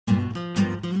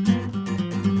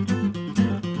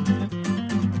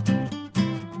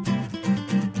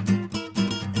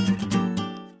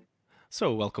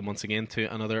So, welcome once again to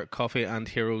another Coffee and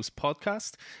Heroes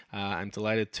podcast. I'm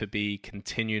delighted to be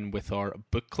continuing with our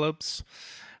book clubs.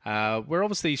 We're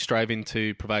obviously striving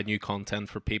to provide new content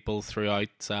for people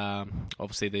throughout,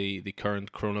 obviously, the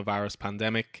current coronavirus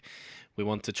pandemic. We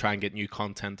want to try and get new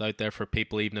content out there for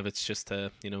people, even if it's just to,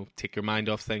 take your mind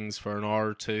off things for an hour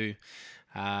or two.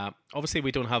 Obviously,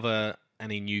 we don't have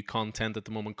any new content at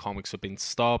the moment. Comics have been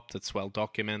stopped. It's well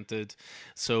documented.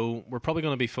 So we're probably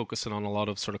going to be focusing on a lot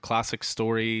of sort of classic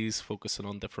stories, focusing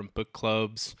on different book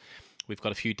clubs. We've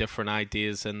got a few different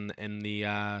ideas in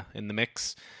the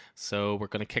mix. So we're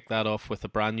going to kick that off with a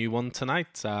brand new one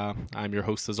tonight. I'm your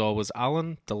host as always,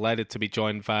 Alan. Delighted to be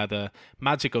joined via the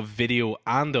magic of video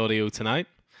and audio tonight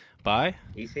by...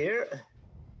 He's here.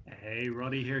 Hey,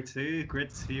 Roddy here too. Great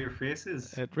to see your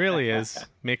faces. It really is.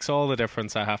 Makes all the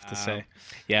difference, I have to say.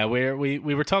 Yeah, we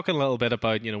were talking a little bit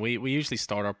about, we usually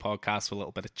start our podcast with a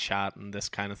little bit of chat and this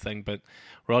kind of thing, but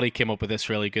Roddy came up with this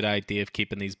really good idea of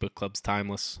keeping these book clubs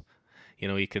timeless.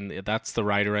 That's the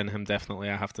writer in him, definitely,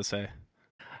 I have to say.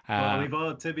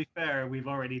 Well, to be fair, we've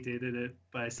already dated it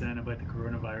by saying about the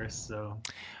coronavirus, so...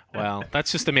 Well,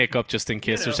 that's just to make up just in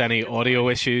case there's any audio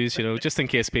issues, just in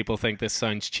case people think this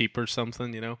sounds cheap or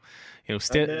something, yeah,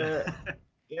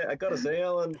 I gotta say,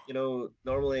 Alan,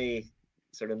 normally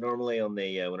on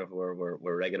the whenever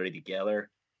we're regularly together,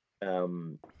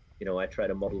 I try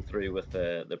to muddle through with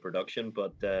the production,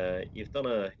 but you've done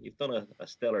a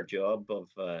stellar job of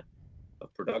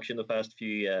production the past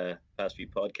few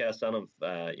podcasts, and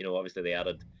obviously the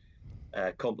added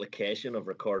complication of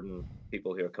recording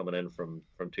people who are coming in from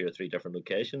 2 or 3 different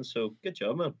locations. So good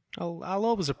job, man. I'll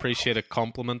always appreciate a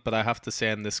compliment, but I have to say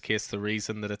in this case the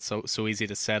reason that it's so easy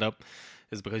to set up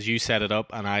is because you set it up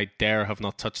and I have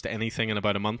not touched anything in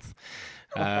about a month.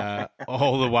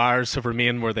 All the wires have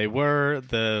remained where they were,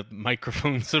 the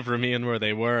microphones have remained where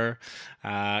they were.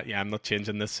 I'm not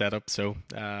changing this setup, so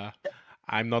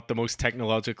I'm not the most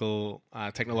technologically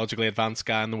advanced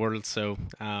guy in the world, so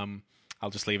I'll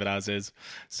just leave it as is.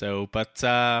 So, but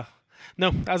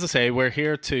no, as I say, we're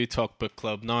here to talk book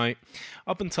club. Now,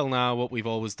 up until now, what we've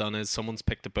always done is someone's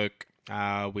picked a book.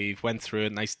 We've went through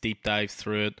it, nice deep dive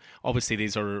through it. Obviously,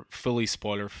 these are fully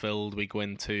spoiler filled. We go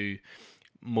into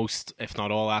most, if not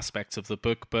all, aspects of the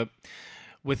book. But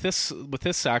with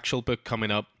this actual book coming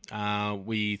up,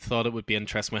 we thought it would be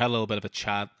interesting. We had a little bit of a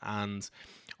chat, and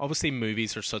obviously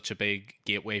movies are such a big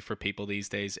gateway for people these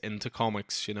days into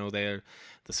comics. They're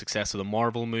the success of the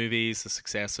Marvel movies, the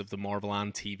success of the Marvel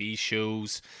and TV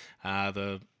shows,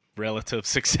 the relative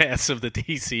success of the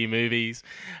DC movies.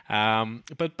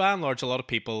 But by and large, a lot of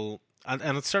people,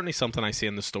 and it's certainly something I see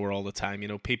in the store all the time,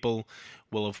 people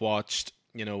will have watched,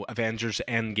 Avengers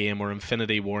Endgame or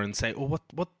Infinity War and say, oh,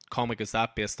 what comic is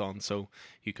that based on? So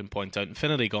you can point out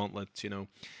Infinity Gauntlet.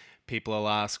 People will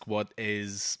ask, what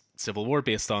is Civil War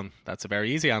based on? That's a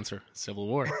very easy answer. Civil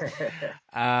War.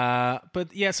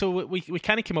 But yeah, so we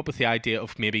kind of came up with the idea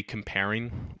of maybe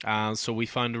comparing. So we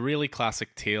found a really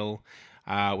classic tale,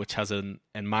 which has in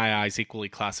my eyes, equally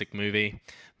classic movie.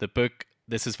 The book,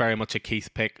 this is very much a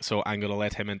Keith pick, so I'm going to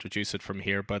let him introduce it from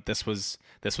here. But this was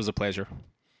a pleasure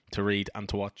to read and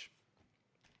to watch.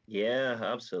 Yeah,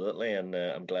 absolutely, and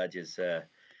I'm glad you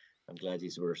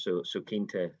were so keen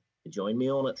to join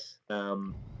me on it.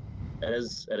 It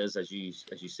is as you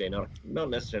say, not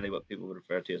necessarily what people would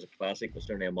refer to as a classic, but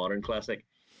certainly a modern classic.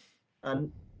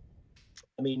 And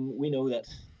I mean, we know that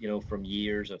from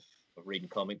years of reading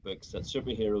comic books that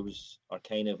superheroes are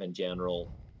kind of in general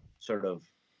sort of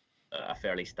a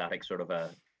fairly static sort of a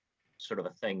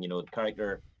thing. The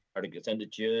character gets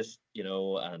introduced,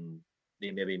 and they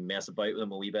maybe mess about with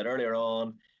them a wee bit earlier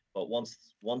on, but once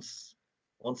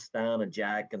Stan and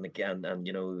Jack and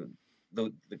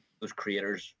those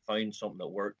creators found something that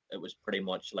worked, it was pretty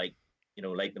much like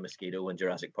the mosquito in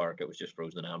Jurassic Park. It was just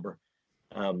frozen in amber.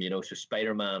 So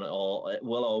Spider-Man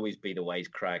will always be the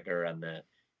wisecracker and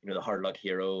the hard luck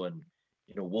hero, and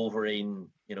Wolverine,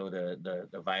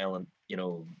 the violent,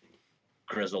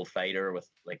 grizzled fighter with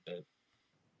like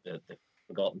the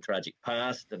forgotten tragic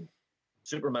past. And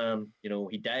Superman,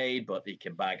 he died, but he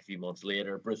came back a few months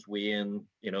later. Bruce Wayne,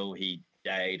 he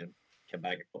died and came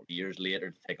back a couple of years later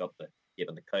to take up the cape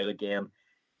and the cowl again.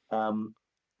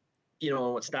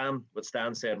 What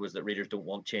Stan said was that readers don't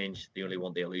want change; they only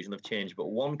want the illusion of change. But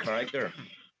one character,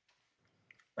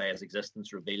 by his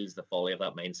existence, reveals the folly of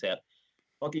that mindset.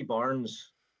 Bucky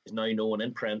Barnes is now known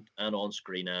in print and on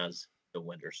screen as the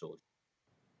Winter Soldier.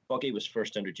 Bucky was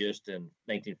first introduced in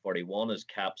 1941 as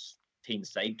Cap's teen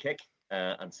sidekick,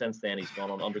 and since then he's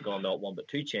undergone not one but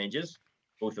 2 changes,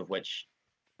 both of which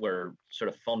were sort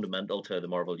of fundamental to the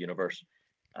Marvel Universe.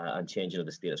 and changing of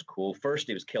the status quo. First,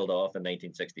 he was killed off in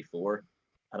 1964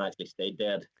 and actually stayed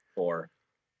dead for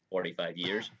 45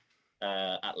 years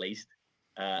at least.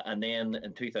 And then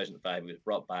in 2005, he was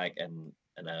brought back in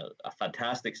a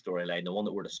fantastic storyline, the one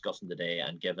that we're discussing today,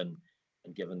 and given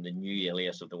the new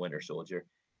alias of the Winter Soldier.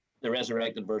 The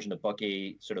resurrected version of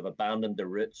Bucky sort of abandoned the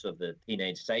roots of the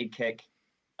teenage sidekick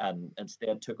and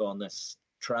instead took on this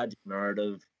tragic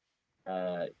narrative.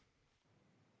 The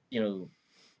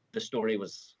story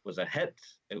was a hit.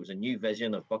 It was a new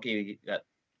vision of Bucky that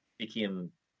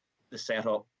became the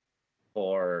setup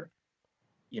for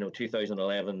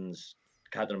 2011's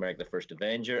Captain America: The First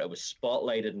Avenger. It was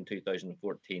spotlighted in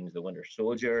 2014's The Winter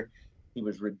Soldier. He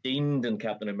was redeemed in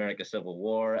Captain America: Civil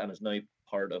War and is now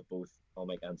part of both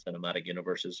comic and cinematic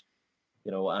universes.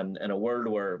 And in a world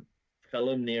where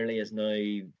film nearly is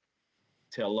now,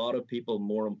 to a lot of people,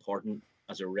 more important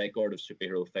as a record of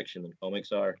superhero fiction than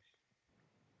comics are,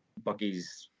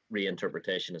 Bucky's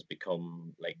reinterpretation has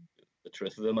become like the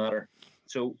truth of the matter.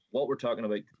 So what we're talking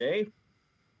about today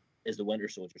is the Winter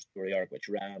Soldier story arc, which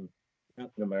ran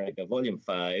Captain America Volume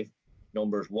 5,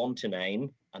 numbers 1 to 9,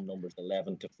 and numbers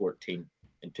 11 to 14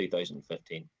 in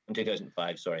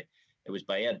 2005, sorry. It was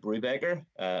by Ed Brubaker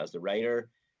as the writer.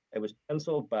 It was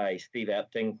penciled by Steve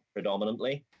Epting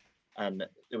predominantly, and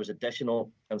there was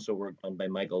additional pencil work done by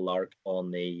Michael Lark on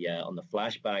the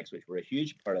flashbacks, which were a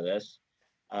huge part of this.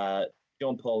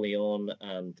 John Paul Leon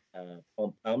and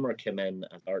Tom Palmer came in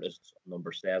as artists on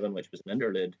number 7, which was an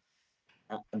interlude.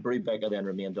 And Brubaker then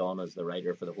remained on as the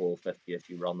writer for the whole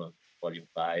 50-issue run of Volume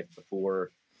 5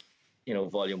 before,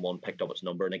 Volume 1 picked up its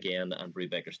number again, and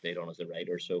Brubaker stayed on as a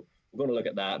writer. So we're going to look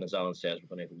at that, and as Alan says,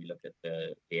 we're going to look at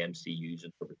the MCU's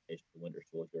interpretation of the Winter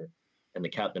Soldier and the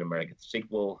Captain America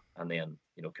sequel, and then,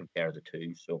 compare the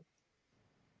two. So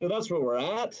that's where we're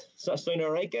at. Does that sound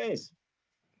all right, guys?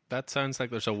 That sounds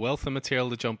like there's a wealth of material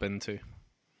to jump into.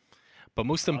 But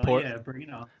most important, bring it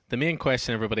on. The main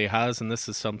question everybody has, and this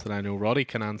is something I know Roddy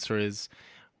can answer, is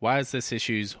why is this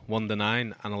issues 1 to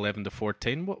 9 and 11 to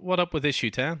 14? What up with issue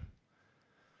 10?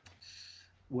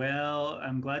 Well,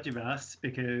 I'm glad you've asked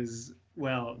because,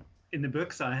 in the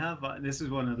books I have, this is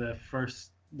one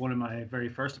of my very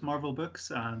first Marvel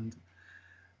books, and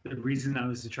the reason I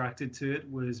was attracted to it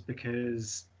was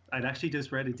because I'd actually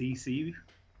just read a DC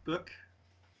book.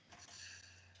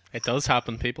 It does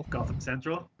happen, people. Gotham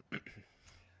Central.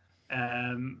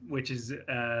 Which is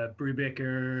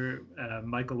Brubaker,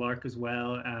 Michael Lark as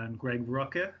well, and Greg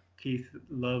Rucka. Keith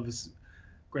loves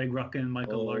Greg Rucka and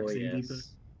Michael Lark's indie book,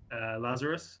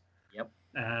 Lazarus. Yep.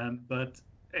 But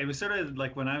it was sort of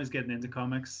like when I was getting into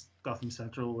comics, Gotham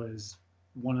Central was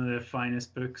one of the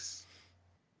finest books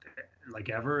like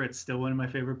ever. It's still one of my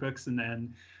favorite books. And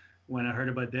then when I heard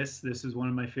about this was one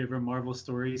of my favorite Marvel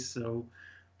stories.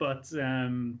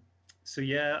 So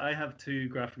yeah, I have 2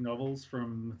 graphic novels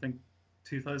from, I think,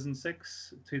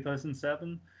 2006,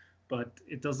 2007, but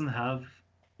it doesn't have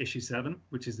issue 7,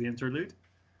 which is the interlude.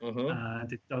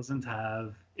 And it doesn't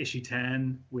have issue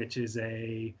 10, which is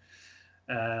a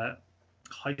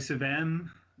House of M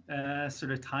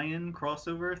sort of tie-in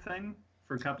crossover thing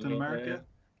for Captain America.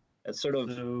 It sort of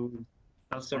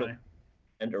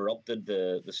interrupted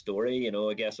the story.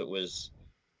 I guess it was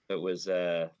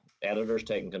editors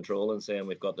taking control and saying,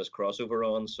 we've got this crossover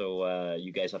on, so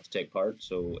you guys have to take part.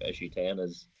 So issue 10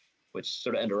 which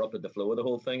sort of interrupted the flow of the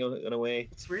whole thing in a way.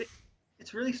 It's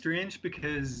really strange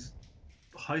because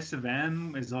House of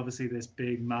M is obviously this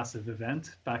big, massive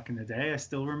event back in the day. I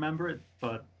still remember it,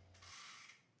 but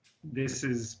this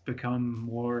has become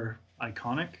more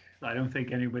iconic. I don't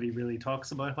think anybody really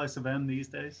talks about House of M these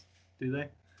days, do they?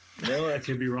 No, I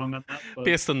could be wrong on that. But...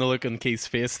 Based on the look on Keith's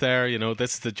face there,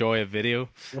 this is the joy of video.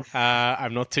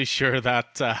 I'm not too sure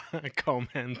that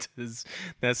comment is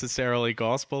necessarily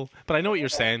gospel, but I know what you're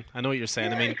saying. Yeah,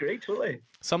 I mean, great, totally.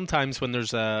 Sometimes when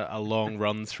there's a long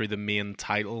run through the main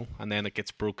title and then it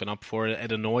gets broken up for it,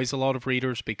 it annoys a lot of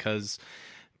readers because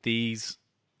a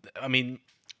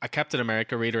Captain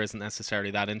America reader isn't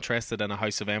necessarily that interested in a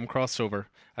House of M crossover,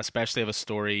 especially if a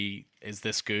story is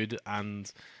this good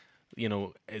and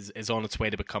is on its way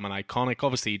to becoming iconic.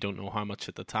 Obviously, you don't know how much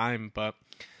at the time, but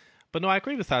no, I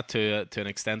agree with that to an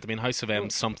extent. I mean, House of M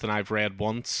is something I've read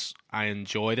once. I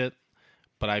enjoyed it,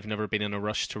 but I've never been in a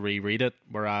rush to reread it.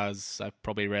 Whereas I've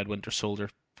probably read Winter Soldier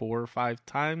 4 or 5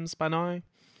 times by now.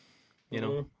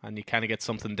 And you kind of get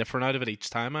something different out of it each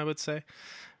time, I would say.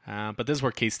 But this is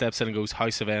where Keith steps in and goes,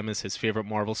 House of M is his favorite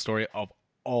Marvel story of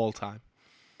all time.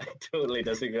 I totally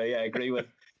disagree. I agree with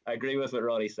what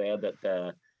Roddy said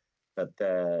that.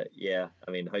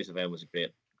 House of M was a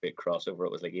great crossover.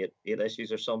 It was like eight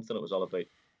issues or something. It was all about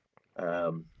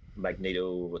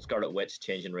Magneto, Scarlet Witch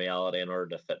changing reality in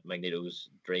order to fit Magneto's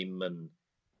dream and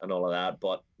all of that.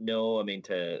 But no, I mean,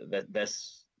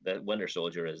 the Winter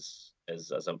Soldier is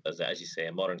as you say,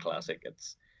 a modern classic.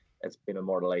 It's been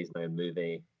immortalized now in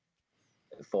movie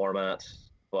format.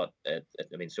 But I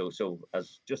mean, so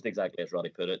as just exactly as Roddy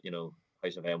put it,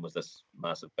 House of M was this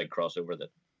massive big crossover that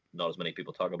not as many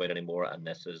people talk about anymore, and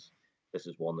this is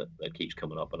one that keeps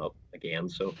coming up and up again.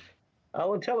 So,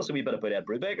 Alan, tell us a wee bit about Ed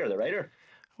Brubaker, the writer.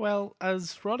 Well,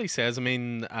 as Roddy says, I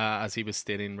mean, as he was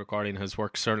stating regarding his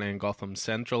work, certainly in Gotham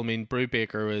Central, I mean,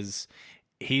 Brubaker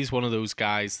he's one of those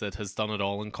guys that has done it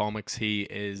all in comics. He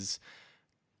is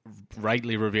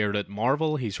rightly revered at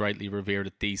Marvel, he's rightly revered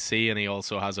at DC, and he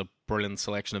also has a brilliant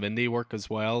selection of indie work as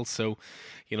well. So,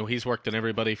 he's worked on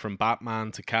everybody from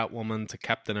Batman to Catwoman to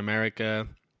Captain America.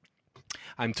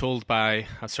 I'm told by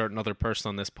a certain other person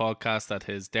on this podcast that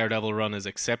his Daredevil run is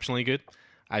exceptionally good.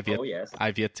 I've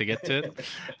yet to get to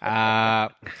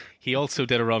it. He also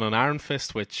did a run on Iron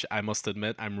Fist, which I must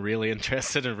admit I'm really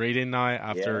interested in reading now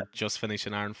after just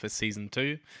finishing Iron Fist Season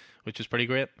 2, which was pretty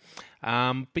great.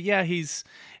 But yeah,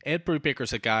 Ed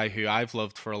Brubaker's a guy who I've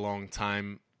loved for a long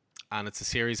time, and it's a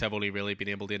series I've only really been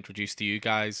able to introduce to you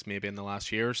guys maybe in the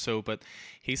last year or so, but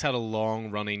he's had a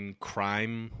long-running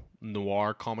crime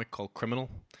noir comic called Criminal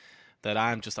that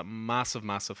I'm just a massive,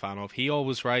 massive fan of. He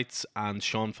always writes, and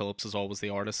Sean Phillips is always the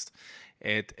artist.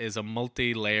 It is a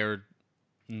multi-layered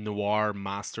noir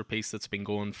masterpiece that's been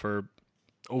going for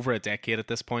over a decade at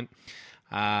this point.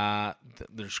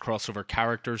 There's crossover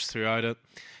characters throughout it.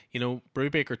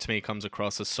 Brubaker to me comes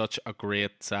across as such a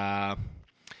great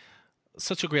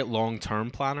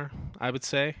long-term planner, I would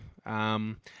say.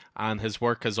 And his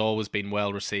work has always been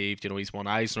well received. He's won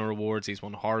Eisner Awards, he's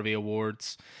won Harvey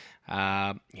Awards.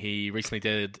 He recently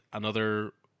did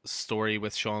another story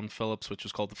with Sean Phillips, which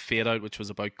was called The Fade Out, which was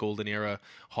about golden era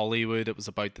Hollywood. It was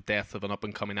about the death of an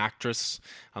up-and-coming actress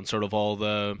and sort of all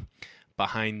the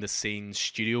behind-the-scenes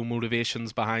studio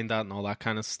motivations behind that and all that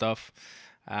kind of stuff.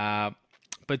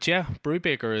 But yeah,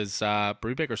 Brubaker's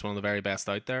one of the very best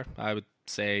out there. I would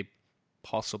say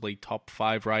possibly top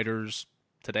 5 writers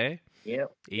today. Yeah,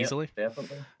 easily,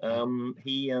 definitely.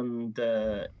 He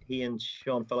and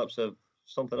Sean Phillips have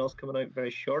something else coming out very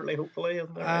shortly, hopefully,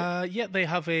 isn't there? Right? Yeah, they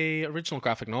have a original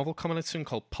graphic novel coming out soon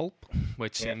called Pulp,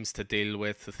 which seems to deal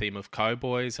with the theme of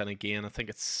cowboys, and again, I think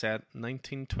it's set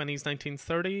 1920s,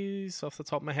 1930s off the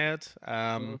top of my head.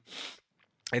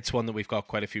 It's one that we've got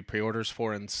quite a few pre-orders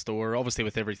for in store. Obviously,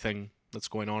 with everything that's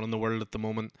going on in the world at the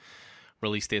moment,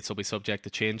 release dates will be subject to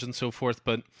change and so forth,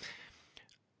 but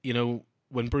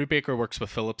when Brubaker works with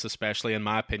Phillips, especially in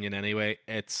my opinion anyway,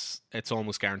 it's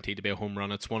almost guaranteed to be a home run.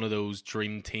 It's one of those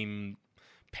dream team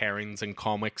pairings in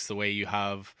comics, the way you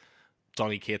have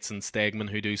Donny Cates and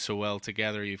Stegman who do so well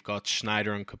together. You've got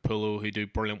Schneider and Capullo who do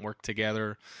brilliant work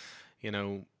together.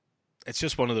 It's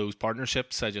just one of those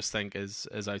partnerships I just think is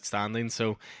outstanding.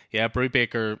 So yeah,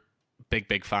 Brubaker,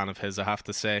 big fan of his, I have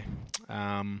to say.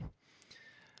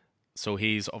 So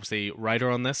he's obviously writer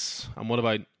on this. And what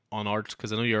about on art?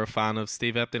 Because I know you're a fan of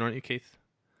Steve Epting, aren't you, Keith?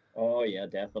 Oh yeah,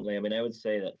 definitely. I mean, I would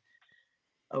say that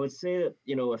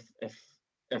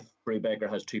if Brubaker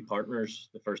has 2 partners,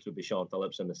 the first would be Sean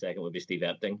Phillips and the second would be Steve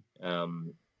Epting.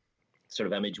 Sort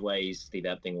of image wise, Steve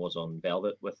Epting was on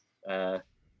Velvet with Ed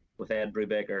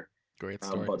Brubaker. Great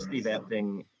story. But Steve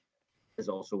Epting is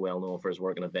also well known for his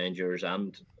work in Avengers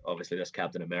and obviously this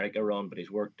Captain America run, but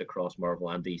he's worked across Marvel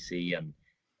and DC and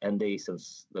indie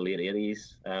since the late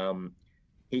 80s.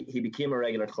 He became a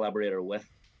regular collaborator with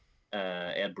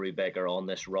Ed Brubaker on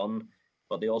this run,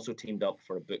 but they also teamed up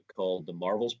for a book called The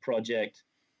Marvels Project,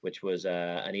 which was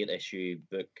an 8-issue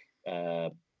book,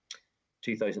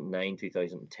 2009,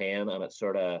 2010, and it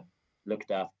sort of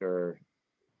looked after,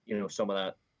 some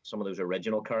of those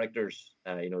original characters,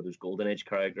 those Golden Age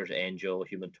characters, Angel,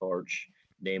 Human Torch,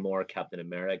 Namor, Captain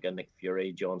America, Nick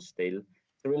Fury, John Steele.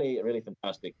 It's a really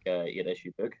fantastic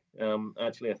 8-issue book.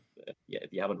 Actually,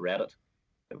 if you haven't read it,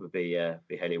 it would be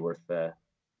highly worth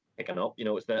picking up.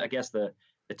 It's the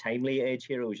timely age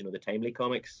heroes, the timely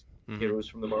comics heroes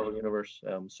from the Marvel universe.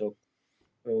 So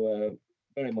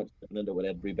very much into what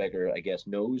Ed Brubaker, I guess,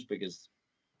 knows, because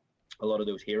a lot of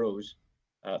those heroes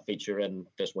feature in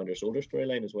this Winter Soldier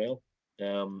storyline as well.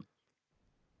 So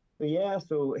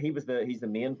he's the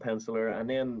main penciler, and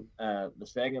then the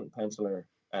second penciler,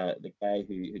 the guy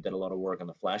who did a lot of work on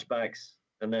the flashbacks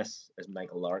in this, is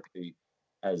Michael Lark, who,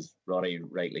 as Roddy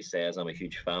rightly says, I'm a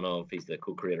huge fan of. He's the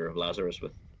co-creator of Lazarus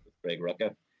with Greg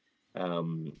Rucka.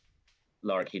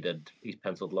 Lark, he's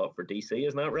penciled a lot for DC,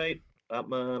 isn't that right?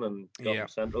 Batman and Gotham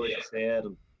Central, as you said,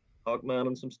 and Hawkman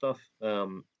and some stuff.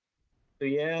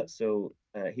 So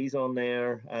He's on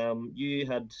there. You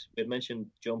had mentioned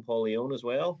John Paul Leon as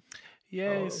well.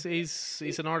 Yeah, Oh,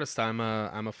 he's an artist I'm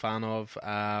a fan of.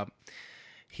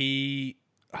 He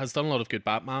has done a lot of good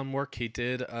Batman work. He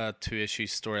did a 2-issue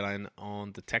storyline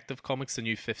on Detective Comics, the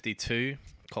New 52,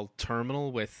 called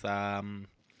Terminal with I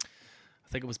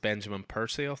think it was Benjamin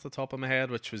Percy off the top of my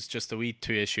head, which was just a wee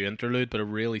 2-issue interlude, but it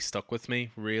really stuck with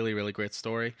me. Really, really great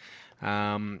story.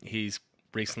 He's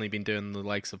recently been doing the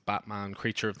likes of Batman,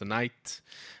 Creature of the Night,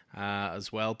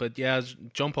 as well. But yeah,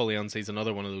 John Paul Leon's he's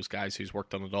another one of those guys who's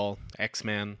worked on it all: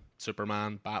 X-Men,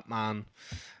 Superman, Batman.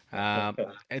 Uh,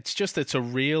 it's a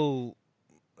real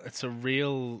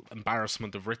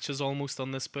embarrassment of riches almost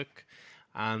on this book,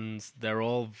 and they're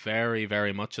all very,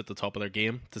 very much at the top of their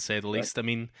game, to say the right. least. I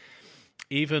mean,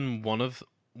 even one of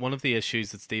the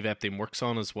issues that Steve Epting works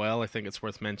on as well, I think it's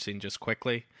worth mentioning just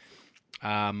quickly.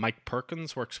 Mike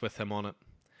Perkins works with him on it.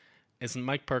 Isn't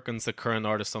Mike Perkins the current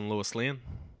artist on Lois Lane?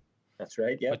 That's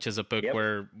right. Yep. Which is a book Yep.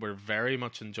 we're very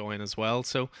much enjoying as well.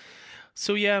 So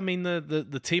yeah, I mean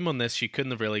the team on this, you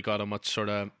couldn't have really got a much sort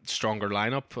of stronger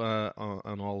lineup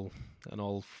on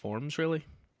all forms really.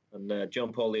 And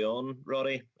John Paul Leon,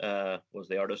 Roddy, was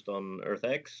the artist on Earth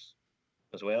X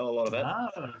as well. A lot of it.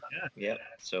 Yeah, Yeah.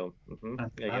 So there you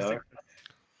fantastic.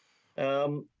 are.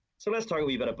 So let's talk a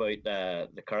wee bit about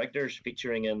the characters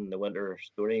featuring in the Winter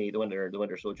story, the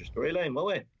Winter Soldier storyline, will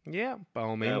we? Yeah, by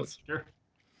all means. Sure.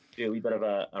 Do a wee bit of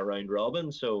a round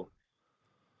robin. So,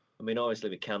 I mean,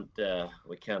 obviously we can't talk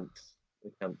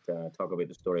about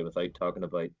the story without talking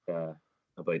about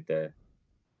the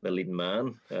leading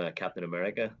man, Captain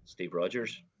America, Steve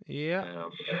Rogers. Yeah.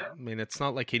 Um, I mean, it's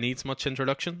not like he needs much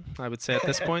introduction, I would say at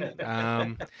this point.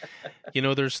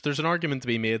 There's an argument to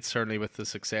be made, certainly with the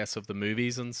success of the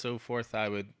movies and so forth. I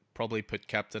would probably put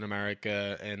Captain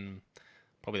America in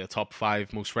probably the top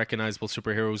 5 most recognizable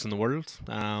superheroes in the world.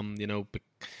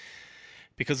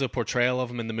 Because of portrayal of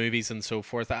him in the movies and so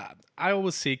forth. I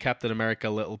always see Captain America a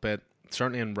little bit,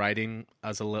 certainly in writing,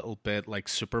 as a little bit like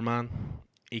Superman.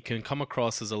 He can come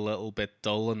across as a little bit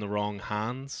dull in the wrong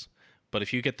hands. But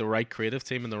if you get the right creative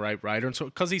team and the right writer, and so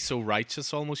because he's so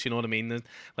righteous, almost, you know what I mean.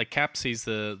 Like Cap sees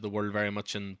the world very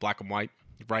much in black and white,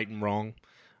 right and wrong,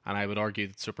 and I would argue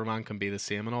that Superman can be the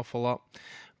same an awful lot.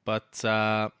 But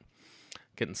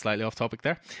getting slightly off topic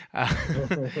there.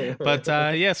 But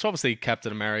so obviously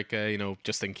Captain America,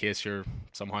 just in case you're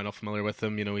somehow not familiar with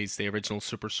him, he's the original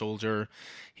super soldier.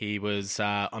 He was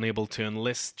unable to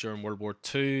enlist during World War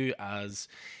II as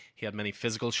he had many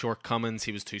physical shortcomings.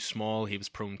 He was too small. He was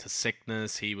prone to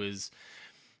sickness. He was,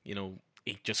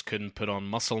 he just couldn't put on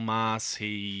muscle mass.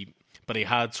 But he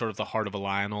had sort of the heart of a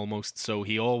lion almost. So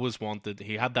he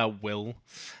had that will,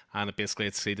 and it basically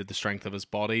exceeded the strength of his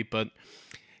body. But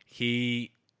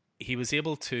he was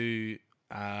able to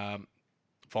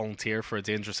volunteer for a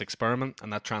dangerous experiment,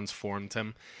 and that transformed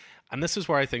him. And this is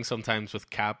where I think sometimes with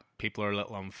Cap, people are a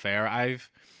little unfair.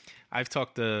 I've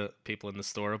talked to people in the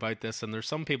store about this, and there's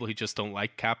some people who just don't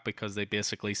like Cap because they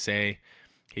basically say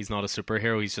he's not a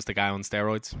superhero, he's just a guy on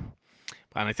steroids.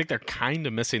 And I think they're kind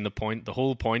of missing the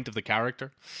whole point of the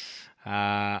character.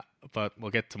 But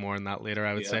we'll get to more on that later,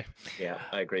 I would say. Yeah,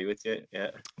 I agree with you.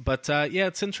 Yeah. But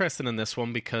it's interesting in this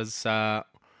one because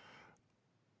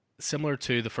similar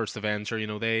to the first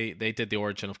Avenger, they did the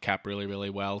origin of Cap really, really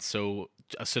well. So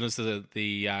as soon as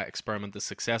the experiment is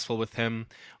successful with him,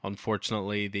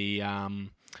 unfortunately,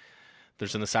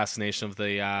 there's an assassination of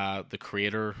the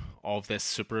creator of this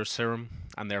super serum,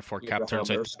 and therefore Cap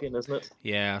turns out, Erskine, isn't it?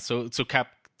 Yeah, so Cap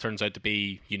turns out to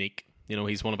be unique.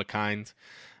 He's one of a kind,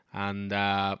 and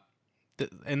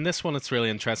in this one it's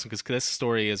really interesting because this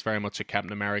story is very much a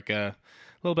Captain America,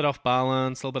 a little bit off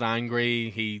balance, a little bit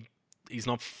angry. He's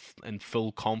not in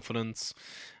full confidence.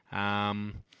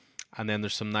 And then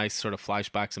there's some nice sort of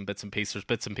flashbacks and bits and pieces. There's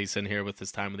bits and pieces in here with his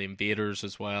time with the Invaders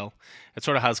as well. It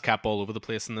sort of has Cap all over the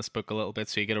place in this book a little bit,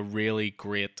 so you get a really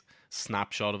great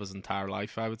snapshot of his entire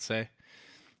life, I would say.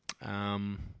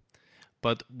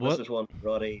 But what? This is one,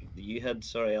 Roddy, you had,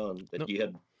 sorry, Alan, that No.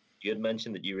 you had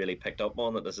mentioned that you really picked up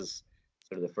on, that this is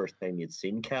sort of the first time you'd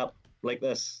seen Cap like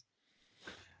this.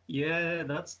 Yeah,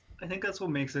 I think that's what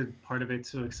makes it part of it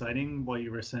so exciting. What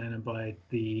you were saying about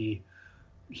the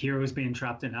heroes being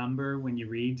trapped in amber when you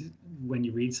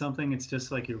read something, it's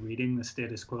just like you're reading the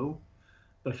status quo.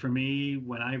 But for me,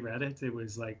 when I read it, it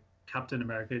was like Captain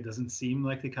America doesn't seem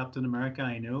like the Captain America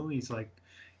I know. He's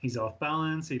off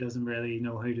balance. He doesn't really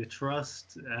know who to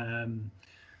trust, and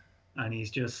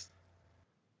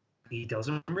he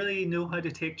doesn't really know how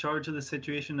to take charge of the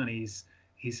situation, and he's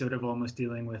sort of almost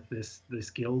dealing with this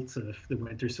guilt of the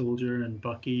Winter Soldier and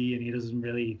Bucky, and he doesn't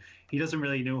really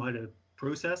know how to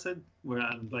process it. Where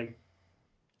I'm like,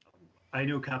 I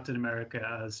know Captain America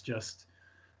as just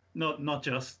not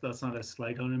just, that's not a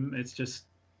slight on him. It's just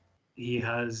he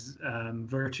has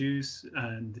virtues,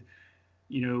 and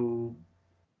you know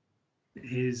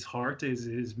his heart is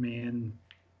his main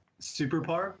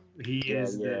superpower. He Yeah,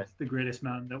 is yeah. the greatest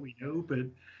man that we know. But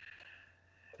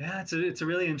yeah, it's a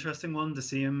really interesting one to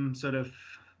see him sort of.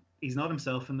 He's not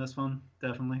himself in this one,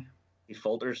 definitely. He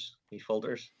falters. He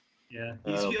falters. Yeah,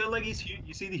 Um, like you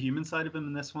see the human side of him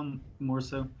in this one more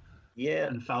so, yeah,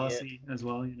 and yeah. fallacy as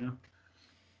well.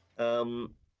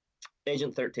 Um,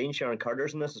 Agent 13, Sharon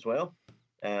Carter's in this as well.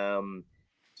 Um,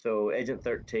 so Agent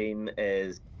 13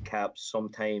 is Cap's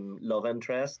sometime love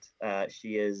interest.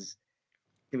 She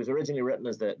was originally written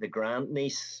as the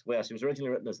grandniece. Well, she was originally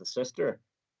written as the sister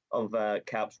of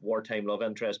Cap's wartime love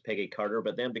interest, Peggy Carter.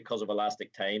 But then, because of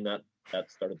Elastic Time, that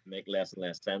started to make less and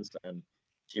less sense, and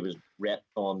she was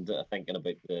retconned, I think, in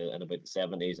about the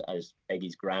 70s as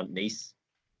Peggy's grandniece.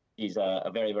 She's a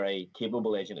very very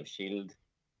capable agent of Shield.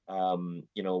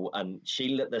 And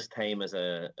Shield at this time is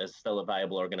still a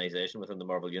viable organization within the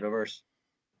Marvel universe,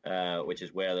 which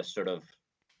is where this sort of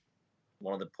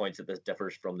one of the points that this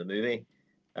differs from the movie.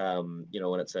 And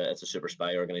it's a super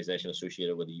spy organization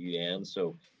associated with the UN.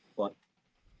 So, but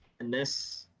in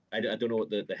this, I don't know what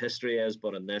the history is,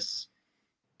 but in this,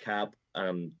 Cap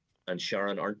and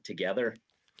Sharon aren't together.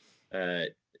 Uh,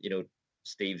 you know,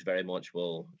 Steve's very much,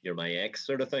 well, you're my ex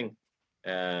sort of thing.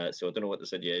 So I don't know what the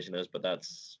situation is, but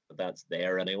that's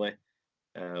there anyway,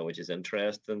 which is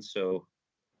interesting. So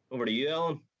over to you,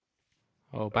 Alan.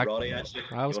 Oh, Or back. Roddy, actually.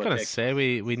 I You was want to gonna take? say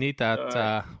we need All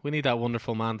right. that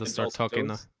wonderful man to start Impulse and talking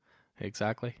now. tones.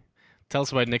 Exactly. Tell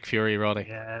us about Nick Fury, Roddy.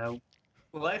 Yeah.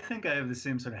 Well, I think I have the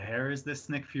same sort of hair as this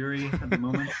Nick Fury at the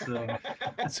moment. So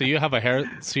So you have a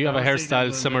obviously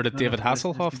hairstyle similar to none of David the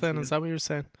listeners Hasselhoff. can Then see is that what you're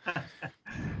saying? it.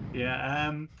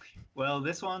 Yeah. Well,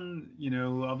 this one,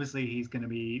 obviously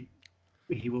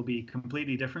he will be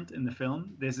completely different in the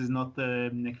film. This is not the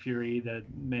Nick Fury that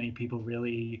many people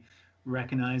really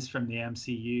recognize from the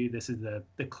MCU. This is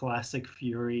the classic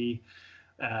Fury,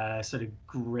 sort of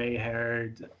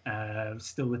gray-haired,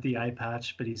 still with the eye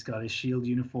patch, but he's got his Shield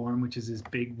uniform, which is his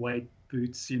big white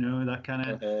boots. That kind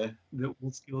of the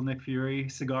old school Nick Fury,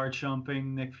 cigar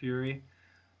chomping Nick Fury,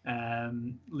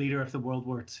 leader of the World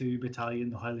War II battalion,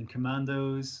 the Highland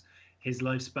Commandos. His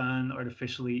lifespan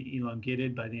artificially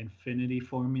elongated by the Infinity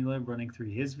Formula running through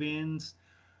his veins.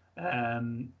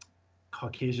 Um,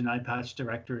 Caucasian eye patch,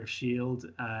 director of Shield,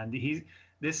 and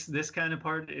this kind of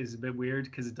part is a bit weird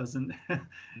because it doesn't.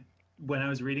 When I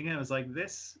was reading it, I was like,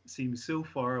 this seems so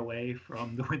far away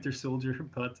from the Winter Soldier,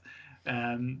 but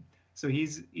so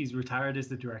he's retired as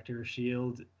the director of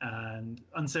Shield, and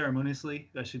unceremoniously,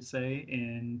 I should say,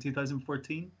 in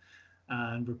 2014,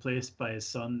 and replaced by his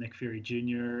son Nick Fury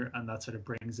Jr., and that sort of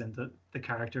brings into the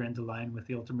character into line with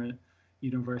the Ultimate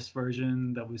Universe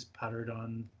version that was patterned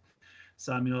on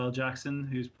Samuel L. Jackson,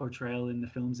 whose portrayal in the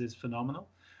films is phenomenal.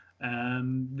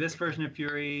 This version of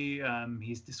Fury,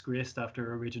 he's disgraced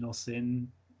after Original Sin,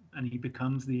 and he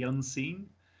becomes the Unseen,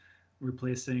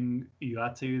 replacing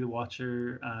Uatu, the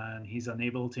Watcher, and he's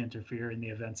unable to interfere in the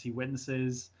events he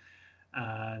witnesses.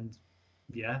 And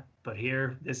yeah, but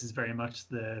here, this is very much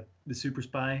the super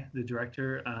spy, the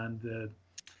director, and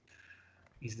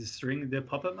he's the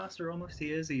puppet master almost.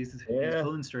 He's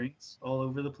pulling strings all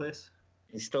over the place.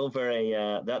 He's still very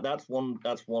that's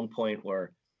one point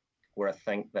where I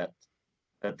think that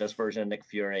this version of Nick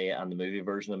Fury and the movie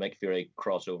version of Nick Fury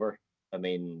cross over. I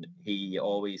mean, he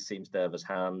always seems to have his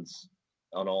hands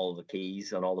on all the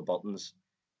keys, on all the buttons,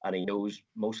 and he knows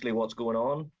mostly what's going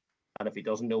on. And if he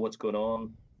doesn't know what's going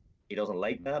on, he doesn't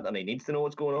like that, and he needs to know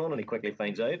what's going on, and he quickly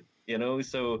finds out.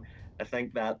 So I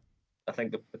think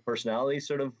the personality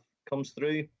sort of comes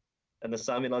through in the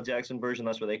Samuel L. Jackson version.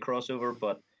 That's where they cross over,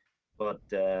 but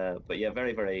yeah,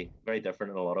 very very very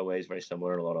different in a lot of ways, very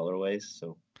similar in a lot of other ways.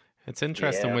 So it's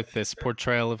interesting with this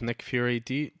portrayal of Nick Fury.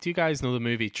 Do you guys know the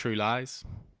movie True Lies?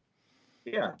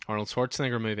 Yeah, Arnold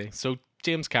Schwarzenegger movie. So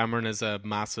James Cameron is a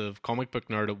massive comic book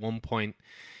nerd. At one point,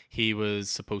 he was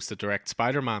supposed to direct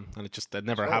Spider-Man, and it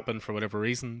never happened for whatever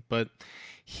reason. But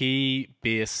he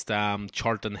based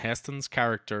Charlton Heston's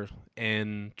character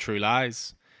in True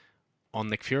Lies on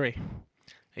Nick Fury.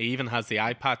 He even has the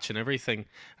eye patch and everything.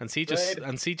 And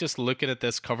just looking at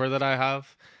this cover that I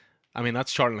have. I mean,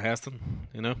 that's Charlton Heston,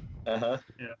 Yeah.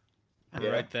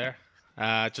 Right there.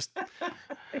 Just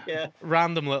yeah,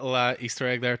 random little Easter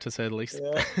egg there, to say the least.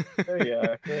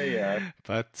 Yeah, there you are.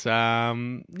 But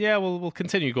yeah, we'll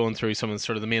continue going through some of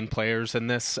the main players in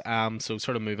this. So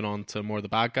sort of moving on to more of the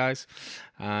bad guys.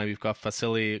 We've got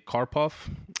Vasily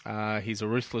Karpov. He's a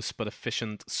ruthless but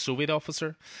efficient Soviet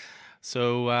officer.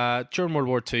 So during World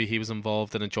War II, he was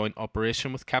involved in a joint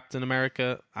operation with Captain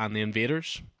America and the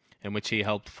Invaders, in which he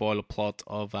helped foil a plot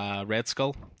of Red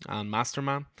Skull and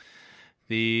Masterman.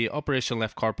 The operation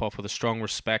left Karpov with a strong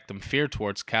respect and fear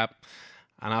towards Cap,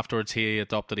 and afterwards he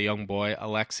adopted a young boy,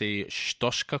 Alexei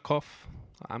Stoshkakov.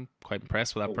 I'm quite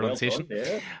impressed with that pronunciation. Well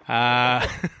done, yeah.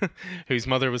 Whose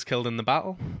mother was killed in the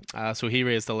battle. So he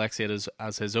raised Alexei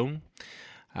as his own.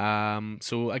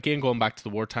 So again, going back to the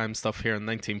wartime stuff here in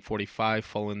 1945,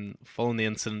 following the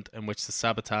incident in which the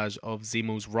sabotage of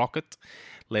Zemo's rocket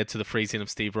led to the freezing of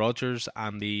Steve Rogers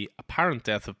and the apparent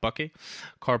death of Bucky,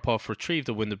 Karpov retrieved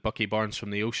the wounded Bucky Barnes from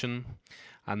the ocean,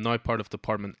 and now part of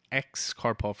Department X,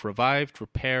 Karpov revived,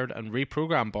 repaired, and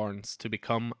reprogrammed Barnes to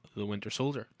become the Winter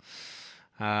Soldier.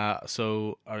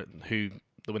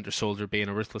 The Winter Soldier, being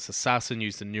a ruthless assassin,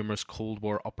 used in numerous Cold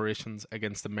War operations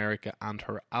against America and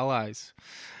her allies.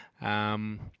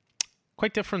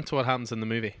 Quite different to what happens in the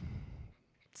movie.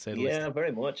 To say the least.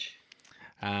 Very much.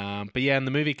 But yeah, in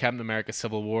the movie Captain America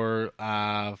Civil War,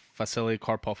 Vasily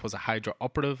Karpov was a Hydra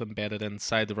operative embedded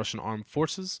inside the Russian armed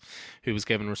forces, who was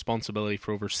given responsibility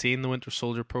for overseeing the Winter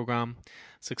Soldier program,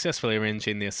 successfully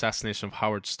arranging the assassination of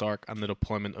Howard Stark and the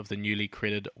deployment of the newly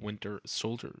created Winter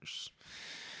Soldiers.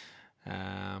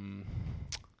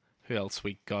 Who else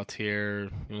we got here?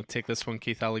 You want to take this one,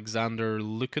 Keith? Alexander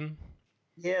Lukin?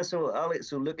 Yeah, so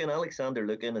Alexander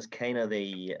Lukin is kind of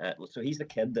the so he's the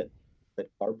kid that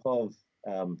Karpov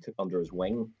took under his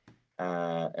wing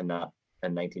in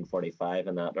 1945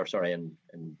 in the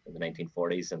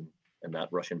 1940s in that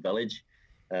Russian village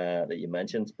that you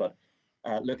mentioned. But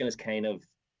Lukin is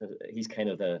he's kind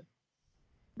of the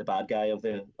bad guy of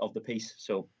the piece.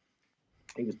 So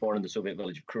he was born in the Soviet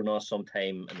village of Krunos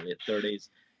sometime in the late 30s. His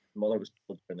mother was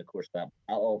killed during the course of that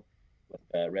battle with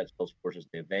Red Skull's forces,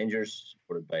 the Avengers,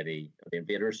 supported by the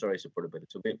Invaders, supported by the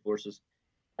Soviet forces.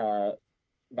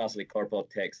 Vasily Karpov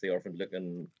takes the orphaned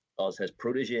Lukin as his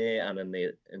protege, and in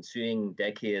the ensuing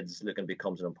decades, Lukin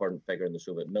becomes an important figure in the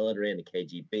Soviet military and the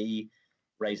KGB,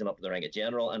 rising up to the rank of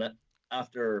general. And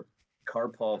after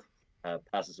Karpov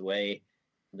passes away,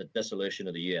 the dissolution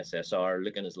of the USSR,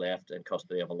 Lukin is left in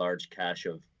custody of a large cache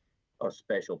of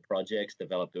special projects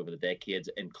developed over the decades,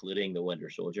 including the Winter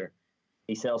Soldier.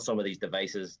 He sells some of these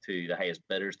devices to the highest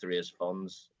bidders to raise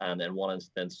funds, and in one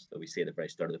instance that we see at the very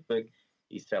start of the book,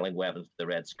 he's selling weapons to the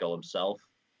Red Skull himself.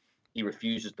 He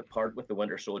refuses to part with the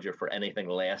Winter Soldier for anything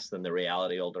less than the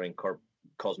reality-altering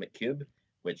cosmic cube,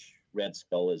 which Red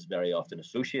Skull is very often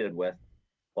associated with,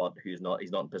 but he's not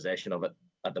in possession of it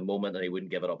at the moment, and he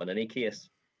wouldn't give it up in any case.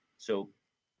 So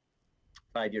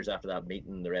 5 years after that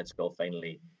meeting, the Red Skull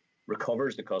finally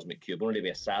recovers the cosmic cube, only to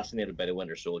be assassinated by the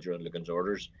Winter Soldier on Lukin's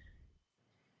orders.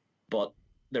 But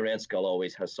the Red Skull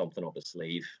always has something up his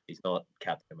sleeve. He's not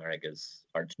Captain America's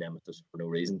arch nemesis for no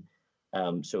reason.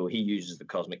 So he uses the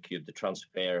cosmic cube to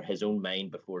transfer his own mind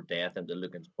before death into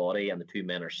Lukin's body, and the two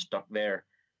men are stuck there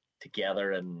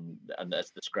together, and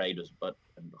that's described as, but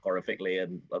horrifically,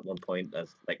 and at one point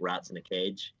as like rats in a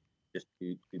cage, just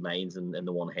two minds in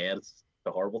the one head. It's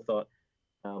a horrible thought.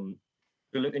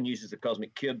 So Lukin uses the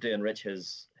cosmic cube to enrich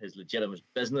his legitimate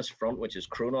business front, which is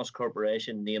Kronos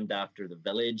Corporation, named after the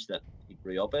village that he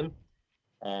grew up in.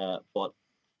 But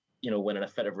when in a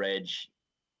fit of rage,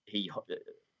 he,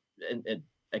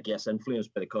 I guess,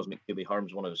 influenced by the cosmic cube, he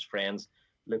harms one of his friends.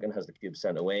 Lukin has the cube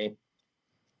sent away.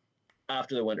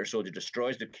 After the Winter Soldier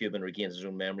destroys the cube and regains his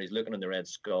own memories, Lukin and the Red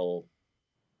Skull,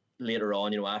 later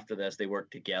on, after this, they work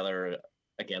together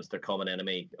against their common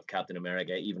enemy of Captain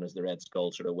America, even as the Red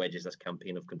Skull sort of wedges this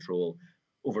campaign of control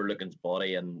over Lukin's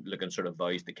body, and Lukin sort of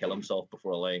vows to kill himself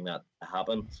before allowing that to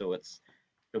happen. So it's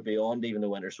beyond even the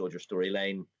Winter Soldier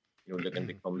storyline. Lukin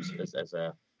becomes as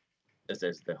the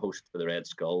host for the Red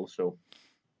Skull. So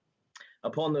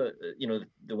upon the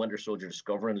Winter Soldier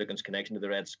discovering Lukin's connection to the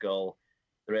Red Skull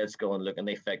and Lukin,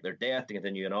 they fake their death to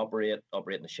continue and operate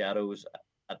in the shadows.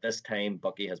 At this time,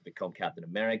 Bucky has become Captain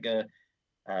America.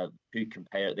 They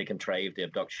contrive to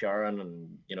abduct Sharon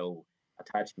and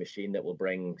attach a machine that will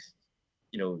bring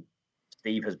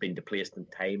Steve has been displaced in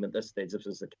time at this stage. This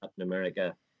is the Captain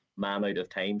America man out of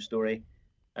time story.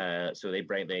 So they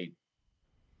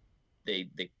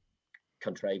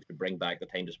contrive to bring back the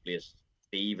time displaced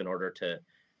Steve in order to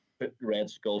put Red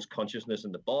Skull's consciousness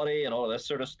in the body and all of this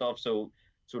sort of stuff. So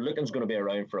Lukin's going to be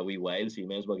around for a wee while, so you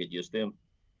may as well get used to him.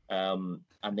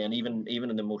 And then even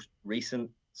in the most recent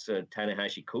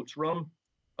Ta-Nehisi Coates run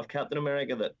of Captain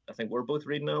America that I think we're both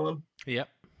reading, Alan. Yep.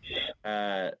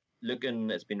 Lukin,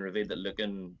 it's been revealed that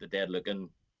Lukin, the dead Lukin,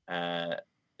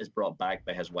 is brought back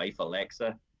by his wife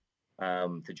Alexa,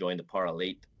 to join the Power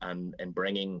Elite, and in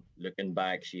bringing Lucan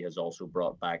back, she has also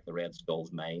brought back the Red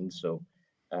Skull's mind. So,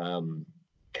 kind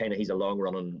of, he's a long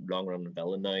running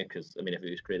villain now. Because I mean, if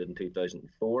he was created in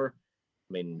 2004,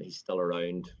 I mean, he's still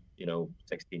around,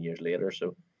 16 years later.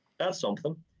 So that's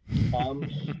something.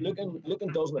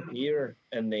 Lucan doesn't appear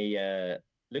in the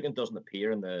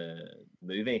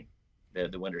movie,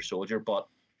 the Winter Soldier, but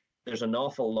there's an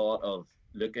awful lot of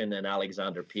Lucan and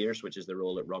Alexander Pierce, which is the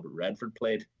role that Robert Redford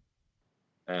played.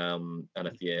 And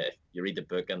if you read the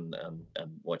book and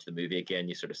watch the movie again,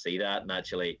 you sort of see that. And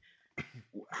actually,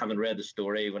 having read the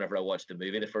story, whenever I watched the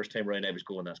movie the first time around, I was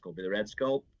going, "That's going to be the Red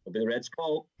Skull. It'll be the Red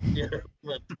Skull."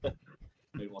 But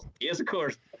it wasn't the case, of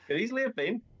course. Could easily have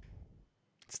been.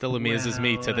 Still amazes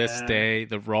me to this day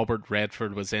that Robert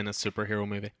Redford was in a superhero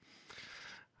movie.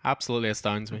 Absolutely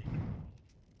astounds me.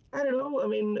 I don't know. I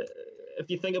mean, if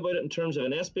you think about it in terms of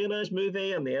an espionage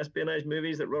movie and the espionage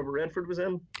movies that Robert Redford was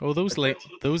in. Oh, those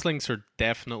links are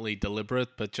definitely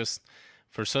deliberate, but just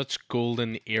for such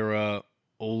golden era,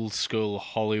 old school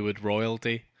Hollywood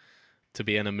royalty to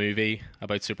be in a movie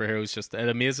about superheroes, it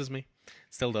amazes me.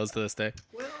 Still does to this day.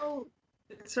 Well,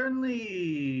 it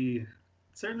certainly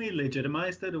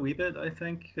legitimized it a wee bit, I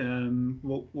think.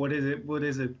 What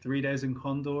is it? 3 Days in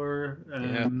Condor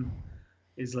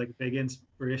is like big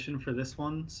inspiration for this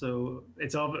one. So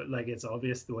it's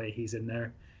obvious the way he's in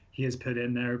there. He is put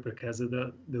in there because of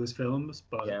those films.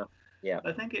 But yeah,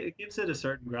 I think it gives it a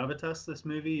certain gravitas, this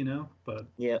movie, But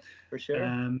yeah, for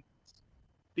sure.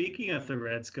 Speaking of the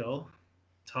Red Skull,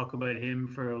 talk about him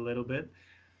for a little bit.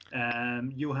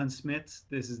 Johann Schmidt.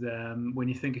 This is when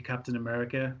you think of Captain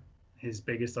America, his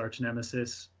biggest arch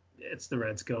nemesis, it's the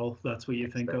Red Skull. That's what you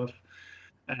think of.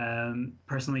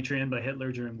 Personally trained by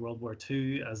Hitler during World War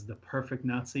II as the perfect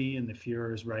Nazi and the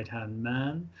Fuhrer's right-hand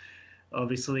man.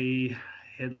 Obviously,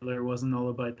 Hitler wasn't all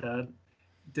about that.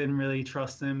 Didn't really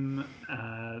trust him,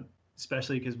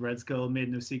 especially because Red Skull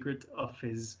made no secret of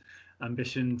his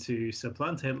ambition to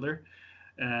supplant Hitler.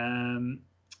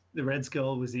 The Red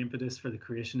Skull was the impetus for the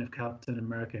creation of Captain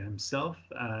America himself,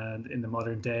 and in the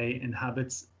modern day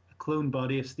inhabits a clone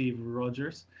body of Steve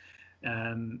Rogers.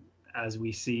 As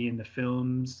we see in the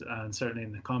films and certainly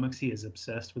in the comics, he is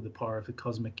obsessed with the power of the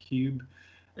cosmic cube.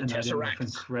 The Tesseract.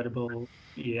 Incredible,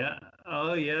 yeah.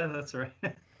 Oh, yeah, that's right.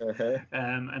 Uh-huh.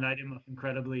 An item of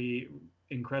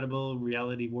incredible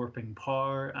reality warping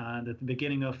power. And at the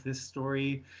beginning of this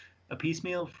story, a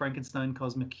piecemeal Frankenstein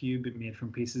cosmic cube made from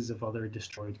pieces of other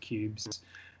destroyed cubes.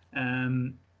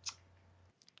 Here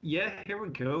we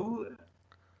go.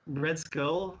 Red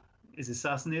Skull is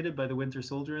assassinated by the Winter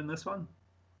Soldier in this one.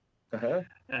 Uh-huh.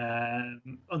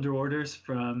 Under orders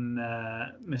from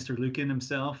Mr. Lucan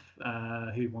himself,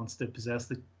 who wants to possess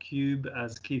the cube,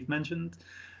 as Keith mentioned.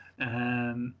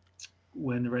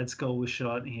 When the Red Skull was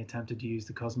shot, he attempted to use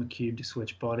the cosmic cube to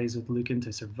switch bodies with Lucan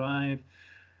to survive.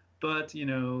 But, he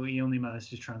only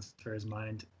managed to transfer his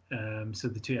mind. So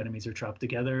the two enemies are trapped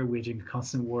together, waging a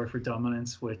constant war for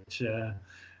dominance, which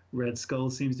Red Skull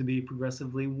seems to be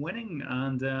progressively winning.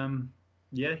 And,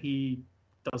 he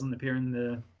doesn't appear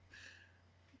in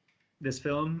this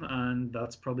film, and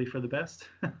that's probably for the best.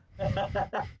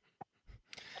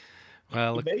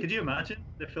 Well, could you imagine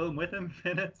the film with him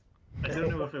in it? I don't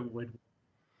know if it would.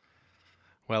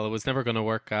 Well, it was never going to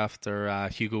work after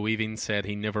Hugo Weaving said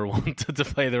he never wanted to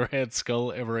play the Red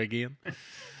Skull ever again.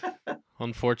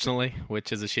 Unfortunately,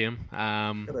 which is a shame.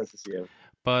 That's a shame.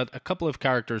 But a couple of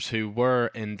characters who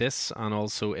were in this and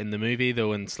also in the movie,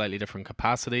 though in slightly different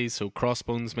capacities. So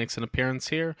Crossbones makes an appearance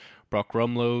here. Brock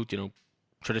Rumlow,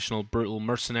 traditional brutal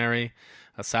mercenary,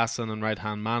 assassin and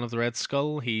right-hand man of the Red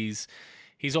Skull. He's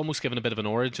almost given a bit of an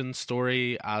origin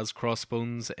story as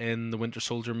Crossbones in the Winter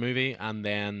Soldier movie, and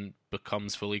then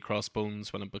becomes fully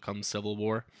Crossbones when it becomes Civil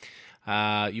War.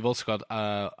 You've also got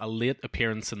a late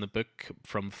appearance in the book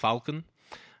from Falcon,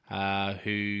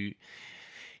 who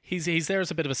he's there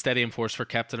as a bit of a steadying force for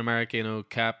Captain America.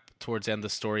 Cap, towards the end of the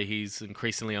story, he's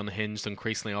increasingly unhinged,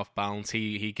 increasingly off balance.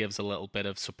 He gives a little bit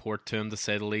of support to him, to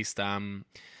say the least.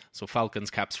 So Falcon's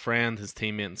Cap's friend, his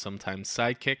teammate, and sometimes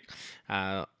sidekick.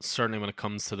 Certainly when it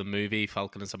comes to the movie,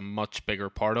 Falcon is a much bigger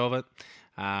part of it.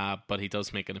 But he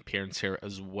does make an appearance here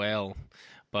as well.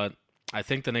 But I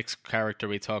think the next character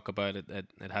we talk about,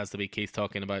 it has to be Keith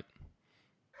talking about.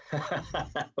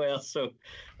 Well, so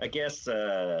I guess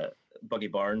Bucky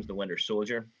Barnes, the Winter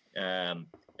Soldier,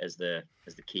 is the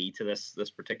key to this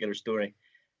particular story.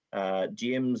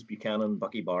 James Buchanan,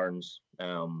 Bucky Barnes.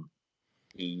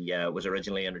 He was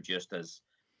originally introduced as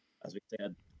we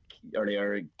said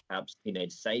earlier, Cap's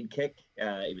teenage sidekick.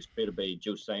 He was created by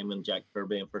Joe Simon, Jack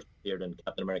Kirby, and first appeared in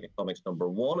Captain America Comics #1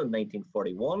 in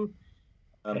 1941.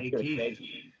 And Hey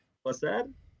Keith, what's that?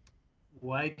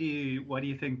 why do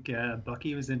you think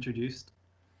Bucky was introduced?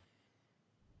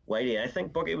 Why do I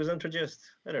think Bucky was introduced?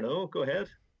 I don't know. Go ahead.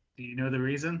 Do you know the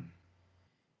reason?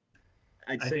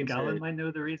 I'd I say think Alan to might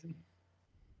know the reason.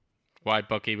 Why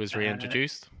Bucky was Uh,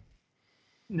 reintroduced?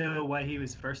 no, why he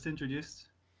was first introduced?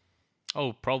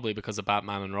 Oh, probably because of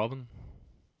Batman and Robin.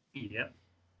 Yep,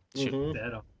 hmm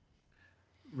dead on.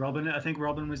 Robin, I think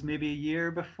Robin was maybe a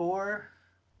year before.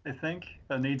 I think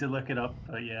I need to look it up,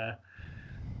 but yeah.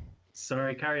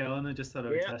 Sorry, carry on. I just thought I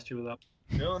would Yeah. test you with that.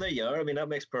 No, there you are. I mean, that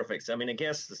makes perfect sense. I mean, I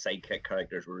guess the sidekick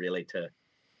characters were really to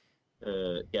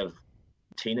give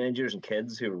teenagers and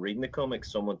kids who were reading the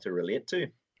comics someone to relate to.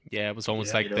 Yeah, it was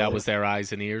almost Yeah, You like that know, was their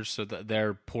eyes and ears, so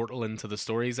their portal into the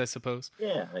stories, I suppose.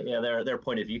 yeah, their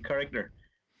point of view character.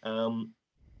 Um,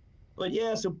 but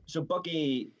yeah, so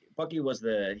Bucky was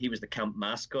the camp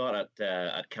mascot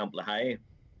at Camp Lehigh,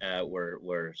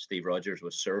 where Steve Rogers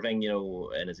was serving,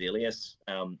 in his alias.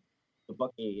 So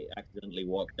Bucky accidentally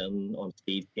walked in on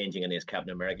Steve changing into his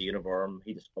Captain America uniform.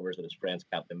 He discovers that his friend's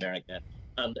Captain America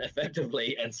and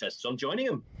effectively insists on joining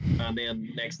him. And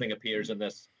then next thing appears in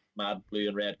this mad blue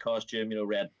and red costume,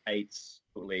 red tights,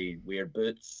 totally weird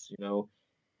boots,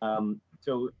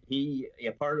 so he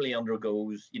apparently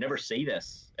undergoes, you never see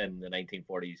this in the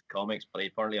 1940s comics, but he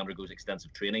apparently undergoes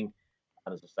extensive training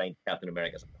and is assigned Captain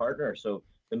America as a partner. So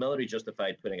the military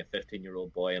justified putting a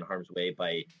 15-year-old boy in harm's way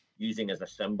by using as a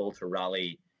symbol to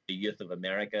rally the youth of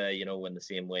America, in the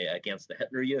same way against the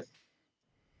Hitler youth.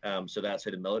 So that's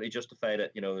how the military justified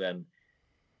it. Then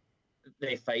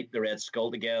they fight the Red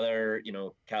Skull together.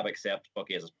 Cap accepts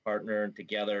Bucky as his partner, and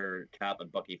together Cap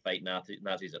and Bucky fight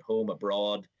Nazis at home,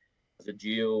 abroad. As a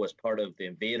duo, as part of the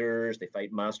Invaders, they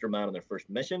fight Masterman on their first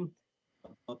mission.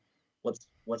 What's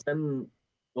in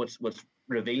what's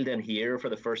revealed in here for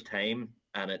the first time,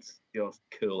 and it's just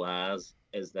cool as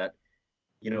is that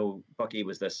Bucky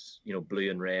was this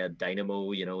blue and red dynamo.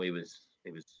 He was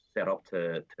set up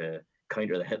to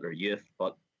counter the Hitler Youth,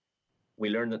 but we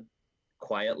learned that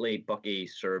quietly Bucky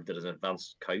served as an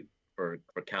advanced scout for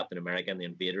Captain America and the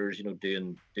Invaders.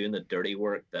 Doing the dirty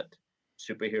work that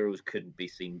superheroes couldn't be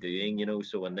seen doing.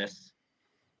 So in this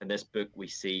book we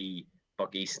see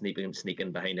Bucky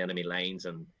sneaking behind enemy lines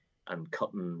and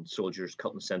cutting soldiers,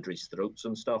 cutting sentries' throats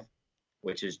and stuff,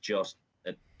 which is just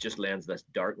lends this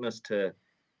darkness to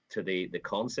the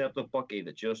concept of Bucky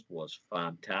that just was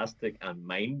fantastic and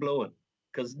mind blowing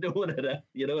because no one had,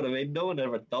 you know what I mean? No one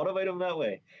ever thought about him that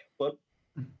way. But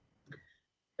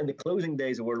in the closing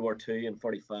days of World War II in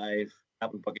 45,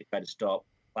 Captain Bucky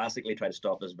classically tried to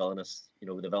stop this the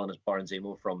villainous Baron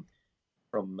Zemo from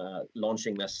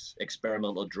launching this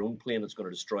experimental drone plane that's going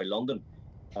to destroy London.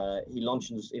 He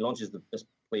launches this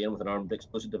plane with an armed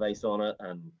explosive device on it,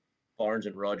 and Barnes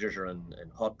and Rogers are in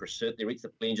hot pursuit. They reach the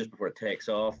plane just before it takes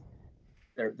off.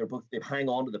 They hang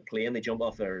on to the plane. They jump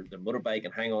off their motorbike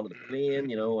and hang on to the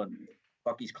plane, and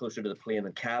Bucky's closer to the plane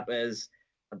than Cap is,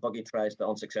 and Bucky tries to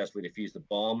unsuccessfully defuse the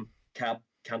bomb. Cap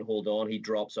can't hold on. He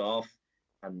drops off,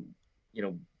 and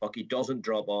Bucky doesn't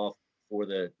drop off before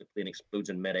the plane explodes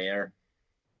in midair,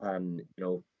 and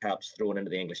Cap's thrown into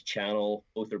the English Channel.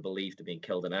 Both are believed to be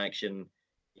killed in action.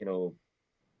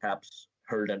 Cap's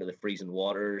hurled into the freezing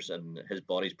waters, and his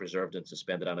body's preserved in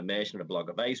suspended animation in a block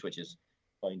of ice, which is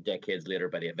found decades later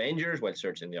by the Avengers while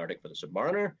searching the Arctic for the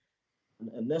Submariner. And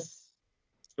in this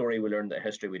story, we learned that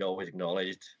history we'd always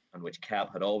acknowledged, and which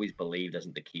Cap had always believed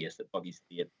isn't the case, that Bucky's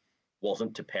fate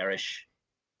wasn't to perish,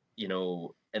 in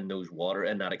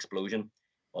that explosion,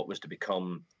 but was to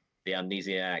become the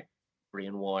amnesiac,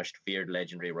 brainwashed, feared,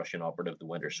 legendary Russian operative, the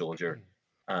Winter Soldier,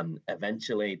 and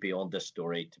eventually, beyond this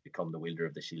story, to become the wielder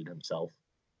of the shield himself.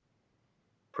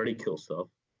 Pretty cool stuff.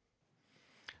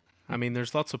 I mean,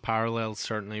 there's lots of parallels,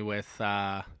 certainly, with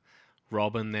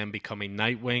Robin then becoming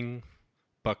Nightwing,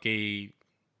 Bucky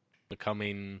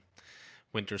becoming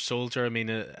Winter Soldier. I mean,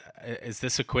 is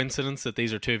this a coincidence that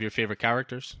these are two of your favorite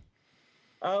characters?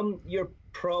 You're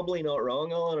probably not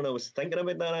wrong, Alan. And I was thinking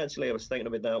about that actually. I was thinking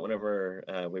about that whenever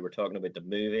we were talking about the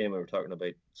movie and we were talking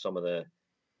about some of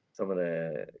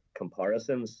the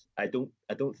comparisons. I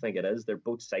don't think it is. They're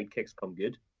both sidekicks come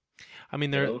good. I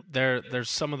mean, there's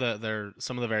some of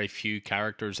the very few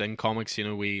characters in comics.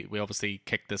 We obviously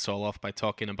kicked this all off by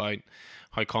talking about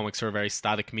how comics are a very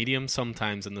static medium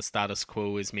sometimes, and the status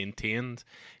quo is maintained.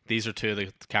 These are two of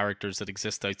the characters that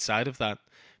exist outside of that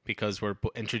because we're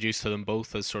introduced to them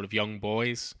both as sort of young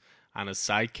boys and as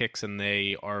sidekicks, and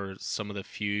they are some of the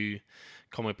few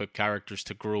comic book characters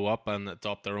to grow up and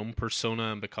adopt their own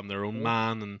persona and become their own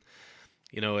man. And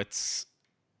it's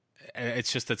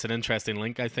an interesting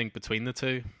link, I think, between the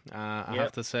two. I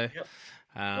have to say. Yep.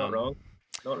 Not wrong.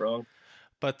 Not wrong.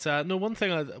 But no, one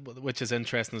thing which is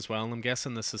interesting as well, and I'm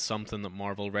guessing this is something that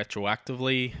Marvel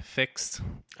retroactively fixed.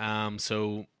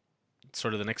 So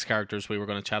sort of the next characters we were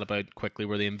going to chat about quickly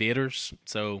were the Invaders.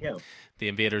 So Yeah. the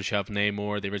Invaders, you have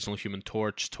Namor, the original Human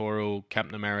Torch, Toro,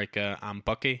 Captain America, and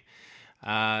Bucky.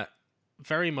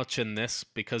 Very much in this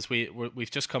because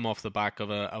we've just come off the back of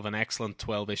an excellent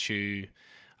 12 issue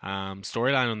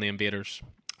storyline on the Invaders,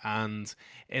 and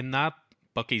in that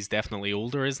Bucky's definitely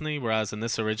older, isn't he? Whereas in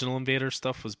this original Invader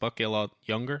stuff, was Bucky a lot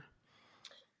younger?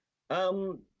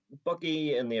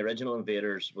 Bucky in the original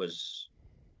Invaders was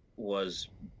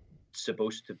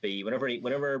supposed to be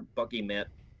whenever Bucky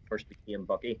first became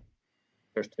Bucky,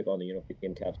 first took on the unit,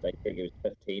 became Cap sidekick, he was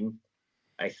 15.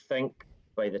 I think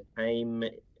by the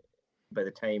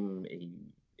time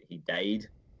he died,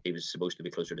 he was supposed to be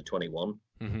closer to 21.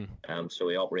 Mm-hmm. So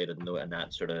he operated in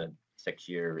that sort of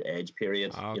 6-year edge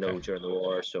period, Okay. during the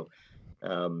war. So,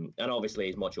 and obviously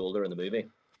he's much older in the movie.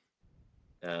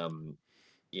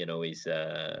 He's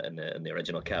in the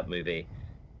original Cap movie.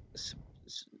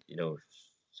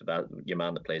 Your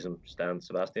man that plays him,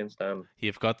 Sebastian Stan.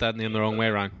 You've got that name the wrong way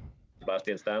around.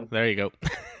 Sebastian Stan. There you go.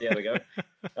 There we go.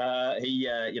 He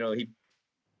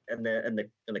in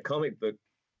the comic book,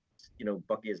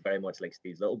 Bucky is very much like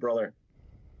Steve's little brother.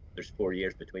 There's 4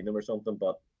 years between them or something,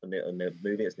 but in the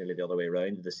movie it's nearly the other way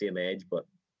around, the same age. But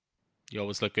you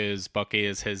always look as Bucky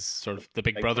as his sort of the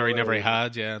big brother he never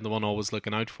had, yeah, and the one always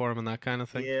looking out for him and that kind of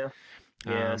thing.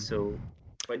 Yeah. So,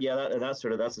 but yeah, that's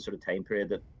the sort of time period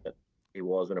that he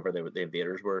was whenever the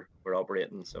Invaders were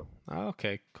operating. So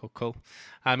okay, cool.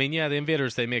 I mean, yeah, the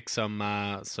Invaders, they make some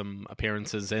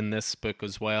appearances in this book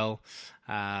as well.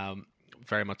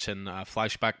 Very much in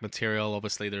flashback material.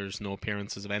 Obviously, there's no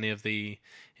appearances of any of the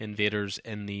Invaders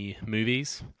in the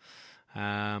movies.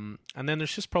 And then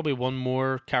there's just probably one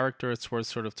more character it's worth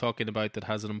sort of talking about that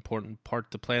has an important part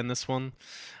to play in this one.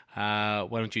 Why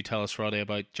don't you tell us, Roddy,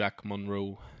 about Jack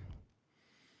Monroe?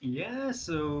 Yeah,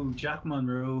 so Jack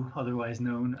Monroe, otherwise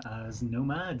known as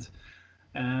Nomad.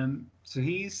 So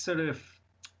he's sort of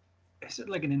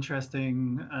like an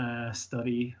interesting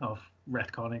study of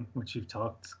retconning, which you've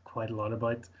talked quite a lot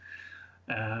about.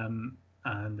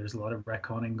 And there's a lot of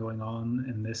retconning going on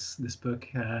in this book.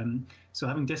 So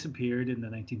having disappeared in the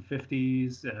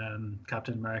 1950s,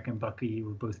 Captain America and Bucky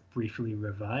were both briefly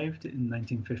revived in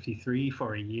 1953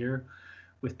 for a year,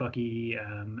 with Bucky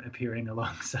appearing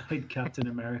alongside Captain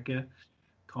America,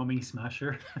 Commie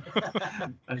Smasher,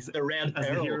 as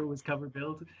the hero was cover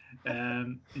billed.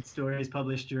 Its story is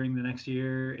published during the next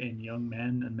year in Young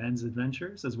Men and Men's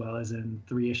Adventures, as well as in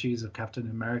 3 issues of Captain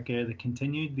America that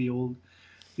continued the old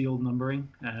numbering.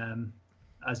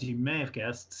 As you may have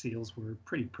guessed, sales were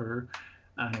pretty poor,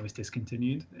 and it was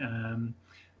discontinued.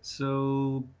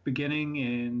 So beginning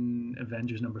in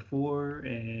Avengers number 4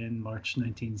 in March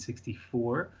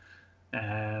 1964,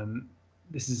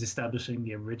 this is establishing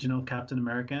the original Captain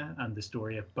America and the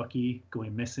story of Bucky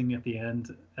going missing at the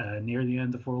end, near the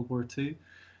end of World War II.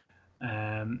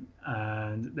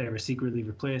 And they were secretly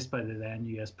replaced by the then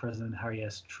US President Harry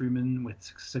S. Truman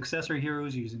with successor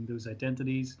heroes using those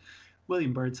identities.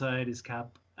 William Burnside is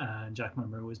Cap and Jack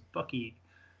Monroe is Bucky.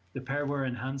 The pair were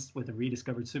enhanced with a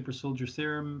rediscovered super soldier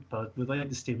serum, but without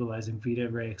the stabilizing Vita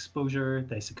ray exposure,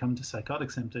 they succumbed to psychotic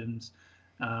symptoms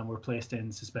and were placed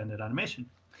in suspended animation.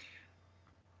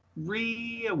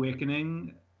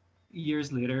 Reawakening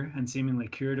years later and seemingly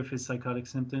cured of his psychotic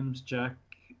symptoms, Jack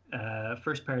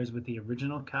first pairs with the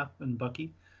original Cap and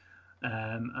Bucky,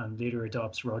 and later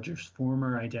adopts Roger's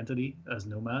former identity as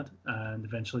Nomad, and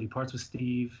eventually parts with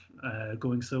Steve,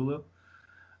 going solo.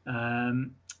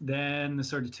 Then the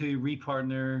sort of two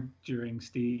repartner during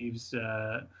Steve's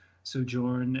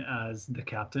sojourn as the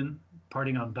Captain,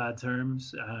 parting on bad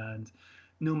terms, and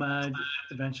Nomad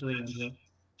eventually ends up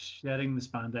shedding the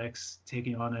spandex,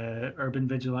 taking on a urban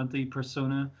vigilante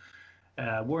persona,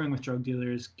 warring with drug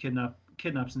dealers,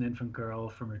 kidnaps an infant girl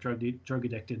from her drug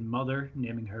addicted mother,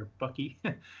 naming her Bucky,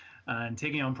 and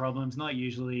taking on problems not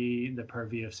usually the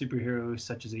purview of superheroes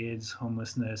such as AIDS,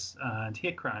 homelessness, and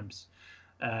hate crimes.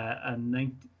 A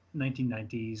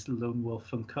 1990s lone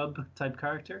wolf and cub type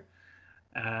character.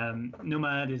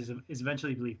 Nomad is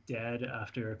eventually believed dead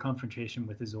after a confrontation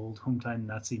with his old hometown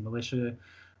Nazi militia,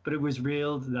 but it was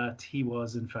revealed that he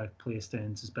was in fact placed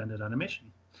in suspended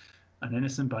animation. An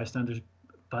innocent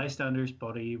bystander's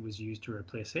body was used to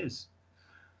replace his.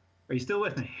 Are you still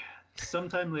with me?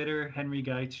 Sometime later, Henry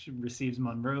Geich receives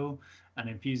Monroe and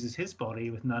infuses his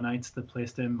body with nanites that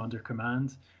placed him under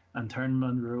command and turned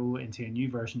Monroe into a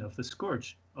new version of the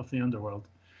Scourge of the Underworld.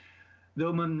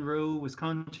 Though Monroe was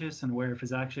conscious and aware of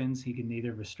his actions, he could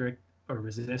neither restrict or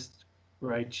resist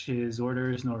write his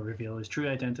orders nor reveal his true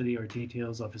identity or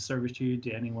details of his servitude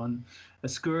to anyone. A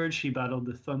Scourge, he battled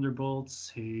the Thunderbolts,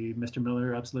 who Mr.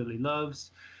 Miller absolutely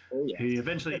loves, Oh who yes.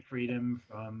 eventually freed him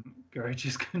from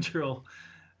Garish's control.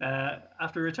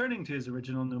 After returning to his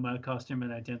original Nomad costume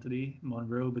and identity,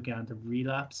 Monroe began to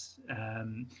relapse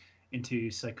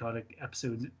into psychotic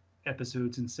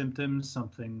episodes and symptoms,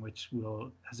 something which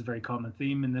has a very common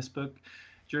theme in this book.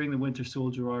 During the Winter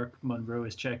Soldier arc, Monroe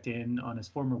is checked in on his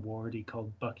former ward he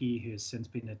called Bucky, who has since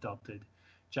been adopted.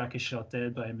 Jack is shot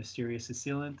dead by a mysterious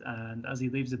assailant, and as he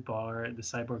leaves the bar, the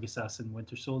cyborg assassin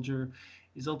Winter Soldier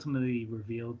is ultimately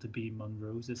revealed to be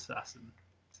Monroe's assassin.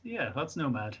 So yeah, that's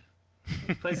Nomad.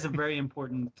 He plays a very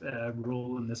important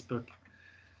role in this book.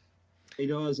 He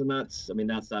does, and that's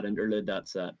that interlude.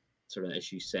 That's that sort of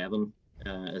issue 7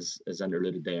 is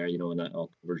interluded there, and that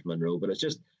all covers Monroe. But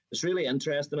it's really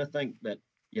interesting. I think that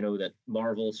that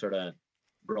Marvel sort of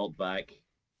brought back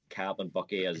Cap and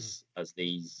Bucky as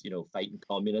these fighting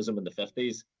communism in the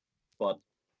 50s, but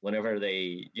whenever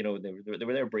they were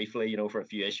there briefly for a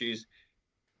few issues,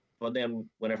 but then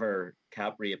whenever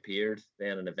Cap reappeared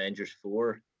then in Avengers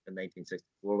 4 in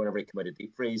 1964, whenever he came out of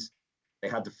deep freeze, they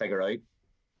had to figure out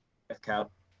if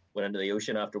Cap went into the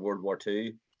ocean after World War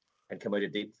II and came out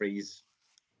of deep freeze,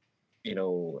 in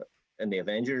the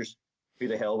Avengers, who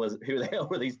the hell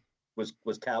were these?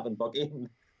 Was Cap and Bucky,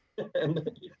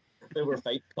 and they were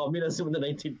fighting communism in the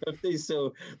 1950s,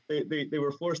 so they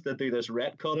were forced to do this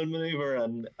retconning maneuver,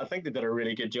 and I think they did a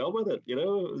really good job with it. It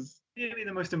was maybe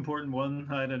the most important one.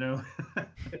 I don't know.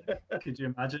 Could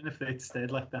you imagine if they'd stayed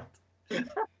like that?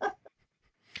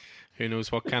 Who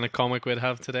knows what kind of comic we'd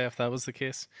have today if that was the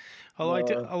case.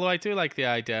 Although I do like the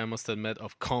idea, I must admit,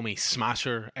 of Commie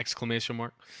Smasher !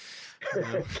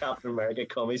 Captain America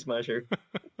Commie Smasher.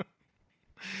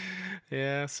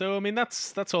 Yeah, so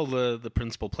that's all the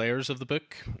principal players of the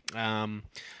book.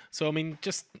 So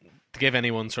just to give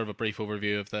anyone sort of a brief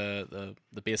overview of the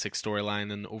basic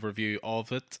storyline and overview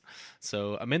of it.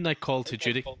 So a midnight call to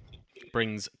duty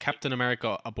brings Captain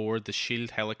America aboard the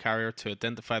SHIELD helicarrier to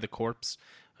identify the corpse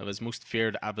of his most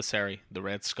feared adversary, the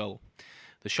Red Skull.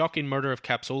 The shocking murder of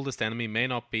Cap's oldest enemy may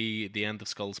not be the end of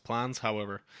Skull's plans,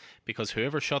 however, because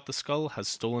whoever shot the Skull has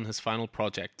stolen his final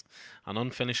project, an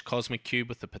unfinished cosmic cube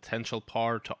with the potential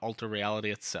power to alter reality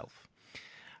itself.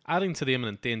 Adding to the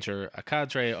imminent danger, a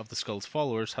cadre of the Skull's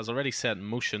followers has already set in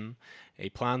motion a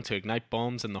plan to ignite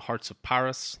bombs in the hearts of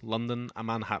Paris, London, and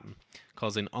Manhattan,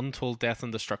 causing untold death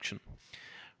and destruction.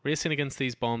 Racing against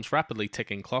these bombs' rapidly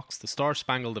ticking clocks, the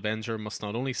Star-Spangled Avenger must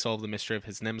not only solve the mystery of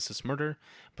his nemesis' murder,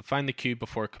 but find the cube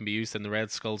before it can be used in the Red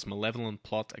Skull's malevolent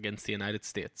plot against the United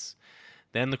States.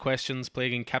 Then the questions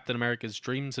plaguing Captain America's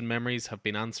dreams and memories have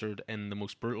been answered in the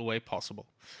most brutal way possible.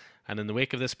 And in the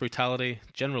wake of this brutality,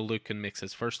 General Lucan makes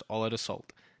his first all-out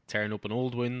assault, tearing open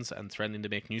old wounds and threatening to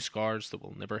make new scars that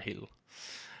will never heal.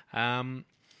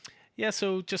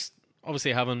 So just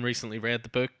obviously having recently read the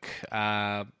book,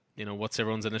 what's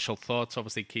everyone's initial thoughts?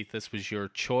 Obviously, Keith, this was your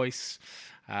choice.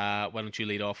 Why don't you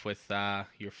lead off with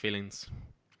your feelings?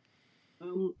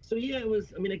 It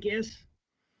was. I guess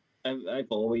I've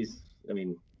always,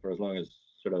 for as long as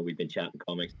sort of we've been chatting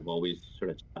comics, I've always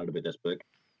sort of chatted about this book,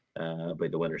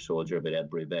 about the Winter Soldier, about Ed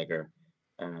Brubaker.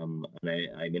 And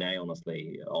I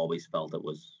honestly always felt it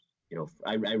was,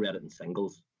 I read it in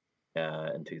singles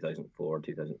in 2004,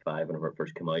 2005, whenever it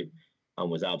first came out, and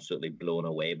was absolutely blown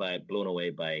away by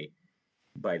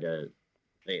the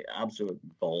absolute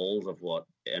balls of what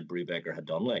Ed Brubaker had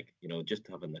done. Just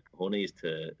having the cojones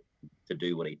to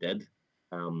do what he did.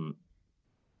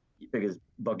 Because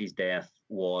Buggy's death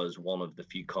was one of the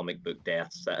few comic book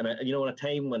deaths, and at a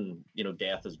time when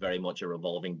death is very much a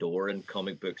revolving door in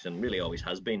comic books, and really always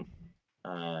has been.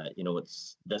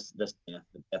 It's this death,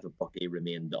 the death of Bucky,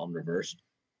 remained unreversed,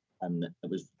 and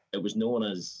it was known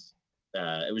as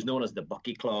the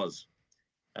Bucky clause,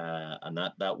 and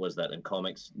that was that in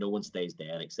comics no one stays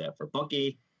dead except for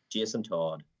Bucky, Jason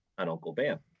Todd, and Uncle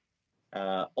Ben.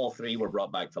 All three were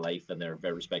brought back to life in their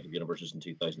very respective universes in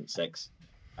 2006.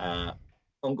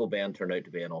 Uncle Ben turned out to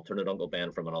be an alternate Uncle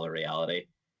Ben from another reality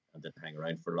and didn't hang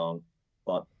around for long.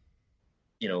 But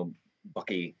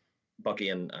Bucky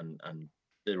and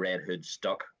the Red Hood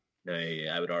stuck. Now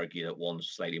I would argue that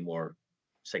one's slightly more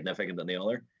significant than the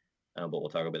other, but we'll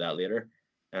talk about that later.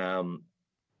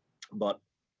 But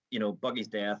Bucky's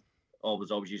death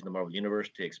was always used in the Marvel Universe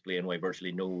to explain why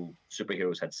virtually no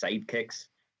superheroes had sidekicks.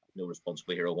 No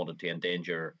responsible hero wanted to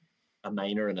endanger a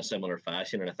minor in a similar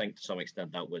fashion, and I think to some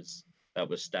extent that was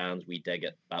Stan's wee dig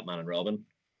at Batman and Robin.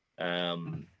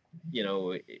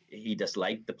 He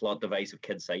disliked the plot device of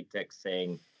kid sidekicks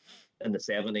saying in the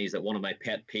 70s that one of my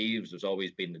pet peeves was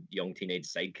always being the young teenage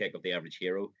sidekick of the average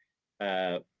hero.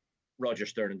 Roger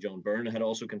Stern and John Byrne had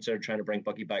also considered trying to bring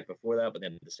Bucky back before that, but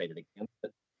then decided against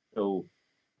it. So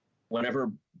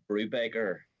whenever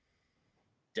Brubaker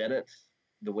did it,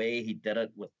 the way he did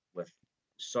it with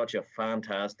such a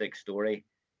fantastic story,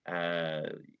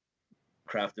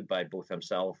 crafted by both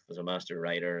himself as a master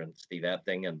writer and Steve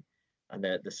Epting, and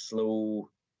the slow,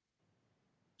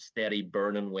 steady,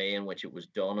 burning way in which it was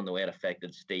done and the way it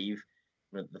affected Steve.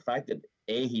 The fact that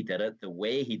he did it, the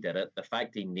way he did it, the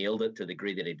fact he nailed it to the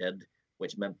degree that he did,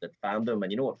 which meant that fandom,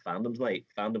 and you know what fandom's like,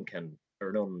 fandom can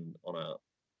turn on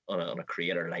a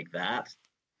creator like that,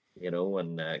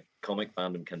 and comic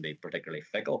fandom can be particularly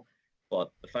fickle. But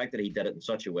the fact that he did it in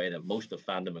such a way that most of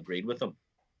fandom agreed with him,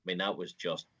 I mean, that was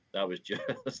just a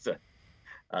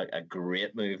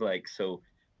great move. Like, so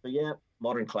yeah,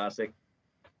 modern classic.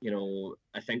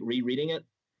 I think rereading it,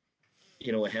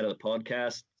 ahead of the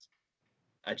podcast,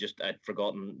 I'd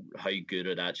forgotten how good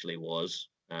it actually was,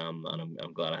 and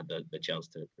I'm glad I had the chance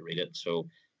to read it. So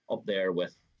up there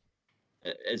with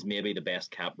is maybe the best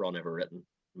Cap run ever written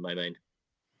in my mind,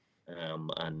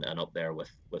 and up there with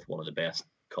one of the best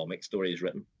comic stories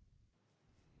written.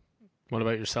 What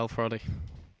about yourself, Roddy?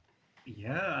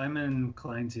 Yeah, I'm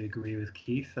inclined to agree with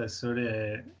Keith. I sort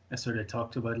of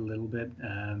talked about it a little bit.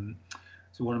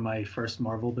 So one of my first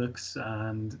Marvel books,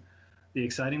 and the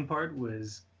exciting part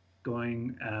was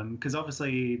going, because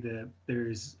obviously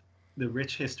there's the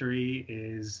rich history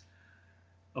is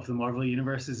of the Marvel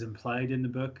universe is implied in the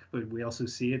book, but we also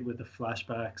see it with the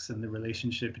flashbacks and the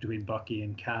relationship between Bucky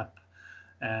and Cap.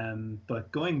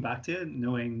 But going back to it,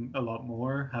 knowing a lot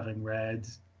more, having read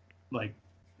like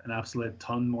an absolute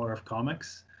ton more of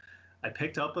comics, I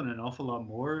picked up on an awful lot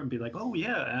more and be like, oh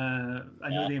yeah, I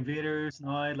know the Invaders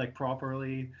now, like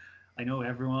properly. I know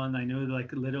everyone. I know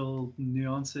like little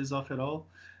nuances of it all,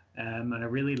 and I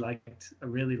really liked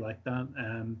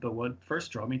that. But what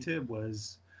first drew me to it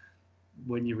was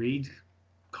when you read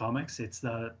comics, it's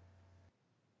like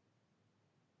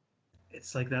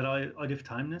that out of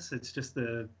timeness. It's just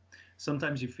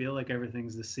sometimes you feel like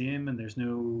everything's the same and there's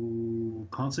no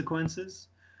consequences.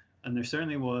 And there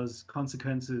certainly was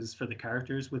consequences for the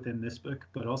characters within this book,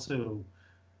 but also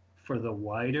for the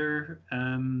wider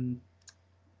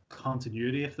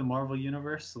continuity of the Marvel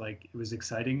universe. Like, it was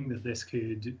exciting that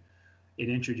it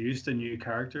introduced a new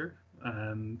character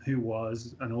who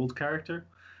was an old character,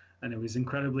 and it was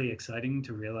incredibly exciting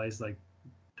to realize like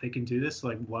they can do this.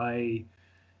 Like, why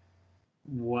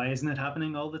isn't it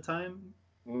happening all the time?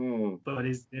 But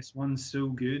is this one so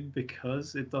good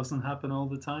because it doesn't happen all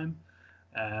the time?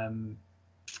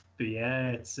 But yeah,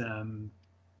 it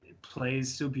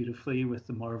plays so beautifully with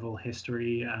the Marvel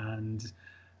history, and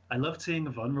I loved seeing a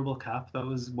vulnerable Cap. That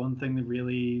was one thing that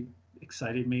really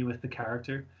excited me with the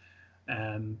character.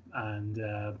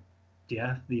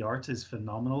 Yeah, the art is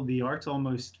phenomenal. The art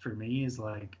almost for me is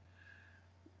like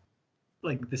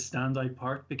the standout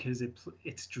part, because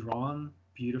it's drawn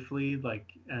beautifully.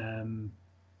 Like, it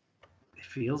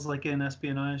feels like an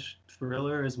espionage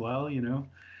thriller as well,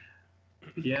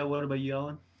 Yeah, what about you,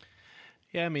 Alan?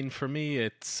 Yeah, I mean, for me,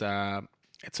 it's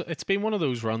been one of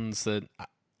those runs that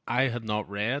I had not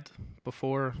read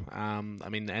before. I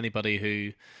mean, anybody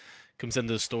who comes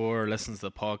into the store or listens to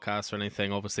the podcast or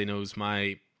anything obviously knows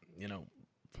my,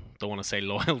 don't want to say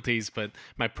loyalties, but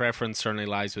my preference certainly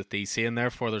lies with DC, and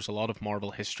therefore there's a lot of Marvel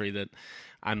history that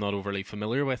I'm not overly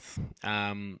familiar with.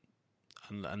 And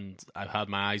I've had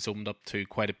my eyes opened up to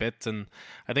quite a bit, and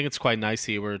I think it's quite nice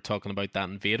that you were talking about that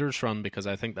Invaders run, because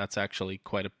I think that's actually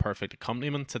quite a perfect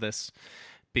accompaniment to this,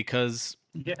 because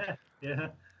yeah,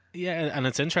 and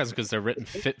it's interesting because they're written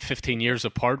 15 years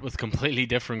apart with completely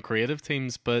different creative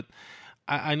teams, but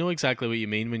I know exactly what you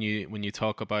mean when you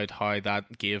talk about how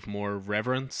that gave more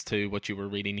reverence to what you were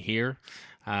reading here,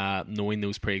 knowing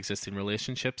those pre-existing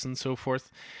relationships and so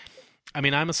forth. I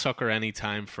mean, I'm a sucker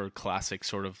anytime for classic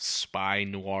sort of spy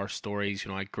noir stories.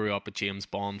 I grew up a James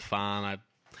Bond fan.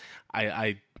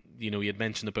 I you had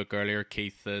mentioned the book earlier,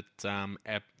 Keith, that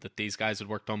that these guys had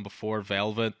worked on before,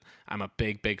 Velvet. I'm a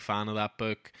big fan of that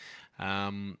book.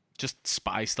 Just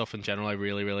spy stuff in general, I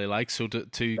really, really like. So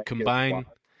to combine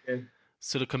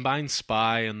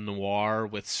spy and noir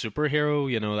with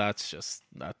superhero,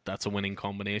 that's a winning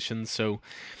combination. So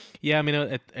yeah, I mean,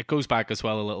 it goes back as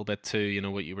well a little bit to,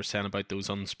 what you were saying about those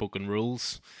unspoken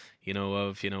rules,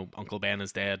 of, Uncle Ben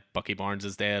is dead, Bucky Barnes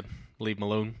is dead, leave him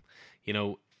alone.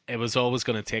 It was always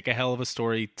going to take a hell of a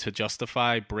story to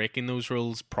justify breaking those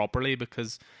rules properly,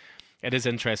 because it is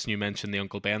interesting you mentioned the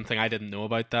Uncle Ben thing. I didn't know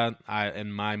about that.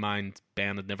 In my mind,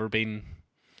 Ben had never been,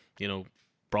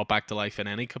 brought back to life in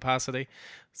any capacity.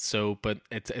 So, but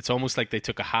it's almost like they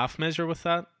took a half measure with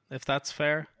that, if that's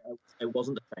fair. It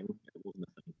wasn't a thing. It wasn't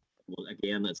a thing. Well,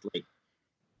 again, it's like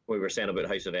we were saying about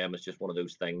House of M. It's just one of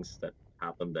those things that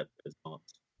happened that is not.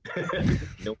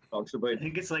 No one talks about. I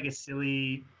think it's like a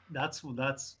silly. That's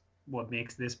what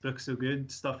makes this book so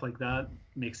good. Stuff like that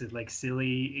makes it like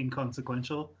silly,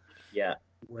 inconsequential. Yeah.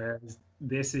 Whereas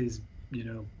this is,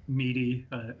 meaty,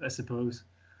 I suppose.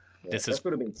 Yeah, this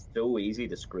would have been so easy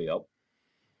to screw up.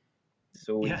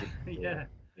 So yeah, easy. Yeah.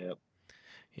 Yeah.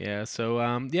 Yeah. So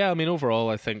I mean, overall,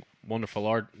 I think wonderful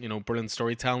art. Brilliant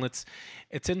storytelling.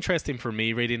 It's interesting for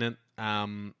me reading it.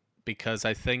 Because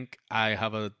I think I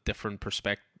have a different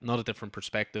perspective, not a different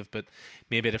perspective, but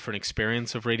maybe a different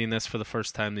experience of reading this for the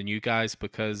first time than you guys,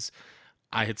 because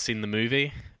I had seen the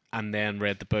movie and then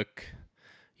read the book.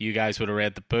 You guys would have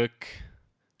read the book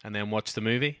and then watched the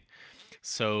movie.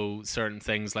 So certain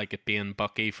things like it being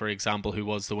Bucky, for example, who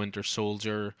was the Winter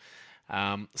Soldier,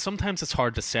 sometimes it's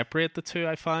hard to separate the two,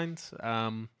 I find.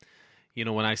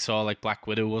 When I saw like Black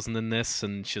Widow wasn't in this,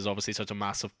 and she's obviously such a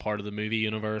massive part of the movie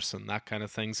universe and that kind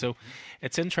of thing. So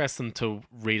it's interesting to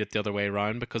read it the other way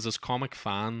around, because as comic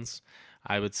fans,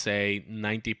 I would say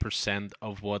 90%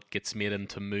 of what gets made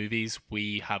into movies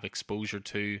we have exposure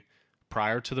to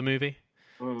prior to the movie.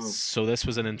 So this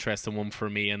was an interesting one for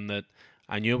me in that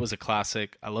I knew it was a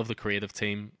classic. I love the creative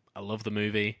team. I love the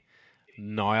movie.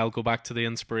 Now I'll go back to the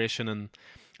inspiration,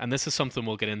 and this is something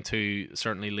we'll get into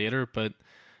certainly later, but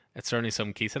it's certainly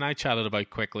something Keith and I chatted about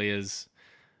quickly, is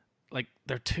like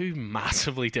they're two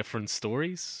massively different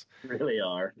stories. They really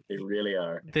are. They really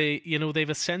are.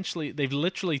 They've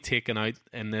literally taken out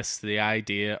in this the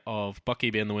idea of Bucky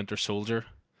being the Winter Soldier,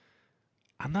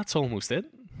 and that's almost it.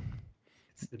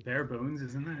 It's the bare bones,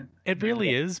 isn't it? It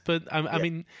really is, but I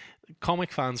mean,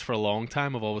 comic fans for a long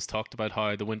time have always talked about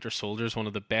how the Winter Soldier is one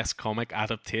of the best comic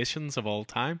adaptations of all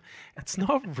time. It's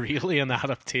not really an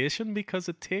adaptation because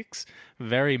it takes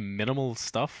very minimal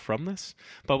stuff from this,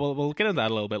 but we'll get into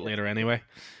that a little bit later anyway.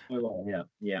 Oh,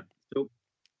 yeah. So,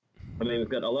 I mean, we've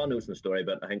got a lot of notes in the story,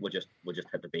 but I think we'll just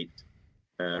hit the beat,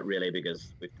 really,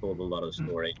 because we've told a lot of the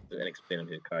story and explaining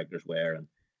who the characters were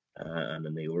and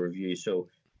in the overview. So,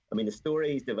 I mean, the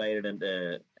story is divided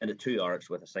into two arcs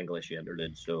with a single issue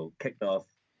interlude. So, kicked off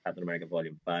Captain America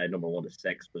Volume 5, number 1 to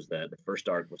 6 was the first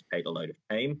arc, was titled Out of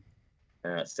Time.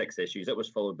 6 issues. It was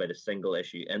followed by the single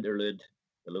issue interlude,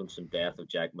 The Lonesome Death of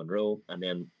Jack Monroe, and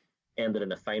then ended in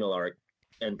the final arc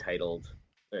entitled,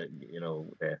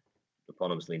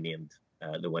 eponymously named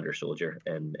The Winter Soldier,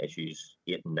 in issues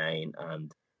 8 and 9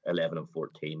 and 11 and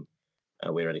 14.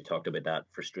 We already talked about that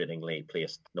frustratingly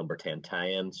placed number 10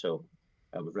 tie-in. So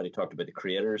we've already talked about the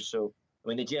creators. So I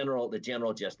mean, the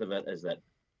general gist of it is that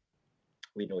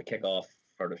we kick off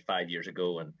for 5 years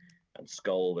ago, and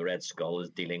Skull, the Red Skull, is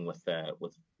dealing with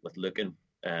Lukin,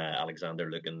 Alexander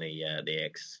Lukin, the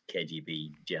ex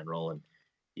KGB general, and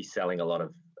he's selling a lot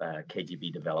of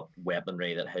KGB developed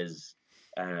weaponry that his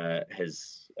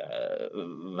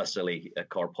Vasily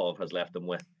Karpov has left him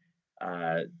with.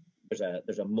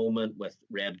 There's a moment with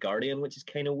Red Guardian, which is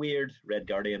kind of weird. Red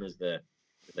Guardian is the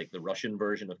Russian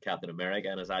version of Captain America,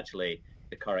 and is actually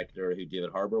the character who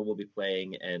David Harbour will be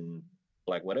playing in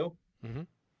Black Widow. Mm-hmm.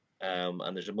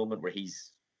 And there's a moment where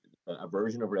he's a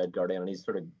version of Red Guardian, and he's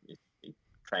sort of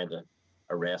trying to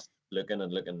arrest Lukin,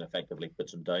 and Lukin effectively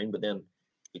puts him down, but then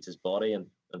treats his body and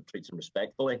treats him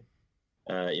respectfully,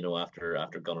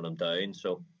 after gunning him down.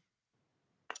 So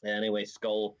anyway,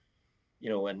 Skull,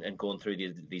 and going through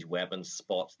these weapons,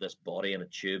 spots this body in a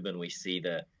tube, and we see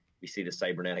the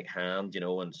cybernetic hand,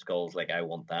 and Skull's like, I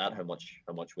want that. How much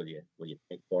will you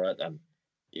take for it? And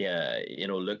yeah,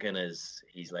 Lukin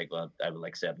he's like, well, I would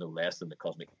accept no less than the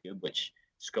Cosmic Cube, which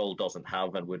Skull doesn't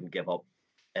have and wouldn't give up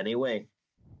anyway.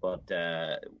 But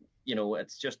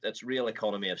it's real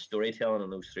economy of storytelling in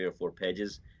those 3 or 4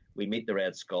 pages. We meet the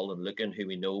Red Skull and Lukin, who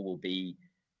we know will be,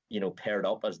 paired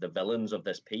up as the villains of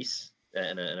this piece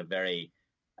in a very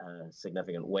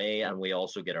significant way. And we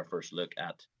also get our first look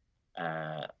at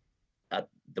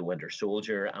the Winter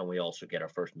Soldier, and we also get our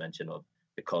first mention of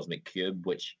the Cosmic Cube,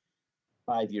 which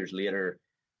 5 years later,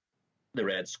 the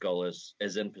Red Skull is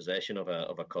in possession of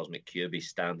a Cosmic Cube. He's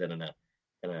standing in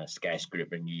a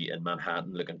skyscraper in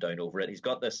Manhattan, looking down over it. He's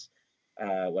got this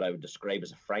what I would describe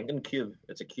as a Franken-cube.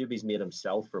 It's a cube he's made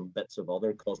himself from bits of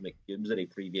other Cosmic Cubes that he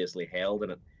previously held,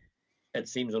 and it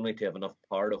seems only to have enough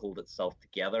power to hold itself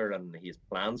together, and he has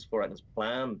plans for it. And his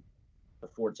plan,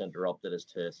 before it's interrupted, is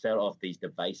to set off these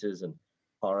devices in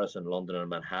Paris and London and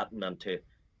Manhattan, and to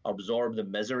absorb the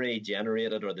misery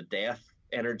generated, or the death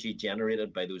energy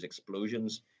generated by those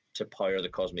explosions, to power the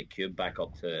Cosmic Cube back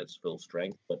up to its full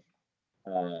strength. But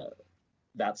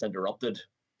that's interrupted.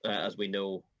 As we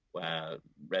know,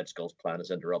 Red Skull's plan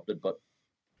is interrupted, but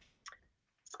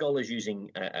Skull is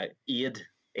using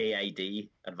AID,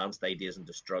 Advanced Ideas and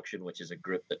Destruction, which is a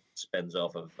group that spins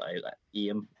off of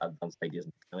AIM, Advanced Ideas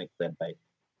and Mechanics,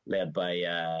 led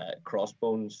by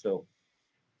Crossbones. So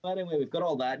anyway, we've got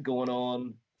all that going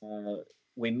on.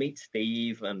 We meet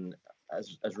Steve, and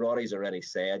as Rory's already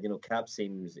said, Cap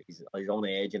seems he's on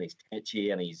edge and he's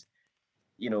tetchy, and he's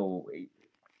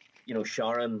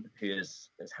Sharon, who is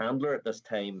his handler at this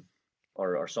time,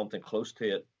 or something close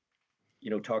to it,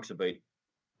 talks about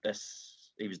this.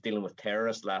 He was dealing with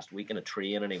terrorists last week in a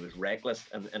train, and he was reckless,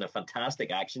 and in a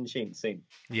fantastic action scene.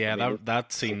 Yeah,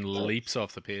 that scene leaps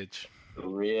off the page. It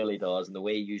really does, and the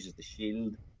way he uses the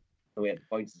shield, the way it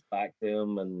bounces back to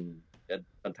him, and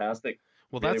fantastic.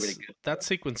 Well, really that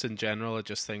sequence in general, I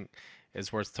just think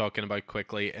is worth talking about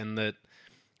quickly. In that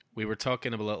we were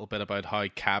talking a little bit about how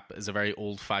Cap is a very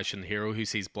old-fashioned hero who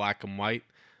sees black and white,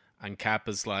 and Cap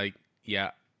is like,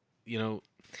 yeah,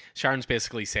 Sharon's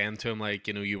basically saying to him, like,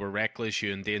 you were reckless,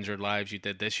 you endangered lives, you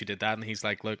did this, you did that, and he's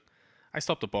like, look, I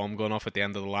stopped a bomb going off at the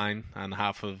end of the line and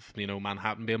half of,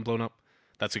 Manhattan being blown up.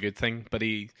 That's a good thing, but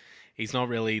he's not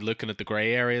really looking at the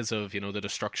grey areas of, the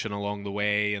destruction along the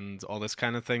way and all this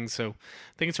kind of thing. So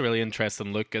I think it's a really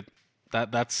interesting look at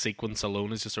that sequence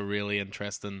alone is just a really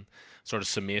interesting sort of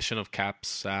summation of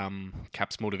Cap's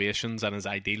motivations and his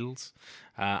ideals,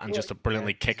 and just a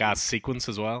brilliantly kick-ass sequence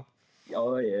as well.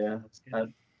 Oh yeah. I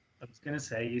was gonna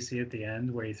say, you see at the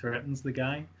end where he threatens the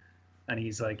guy, and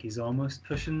he's almost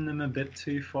pushing him a bit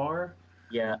too far.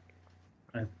 Yeah.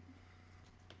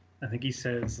 I think he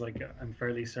says, like, I'm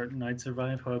fairly certain I'd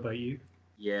survive. How about you?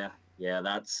 Yeah.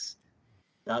 That's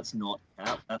not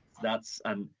that's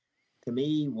and to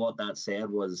me what that said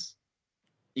was,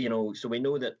 so we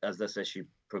know that as this issue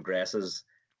progresses,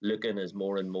 Lucan is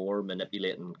more and more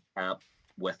manipulating Cap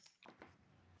with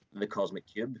the Cosmic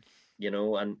Cube,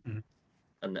 and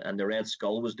Mm-hmm. and the Red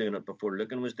Skull was doing it before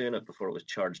Lucan was doing it, before it was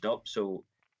charged up. So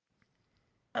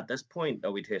at this point,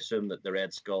 are we to assume that the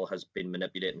Red Skull has been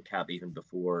manipulating Cap even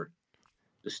before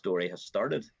the story has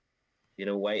started?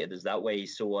 Why is that why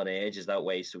he's so on edge? Is that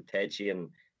why he's so tetchy and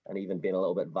even being a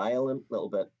little bit violent, a little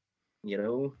bit,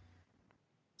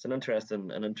 It's an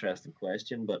interesting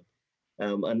question, but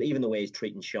and even the way he's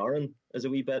treating Sharon is a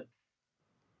wee bit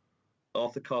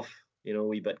off the cuff, a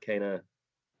wee bit kind of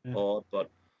odd,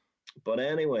 but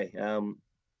anyway, I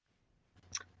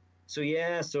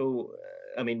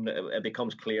mean, it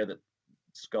becomes clear that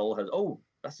Skull has. Oh,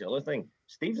 that's the other thing.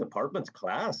 Steve's apartment's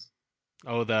class.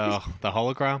 Oh, the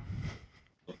hologram.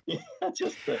 Yeah,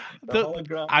 just the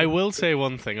hologram. I will say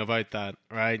one thing about that,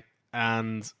 right?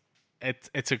 And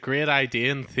it's a great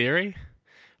idea in theory,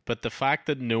 but the fact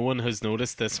that no one has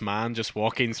noticed this man just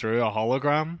walking through a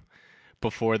hologram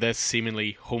before this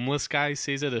seemingly homeless guy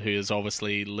sees it, who is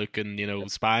obviously looking,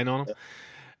 spying on him.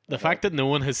 The fact that no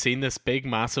one has seen this big,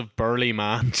 massive, burly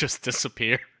man just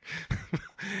disappear.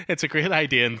 It's a great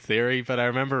idea in theory, but I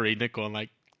remember reading it going like,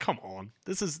 come on,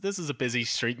 this is a busy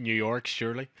street in New York,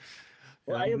 surely.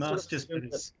 Well, he must just put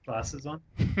his glasses on.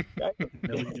 Exactly.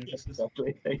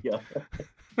 Yeah.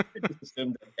 I just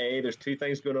assumed that there's two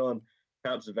things going on.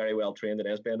 Cap's very well trained in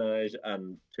espionage,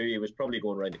 and two, he was probably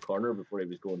going around the corner before he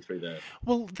was going through the.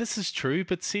 Well, this is true,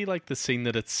 but see, like the scene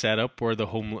that it's set up where the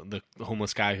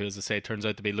homeless guy, who, as I say, turns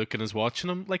out to be Lucan, is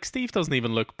watching him. Like Steve doesn't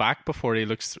even look back before he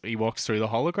walks through the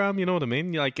hologram. You know what I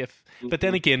mean? Like but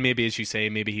then again, maybe as you say,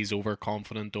 maybe he's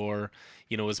overconfident, or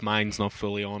his mind's not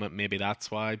fully on it. Maybe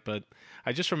that's why. But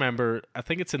I just remember, I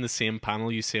think it's in the same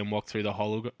panel you see him walk through the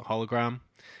hologram,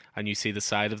 and you see the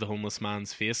side of the homeless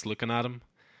man's face looking at him.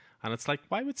 And it's like,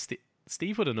 why would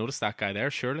Steve would have noticed that guy there,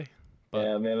 surely? But,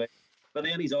 yeah, maybe. But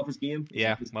then he's off his game.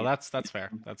 That's fair.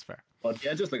 That's fair. But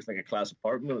yeah, it just looks like a class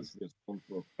apartment. It's a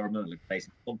comfortable apartment. It looks nice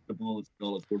and comfortable. It's got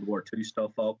all its World War II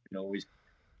stuff up. He's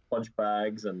punch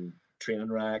bags and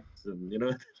train racks, and it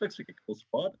looks like a cool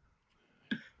spot.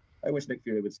 I wish Nick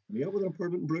Fury would set me up with an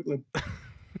apartment in Brooklyn.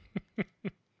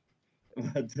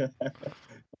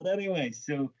 but anyway,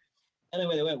 the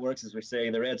way it works is we're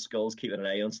saying the Red Skull's keeping an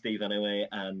eye on Steve anyway,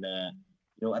 and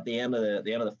at the end of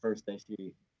the first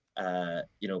issue,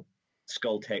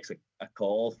 Skull takes a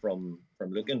call from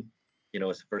Lucan.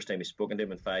 It's the first time he's spoken to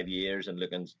him in 5 years, and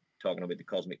Lucan's talking about the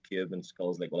Cosmic Cube, and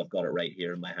Skull's like, "Well, I've got it right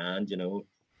here in my hand. It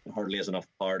hardly has enough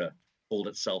power to hold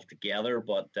itself together,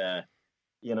 but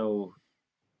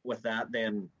with that,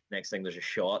 then next thing there's a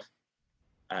shot."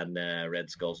 And Red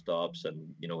Skull stops,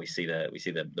 and we see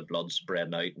the blood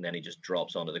spreading out, and then he just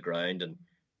drops onto the ground. And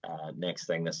next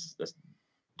thing, this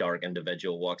dark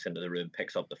individual walks into the room,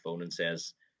 picks up the phone, and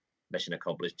says, "Mission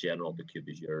accomplished, General. The cube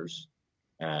is yours."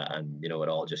 and it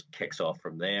all just kicks off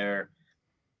from there.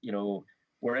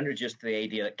 We're introduced to the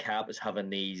idea that Cap is having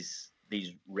these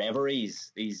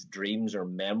reveries, these dreams or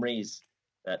memories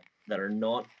that are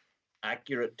not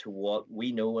accurate to what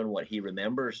we know and what he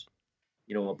remembers.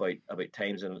 About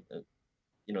times and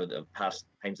the past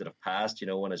times that have passed.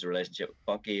 In his relationship with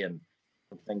Bucky and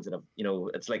things that have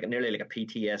it's like nearly like a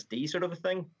PTSD sort of a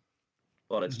thing,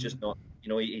 but it's just not.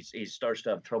 He starts to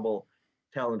have trouble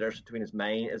telling the difference between his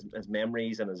mind, his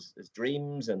memories, and his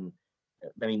dreams, and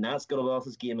I mean that's got off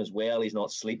his game as well. He's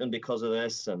not sleeping because of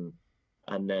this, and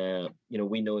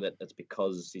we know that it's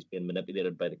because he's been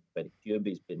manipulated by the cube.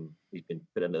 He's been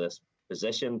put into this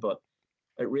position, but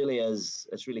it's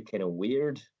really kind of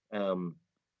weird. And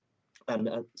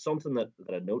something that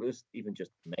I noticed even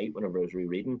just tonight whenever I was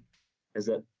rereading is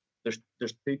that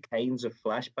there's two kinds of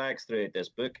flashbacks throughout this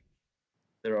book.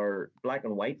 There are black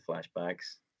and white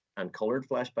flashbacks and colored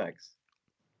flashbacks.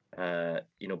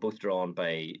 Both drawn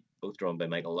by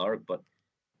Michael Lark. But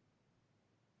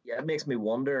yeah, it makes me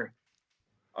wonder: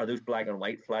 are those black and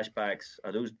white flashbacks?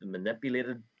 Are those the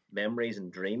manipulated memories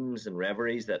and dreams and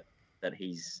reveries that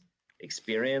he's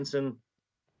experiencing,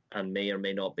 and may or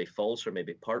may not be false, or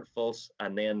maybe part false?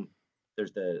 And then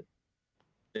there's the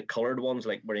colored ones,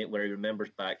 like where he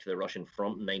remembers back to the Russian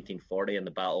front in 1940 and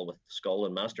the battle with Skull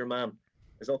and Masterman.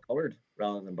 It's all colored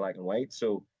rather than black and white.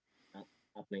 So that's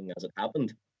happening as it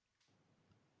happened.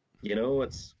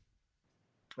 It's,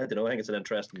 I don't know, I think it's an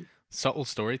interesting... subtle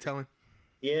storytelling.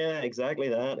 Yeah, exactly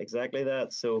that.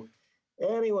 So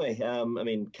anyway,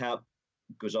 Cap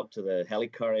goes up to the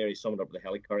helicarrier. He's summoned up to the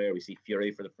helicarrier. We see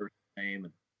Fury for the first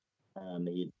time, and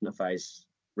he identifies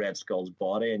Red Skull's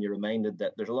body, and you're reminded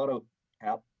that there's a lot of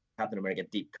Captain America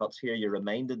deep cuts here. You're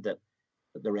reminded that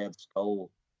the Red Skull,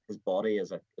 his body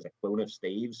is a clone of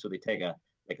Steve's, so they take a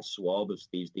swab of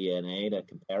Steve's DNA to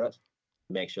compare it, to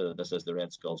make sure that this is the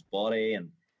Red Skull's body. And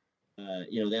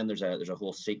then there's a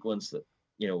whole sequence that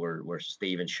where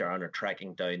Steve and Sharon are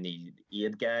tracking down the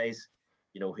aid guys,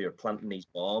 who are planting these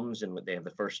bombs, and they have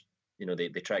the first, they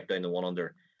track down the one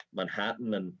under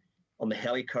Manhattan, and on the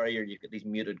helicarrier you get these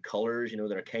muted colors,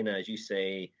 that are kind of, as you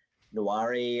say,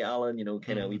 noiry, Alan,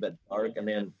 kind of a wee bit dark, and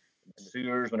then the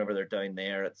sewers, whenever they're down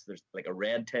there, there's like a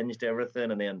red tinge to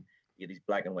everything, and then you get these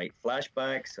black and white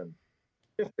flashbacks, and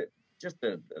just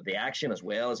the action as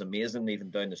well is amazing,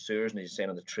 even down the sewers, and he's saying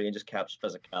on the train, just Cap's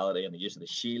physicality and the use of the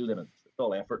shield, and it's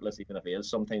all effortless, even if he is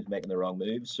sometimes making the wrong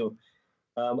moves. So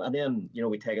and then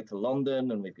we take it to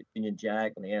London, and we've got Union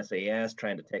Jack and the SAS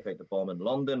trying to take out the bomb in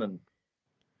London, and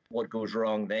what goes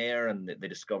wrong there, and they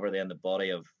discover then the body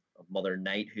of Mother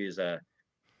Night, who's a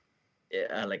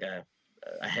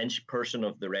hench person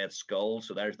of the Red Skull.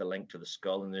 So there's the link to the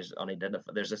skull, and there's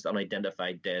this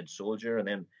unidentified dead soldier, and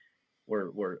then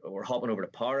we're hopping over to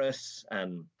Paris,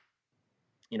 and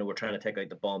we're trying to take out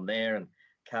the bomb there, and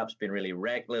Cap's been really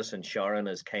reckless, and Sharon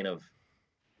is kind of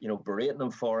berating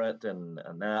him for it, and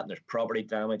that, and there's property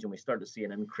damage, and we start to see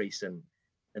an increase in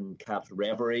Cap's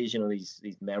reveries,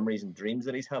 these memories and dreams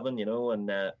that he's having, and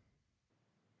the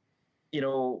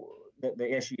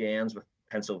issue ends with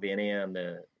Pennsylvania and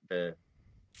the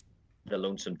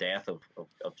lonesome death of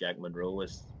Jack Monroe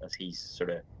as he's sort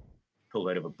of pulled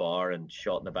out of a bar and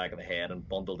shot in the back of the head and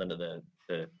bundled into the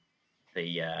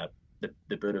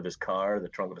boot of his car, the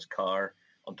trunk of his car,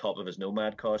 on top of his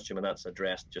Nomad costume, and that's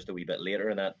addressed just a wee bit later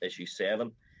in that issue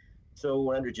 7. So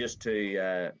we're introduced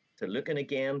to Lucan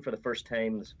again for the first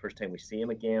time. This is the first time we see him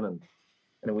again, and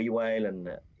in a wee while, and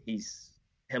he's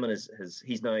now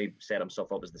set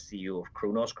himself up as the CEO of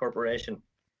Kronos Corporation.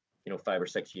 5 or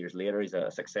 6 years later, he's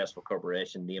a successful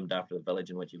corporation named after the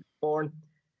village in which he was born.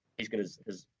 He's got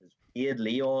his aide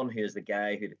Leon, who is the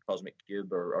guy who the Cosmic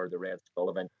Cube or the Red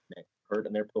Skull eventually hurt,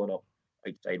 and they're pulling up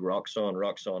outside Roxxon.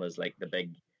 Roxxon is like the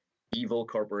big evil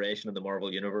corporation of the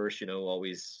Marvel Universe,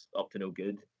 always up to no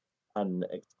good. And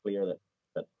it's clear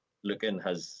that Lucan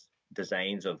has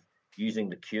designs of using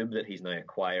the cube that he's now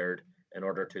acquired in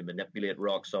order to manipulate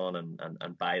Roxxon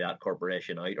and buy that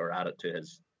corporation out, or add it to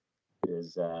his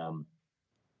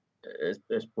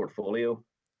portfolio.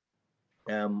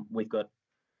 We've got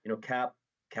Cap.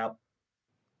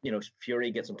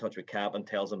 Fury gets in touch with Cap and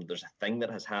tells him there's a thing that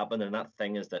has happened, and that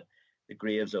thing is that the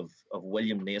graves of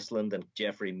William Naisland and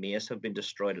Jeffrey Mace have been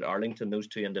destroyed at Arlington. Those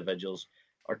two individuals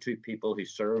are two people who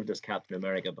served as Captain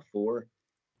America before.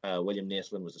 William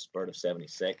Naisland was a Spirit of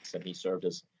 76, and he served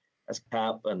as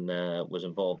Cap and was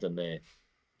involved in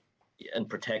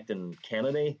protecting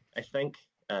Kennedy, I think.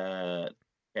 Had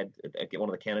one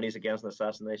of the Kennedys against an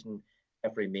assassination.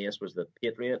 Jeffrey Mace was the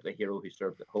Patriot, the hero who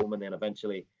served at home, and then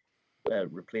eventually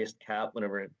replaced Cap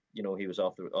whenever he was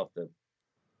off the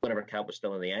whenever Cap was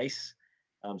still in the ice.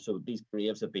 So these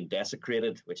graves have been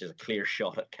desecrated, which is a clear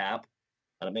shot at Cap,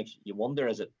 and it makes you wonder: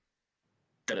 was it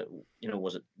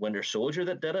Winter Soldier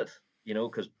that did it?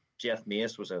 Because Jeff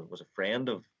Mace was a friend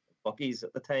of Bucky's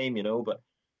at the time, But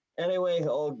anyway,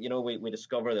 we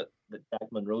discover that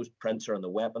Jack Monroe's prints are on the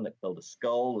weapon that killed the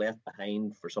Skull, left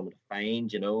behind for someone to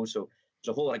find. So there's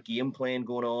a whole lot of game playing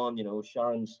going on.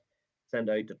 Sharon's sent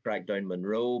out to track down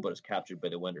Monroe, but is captured by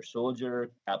the Winter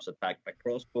Soldier. Cap's attacked by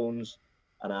Crossbones,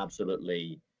 and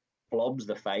absolutely flubs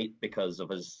the fight because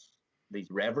of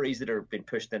these reveries that are being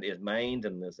pushed into his mind,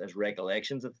 and his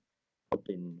recollections have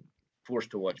been forced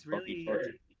to watch Bucky first.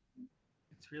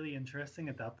 It's really interesting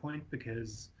at that point,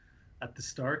 because at the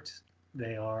start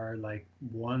they are like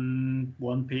one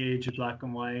page of black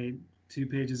and white, 2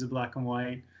 pages of black and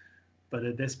white, but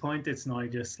at this point it's now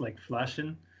just like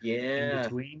flashing in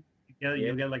between.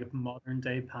 You'll get like a modern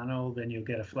day panel, then you'll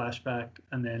get a flashback,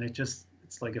 and then it's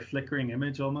like a flickering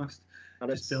image almost.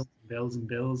 And just builds and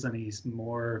builds, and he's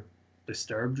more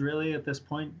disturbed really at this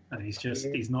point, and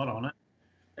he's not on it.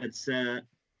 It's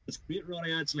great,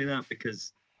 Ronnie, actually, that,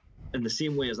 because in the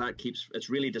same way as that it's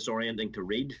really disorienting to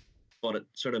read, but it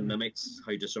sort of mimics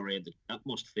how disoriented Cap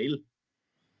must feel.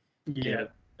 Yeah,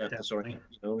 so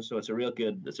it's a real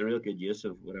good use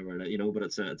of whatever, but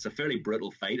it's a fairly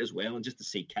brutal fight as well, and just to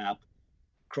see Cap,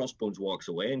 Crossbones walks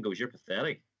away and goes, "You're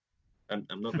pathetic. I'm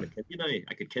not going to kill you now.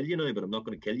 I could kill you now, but I'm not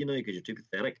going to kill you now because you're too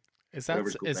pathetic." Is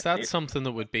that something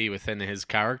that would be within his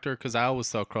character? Because I always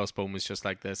thought Crossbone was just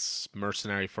like this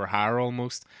mercenary for hire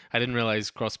almost. I didn't realize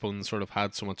Crossbone sort of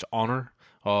had so much honor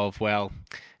of, well,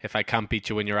 if I can't beat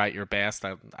you when you're at your best,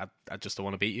 I just don't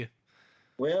want to beat you.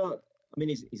 Well, I mean,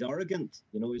 he's arrogant.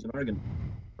 He's an arrogant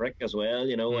prick as well.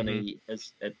 And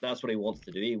that's what he wants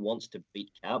to do. He wants to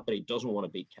beat Cap, but he doesn't want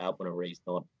to beat Cap whenever he's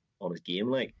not on his game,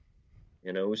 like.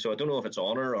 So I don't know if it's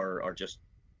honor or just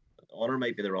honor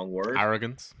might be the wrong word.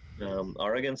 Arrogance.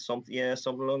 Arrogance, something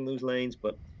along those lines.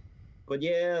 But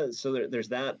yeah, so there's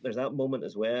that moment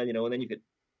as well, and then you could,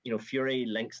 Fury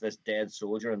links this dead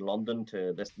soldier in London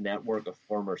to this network of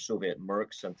former Soviet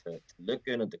mercs and to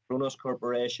Lukin and to Kronos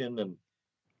Corporation, and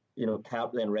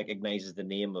Cap then recognizes the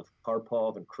name of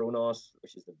Karpov and Kronos,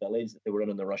 which is the village that they were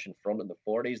in the Russian front in the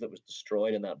 40s that was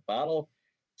destroyed in that battle.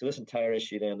 So this entire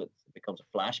issue then it becomes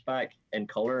a flashback in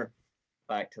color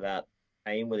back to that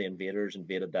time where the invaders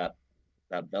invaded that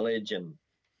village and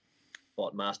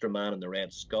fought Masterman and the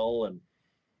Red Skull. And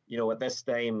at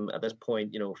this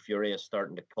point, Fury is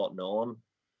starting to cotton on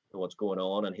to what's going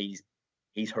on, and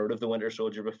he's heard of the Winter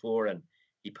Soldier before, and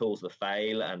he pulls the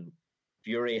file, and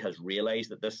Fury has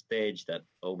realized at this stage that,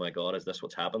 oh my God, is this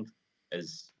what's happened?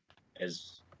 Is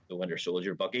the Winter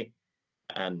Soldier Bucky?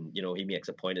 And, he makes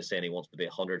a point of saying he wants to be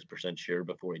 100% sure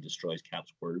before he destroys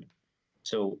Cap's world.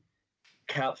 So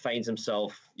Cap finds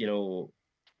himself,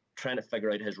 trying to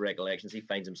figure out his recollections. He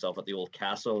finds himself at the old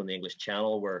castle in the English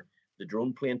Channel where the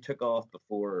drone plane took off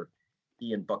before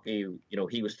he and Bucky,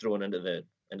 he was thrown into the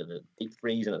deep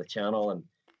freeze into the channel,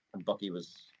 and Bucky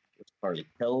was partly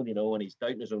killed, and he's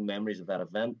doubting his own memories of that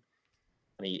event.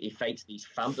 And he fights these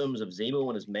phantoms of Zemo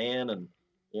and his men, and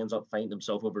he ends up finding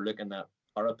himself overlooking that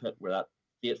parapet where that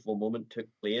fateful moment took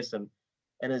place, and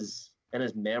in his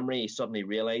memory he suddenly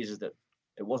realizes that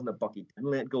it wasn't that Bucky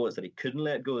didn't let go, it's that he couldn't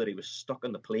let go, that he was stuck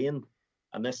on the plane.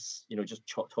 And this just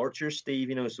tortures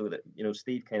Steve, so that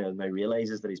Steve kind of now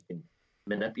realizes that he's been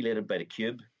manipulated by the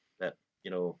cube, that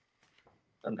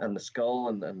and the Skull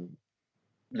and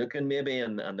Lukin maybe,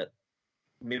 and that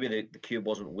maybe the cube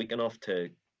wasn't weak enough to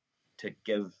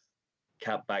give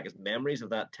Cap back his memories of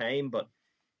that time, but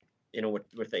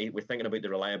we're thinking about the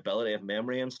reliability of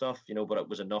memory and stuff, but it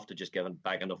was enough to just give him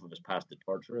back enough of his past to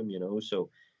torture him, So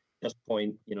at this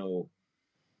point,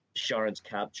 Sharon's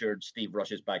captured. Steve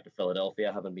rushes back to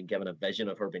Philadelphia, having been given a vision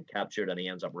of her being captured, and he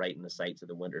ends up right in the sights of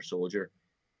the Winter Soldier,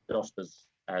 just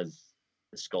as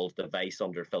the Skull's device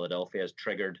under Philadelphia is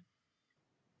triggered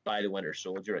by the Winter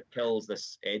Soldier. It kills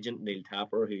this agent, Neil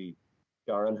Tapper, who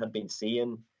Sharon had been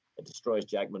seeing. It destroys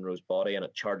Jack Monroe's body, and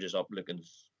it charges up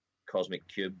Lukin's cosmic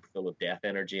cube full of death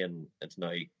energy, and it's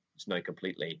now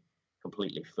completely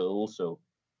full. So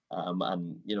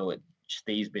and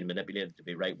Steve's been manipulated to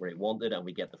be right where he wanted, and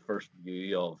we get the first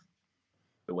view of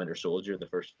the Winter Soldier, the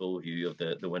first full view of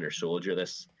the Winter Soldier,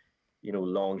 this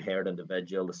long-haired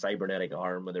individual, the cybernetic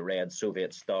arm with a red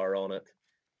Soviet star on it.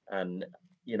 And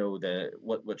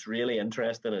what's really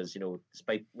interesting is,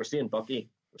 despite we're seeing Bucky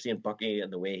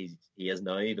and the way he is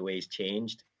now, the way he's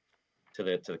changed to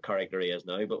the character he is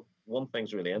now. But one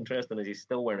thing's really interesting is he's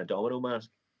still wearing a domino mask.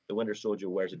 The Winter Soldier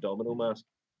wears a domino mask.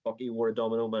 Bucky wore a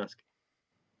domino mask.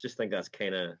 Just think that's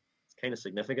kind of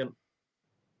significant.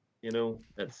 You know,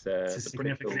 it's It's a it's a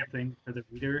pretty cool. significant thing for the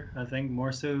reader, I think,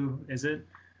 more so, is it?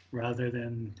 Rather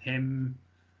than him,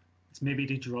 it's maybe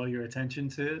to draw your attention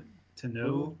to it, to Mhm.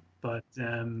 know, but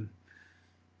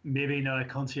maybe not a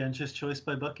conscientious choice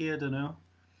by Bucky, I don't know.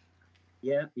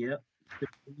 Yeah, yeah. Could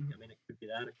be. I mean, it could be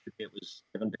that. It could be it was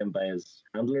given to him by his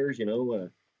handlers,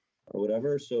 or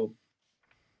whatever. So,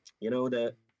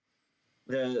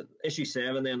 the issue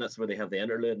 7, then that's where they have the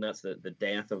interlude, and that's the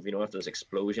death of, after this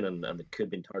explosion, and the coup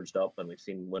been charged up, and we've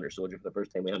seen Winter Soldier for the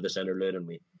first time. We have this interlude, and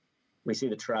we see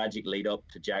the tragic lead up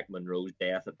to Jack Monroe's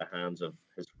death at the hands of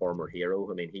his former hero.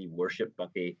 I mean, he worshipped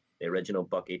Bucky, the original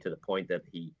Bucky, to the point that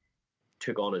he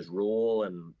took on his role,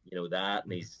 and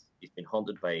and he's been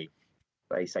haunted by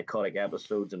psychotic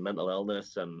episodes and mental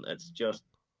illness, and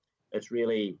it's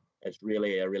really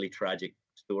a really tragic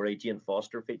story. Jane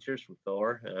Foster features from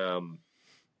Thor,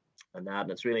 and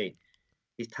it's really,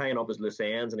 he's tying up his loose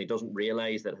ends, and he doesn't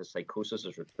realize that his psychosis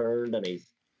has returned, and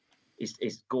he's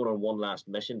going on one last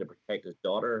mission to protect his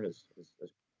daughter, his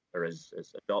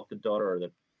adopted daughter, or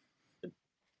the,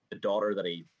 the daughter that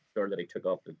he girl that he took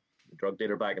off the drug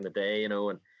dealer back in the day,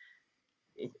 and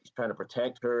he's trying to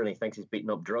protect her, and he thinks he's beating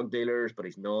up drug dealers, but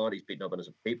he's not. He's beating up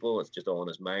innocent people. It's just all in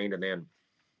his mind, and then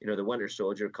the Winter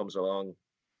Soldier comes along,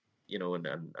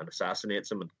 and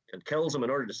assassinates him, and kills him in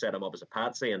order to set him up as a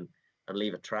patsy, and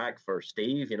leave a track for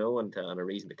Steve, and a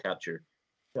reason to capture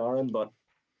Sharon. But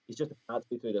he's just a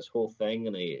patsy through this whole thing,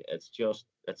 and it's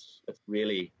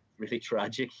really really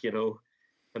tragic.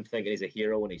 I'm thinking he's a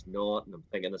hero and he's not, and I'm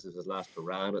thinking this is his last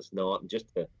hurrah, and it's not, and just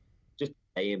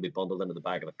pay and be bundled into the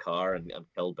back of a car, and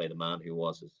killed by the man who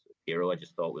was his hero. I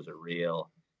just thought was a real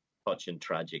touching,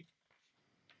 tragic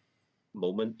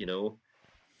moment. It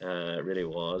really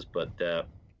was. But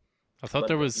I thought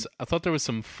there was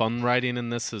some fun writing in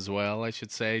this as well, I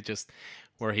should say, just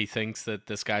where he thinks that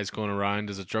this guy's going around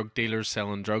as a drug dealer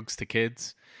selling drugs to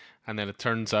kids, and then it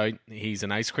turns out he's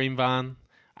an ice cream van,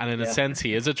 and in a yeah, sense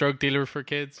he is a drug dealer for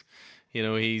kids.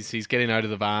 He's getting out of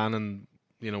the van, and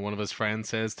one of his friends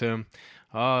says to him,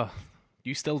 "Oh,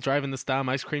 you still driving this damn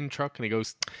ice cream truck?" And he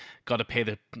goes, "Got to pay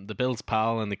the bills,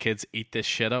 pal." And the kids eat this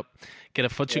shit up, get a yeah,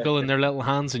 fudgicle in their little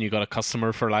hands, and you got a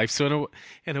customer for life. So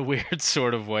in a weird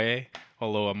sort of way,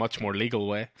 although a much more legal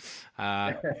way,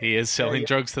 he is yeah, selling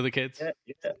drugs to the kids. yeah,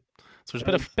 yeah. So there's a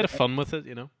bit of That's bit of fun with it.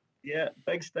 Yeah,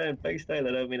 big style.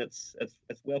 And I mean, it's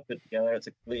well put together. It's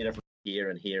a completely different here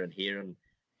and here and here,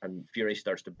 and Fury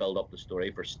starts to build up the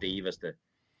story for Steve as to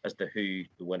who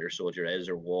the Winter Soldier is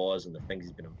or was, and the things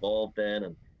he's been involved in,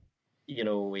 and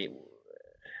we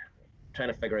trying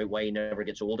to figure out why he never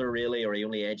gets older, really, or he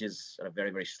only ages at a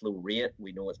very very slow rate.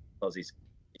 We know it's because he's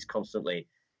constantly,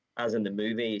 as in the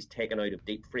movie, he's taken out of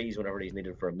deep freeze whenever he's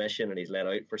needed for a mission, and he's let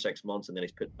out for 6 months, and then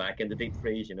he's put back into deep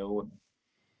freeze.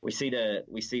 We see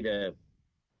the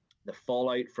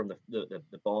fallout from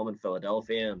the bomb in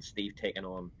Philadelphia, and Steve taking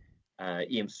on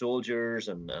EM soldiers,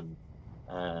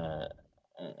 uh,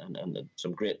 and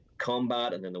some great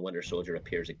combat, and then the Winter Soldier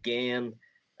appears again,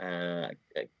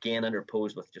 again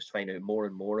interposed with just finding out more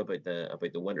and more about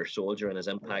the Winter Soldier and his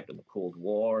impact on the Cold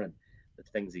War, and the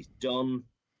things he's done,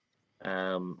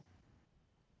 um,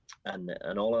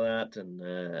 and all of that, and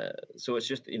so it's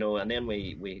just, and then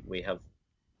we have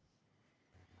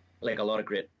like a lot of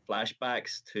great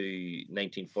flashbacks to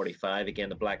 1945, again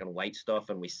the black and white stuff,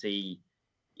 and we see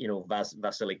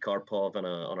Vasily Karpov on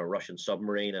a Russian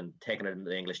submarine, and taking it into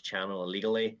the English Channel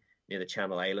illegally near the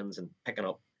Channel Islands, and picking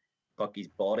up Bucky's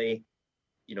body,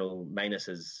 minus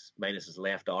his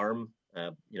left arm,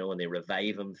 and they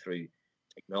revive him through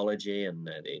technology, and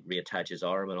they reattach his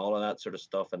arm and all of that sort of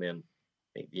stuff, and then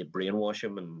they brainwash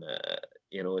him, and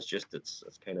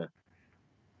it's kind of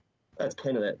that's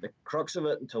kind of the crux of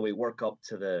it, until we work up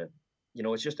to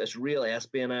it's real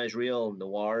espionage, real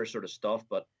noir sort of stuff.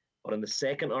 But in the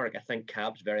second arc, I think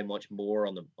Cap's very much more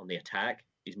on the attack.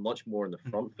 He's much more in the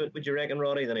front foot. Would you reckon,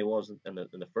 Roddy, than he was in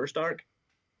the first arc?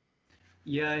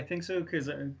 Yeah, I think so, because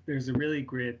there's a really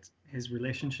great, his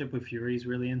relationship with Fury is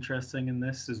really interesting in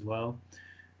this as well,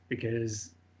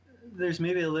 because there's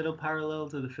maybe a little parallel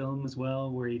to the film as well,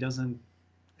 where he doesn't,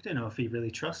 I don't know if he really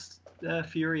trusts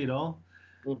Fury at all.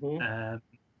 Mm-hmm.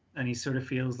 And he sort of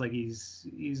feels like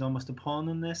he's almost a pawn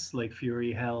in this. Like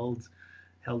Fury held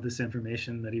this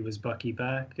information that he was Bucky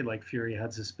back. Like Fury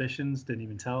had suspicions, didn't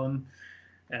even tell him.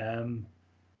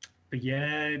 But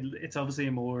yeah, it's obviously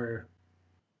a more,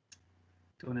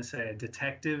 don't want to say a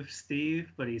detective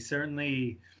Steve, but he's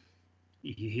certainly,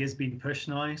 he has been pushed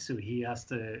now, so he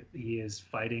is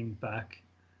fighting back,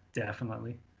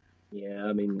 definitely. Yeah,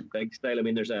 I mean, big style. I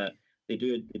mean, they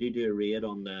do a raid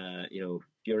on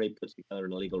Fury puts together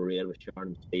an illegal raid with Sharon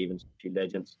and Steve and Shield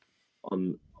agents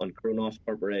on Kronos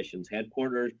Corporation's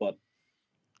headquarters, but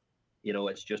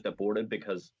it's just aborted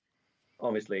because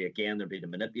obviously again they're being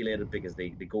manipulated because they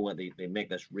go and they make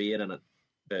this raid, and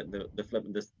the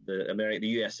flipping this the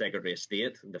U.S. Secretary of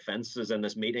State and Defense is in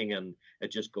this meeting, and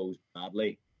it just goes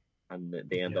badly, and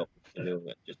they end up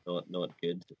just not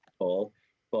good at all.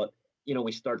 But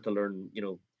we start to learn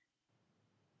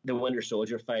the Winter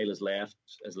Soldier file is left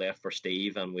for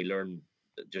Steve, and we learn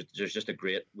there's just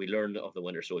we learn of the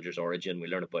Winter Soldier's origin. We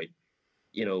learn about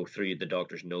through the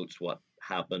Doctor's notes what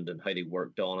happened and how they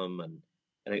worked on him,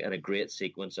 and a great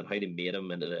sequence and how they made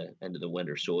him into the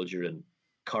Winter Soldier, and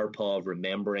Karpov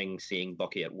remembering seeing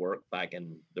Bucky at work back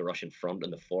in the Russian front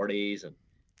in the 40s, and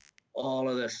all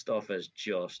of this stuff is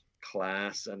just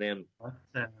class. And then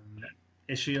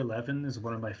issue 11 is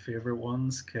one of my favorite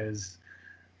ones because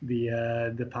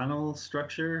the panel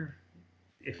structure,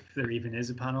 if there even is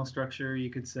a panel structure,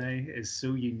 you could say, is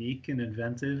so unique and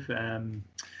inventive.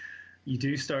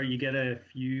 You get a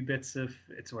few bits of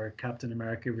it's where Captain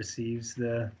America receives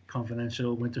the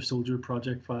confidential Winter Soldier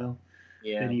project file.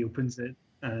 Yeah. Then he opens it,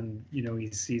 and he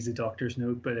sees the Doctor's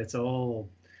note, but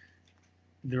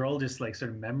they're all just like sort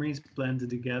of memories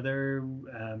blended together,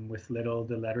 with the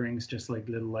lettering's just like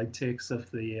little light takes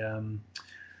of the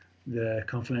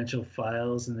confidential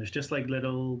files, and there's just like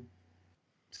little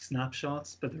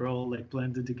snapshots, but they're all like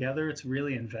blended together. It's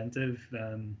really inventive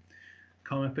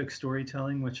comic book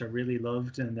storytelling, which I really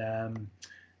loved, and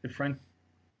the Frank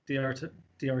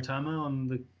D'Artama on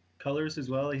the colors as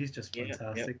well. He's just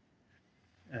fantastic.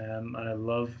 I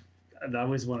love that.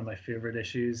 Was one of my favorite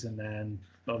issues, and then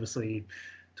obviously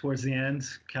towards the end,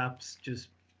 Cap's just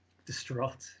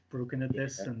distraught, broken at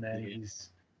this, and then he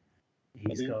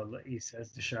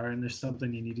says to Sharon, "There's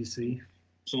something you need to see."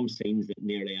 Some scenes that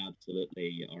nearly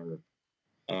absolutely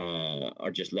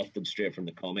are just lifted straight from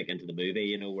the comic into the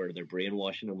movie, where they're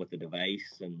brainwashing him with the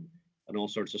device and all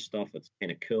sorts of stuff. It's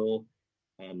kind of cool.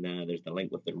 And there's the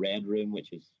link with the Red Room,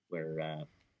 which is where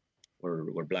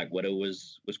Black Widow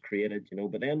was created,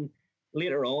 But then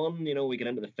later on, we get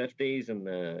into the 50s and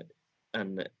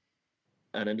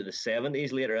into the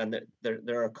 70s later, and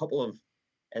there are a couple of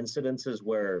incidences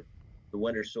where the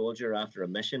Winter Soldier, after a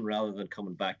mission, rather than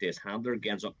coming back to his handler,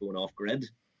 ends up going off grid,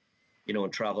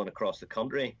 and traveling across the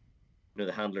country.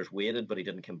 The handlers waited, but he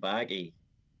didn't come back. He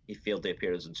failed to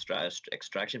appear as an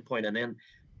extraction point. And then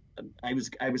I was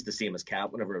the same as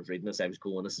Cap. Whenever I was reading this, I was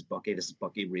going, "This is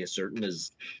Bucky reasserting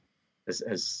his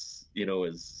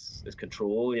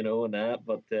control, and that."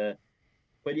 But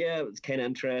yeah, it's kind of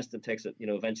interesting. Takes it,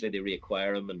 eventually they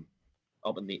reacquire him, and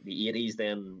up in the 80s,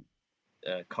 then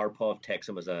Karpov takes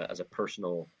him as a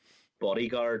personal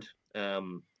bodyguard,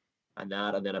 and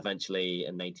then eventually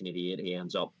in 1988 he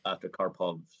ends up, after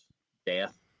Karpov's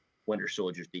death, Winter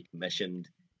Soldier's decommissioned.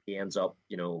 He ends up,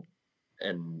 in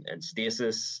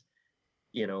stasis,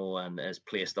 and is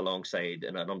placed alongside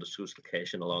in an undisclosed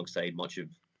location alongside much of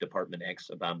Department X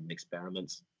abandoned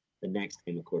experiments. The next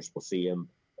time, of course, we'll see him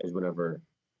is whenever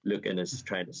Lucan is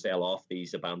trying to sell off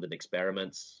these abandoned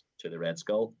experiments to the Red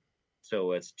Skull.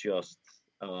 So it's just,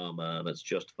 oh man, it's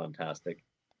just fantastic.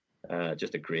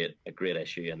 Just a great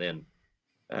issue. And then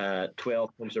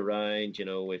 12 comes around.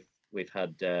 We've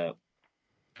had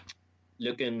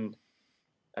Lucan,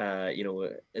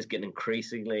 is getting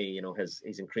increasingly,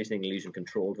 he's increasingly losing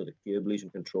control to the cube, losing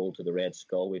control to the Red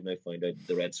Skull. We've now found out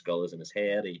the Red Skull is in his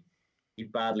head. He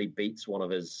badly beats one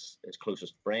of his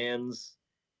closest friends,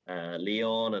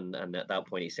 Leon, and at that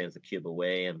point he sends the cube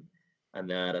away, and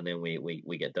then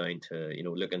we get down to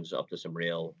Lucan's up to some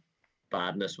real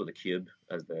badness with the cube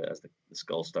as the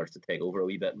skull starts to take over a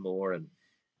wee bit more, and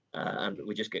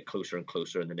we just get closer and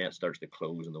closer, and the net starts to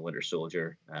close on the Winter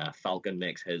Soldier. Falcon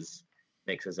makes his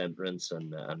entrance,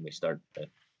 and we start to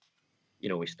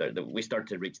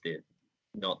reach the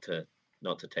not to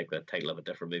take the title of a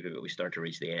different movie, but we start to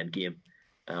reach the end game,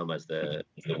 as the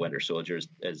Winter Soldier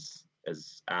is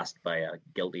asked by a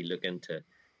guilty Lucan to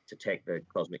take the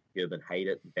cosmic cube and hide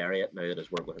it and bury it now that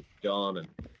his work with it is done, and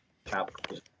Cap,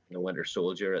 the Winter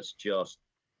Soldier. It's just,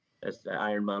 as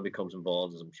Iron Man becomes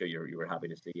involved, as I'm sure you were happy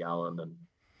to see, Alan,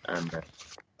 and as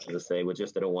I say, I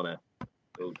don't want to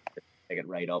go take it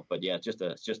right up, but yeah, it's just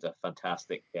a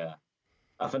fantastic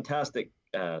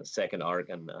second arc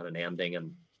and an ending.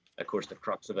 And of course the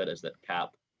crux of it is that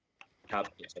Cap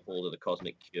gets a hold of the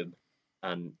cosmic cube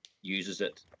and uses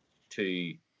it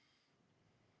to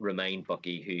remind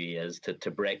Bucky who he is,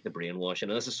 to break the brainwashing.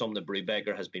 And this is something that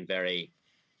Brubaker has been very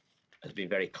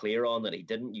clear on, that he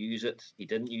didn't use it. He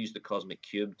didn't use the cosmic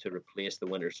cube to replace the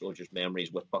Winter Soldier's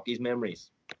memories with Bucky's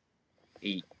memories.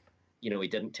 He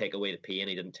didn't take away the pain.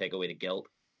 He didn't take away the guilt.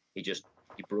 He just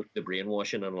he broke the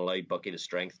brainwashing and allowed Bucky the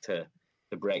strength to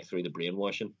break through the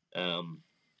brainwashing. And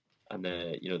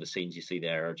the scenes you see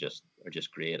there are just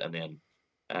great. And then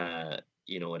it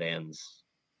ends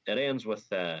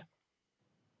with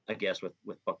I guess with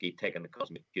Bucky taking the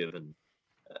cosmic cube, and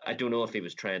I don't know if he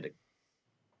was trying to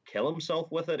kill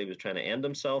himself with it. He was trying to end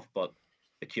himself, but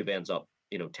the cube ends up,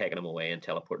 taking him away and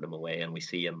teleporting him away, and we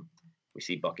see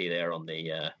Bucky there on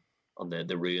the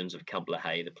ruins of Camp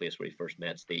Lahai, the place where he first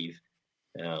met Steve,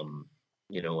 and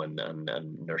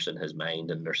nursing his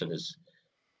mind and nursing his,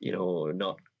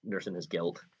 not nursing his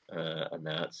guilt, and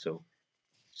that. So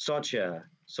such a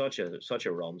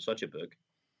run, such a book.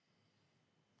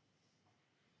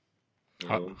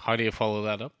 How do you follow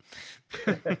that up?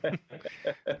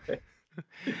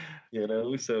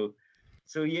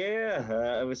 So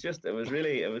yeah, it was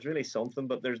really something.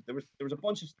 But there was a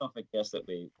bunch of stuff, I guess, that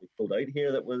we pulled out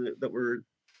here that were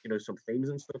some themes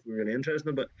and stuff we were really interested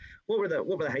in. But what were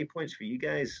the high points for you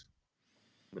guys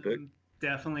in the book?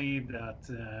 Definitely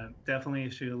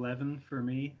issue 11 for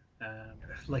me.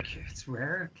 It's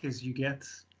rare because you get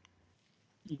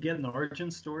an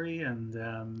origin story, and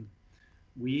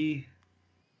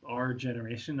our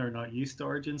generation are not used to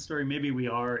origin story. Maybe we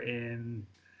are in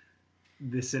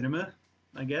the cinema,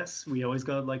 I guess. We always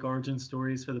got origin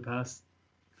stories for the past,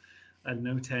 I don't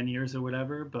know, 10 years or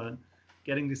whatever, but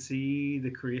getting to see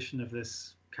the creation of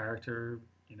this character,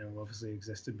 obviously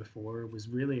existed before, was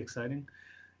really exciting.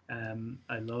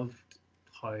 I loved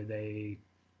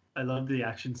the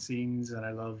action scenes, and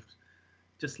I loved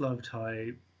how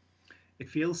it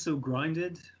feels so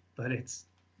grounded, but it's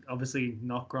obviously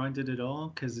not grounded at all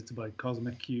because it's about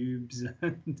cosmic cubes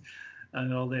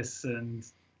and all this, and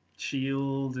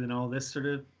shield and all this sort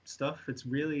of stuff. It's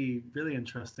really, really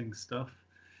interesting stuff.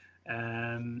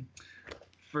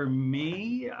 For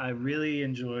me, I really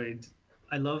enjoyed.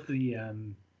 I love the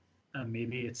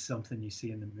maybe it's something you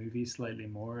see in the movie slightly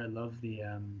more. I love the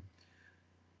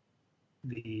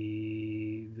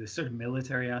sort of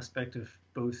military aspect of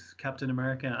both Captain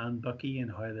America and Bucky, and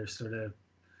how they're sort of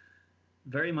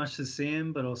very much the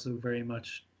same, but also very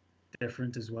much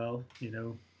different as well.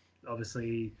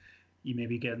 Obviously, you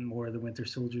maybe get more of the Winter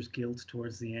Soldier's guilt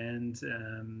towards the end.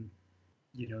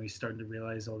 He's starting to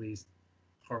realize all these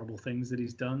horrible things that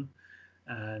he's done,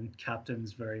 and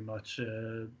Captain's very much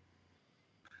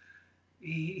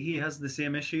he has the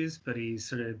same issues, but he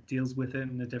sort of deals with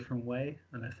it in a different way,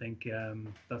 and I think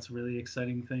that's a really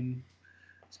exciting thing.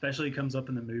 Especially comes up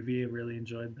in the movie. I really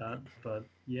enjoyed that. But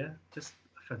yeah, just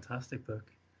a fantastic book.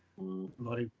 A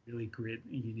lot of really great,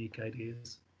 unique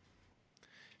ideas.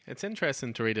 It's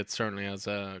interesting to read it certainly as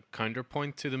a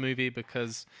counterpoint to the movie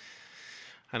because,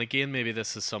 and again, maybe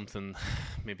this is something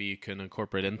maybe you can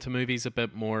incorporate into movies a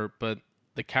bit more, but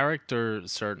the character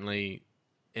certainly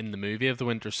in the movie of the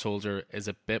Winter Soldier is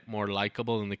a bit more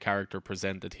likable than the character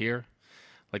presented here.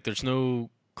 There's no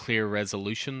clear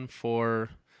resolution for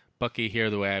Bucky here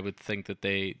the way I would think that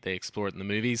they explore it in the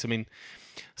movies. I mean,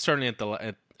 certainly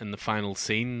in the final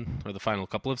scene or the final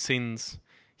couple of scenes,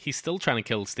 he's still trying to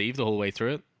kill Steve the whole way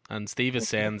through it. And Steve is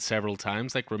saying several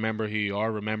times, remember who you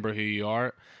are, remember who you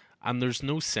are. And there's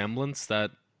no semblance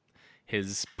that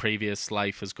his previous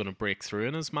life is going to break through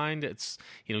in his mind. It's,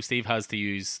 Steve has to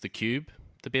use the cube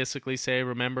to basically say,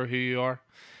 remember who you are.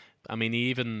 I mean,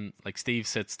 even, Steve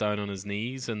sits down on his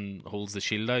knees and holds the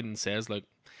shield out and says,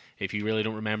 if you really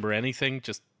don't remember anything,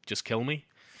 just kill me.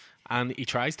 And he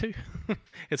tries to.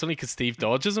 It's only because Steve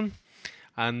dodges him.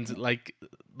 And, the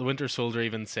Winter Soldier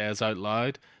even says out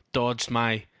loud, dodged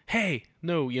my... hey,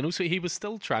 no, so he was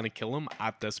still trying to kill him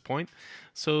at this point.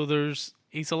 So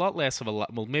he's a lot less of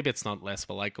maybe it's not less of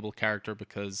a likable character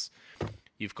because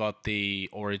you've got the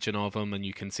origin of him and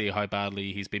you can see how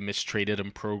badly he's been mistreated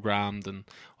and programmed and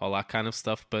all that kind of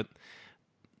stuff. But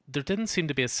there didn't seem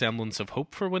to be a semblance of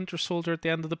hope for Winter Soldier at the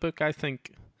end of the book, I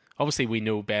think. Obviously, we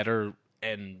know better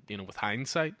with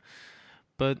hindsight,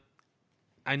 but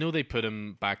I know they put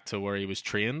him back to where he was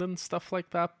trained and stuff like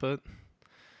that, but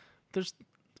there's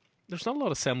not a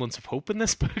lot of semblance of hope in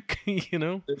this book,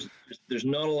 There's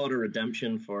not a lot of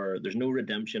redemption there's no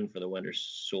redemption for the Winter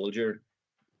Soldier.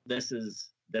 This is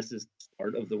the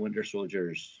start of the Winter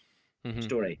Soldier's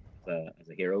story as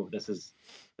a hero. This is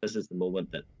the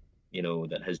moment that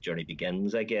that his journey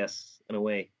begins, I guess, in a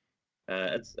way.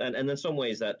 It's and in some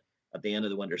ways that at the end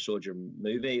of the Winter Soldier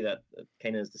movie that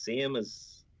kind of is the same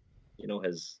as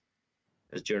his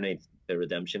journey to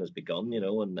redemption has begun,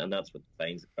 and that's what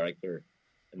defines the character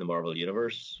in the Marvel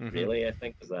universe, really. I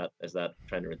think is that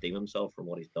trying to redeem himself from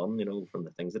what he's done, from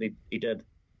the things that he did.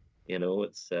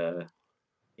 It's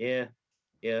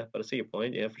yeah, but I see your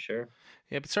point. Yeah, for sure.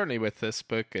 Yeah, but certainly with this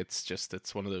book,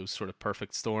 it's one of those sort of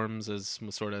perfect storms, as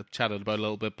we sort of chatted about a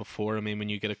little bit before. I mean, when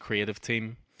you get a creative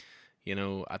team,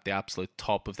 at the absolute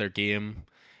top of their game,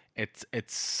 it's a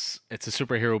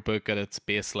superhero book at its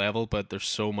base level, but there's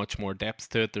so much more depth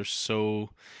to it. There's so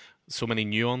many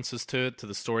nuances to it, to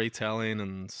the storytelling,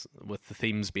 and with the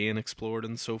themes being explored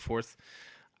and so forth.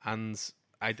 And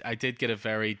I did get a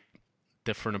very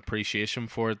different appreciation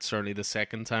for it. Certainly the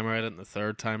second time I read it, and the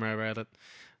third time I read it.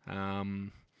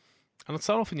 Um, and it's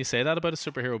not often you say that about a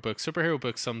superhero book. Superhero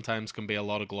books sometimes can be a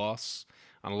lot of gloss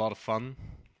and a lot of fun,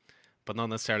 but not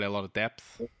necessarily a lot of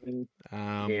depth. Mhm.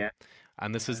 Um, Yeah.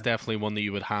 and this is Yeah. definitely one that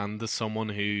you would hand to someone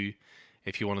who,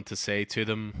 if you wanted to say to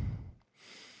them,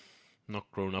 not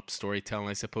grown up storytelling,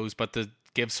 I suppose, but to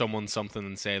give someone something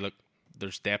and say, look,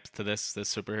 there's depth to this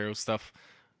superhero stuff.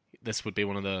 This would be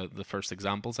one of the first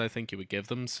examples I think you would give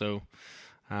them. So,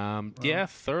 yeah, Well,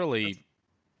 that's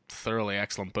thoroughly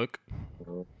excellent book.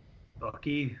 Mhm.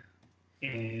 Bucky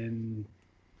in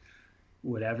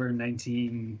whatever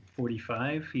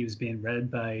 1945. He was being read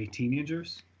by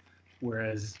teenagers,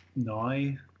 whereas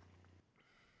now,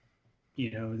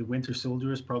 the Winter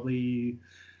Soldier is probably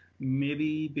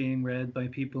maybe being read by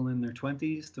people in their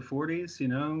 20s to 40s.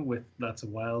 With that's a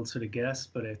wild sort of guess,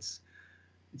 but it's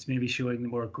maybe showing the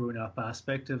more grown up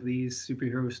aspect of these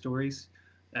superhero stories.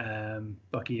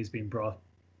 Bucky has been brought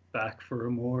back for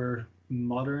a more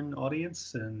modern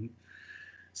audience, and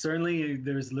certainly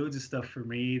there's loads of stuff for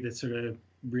me that sort of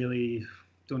really,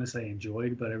 don't want to say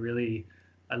enjoyed, but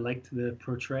I liked the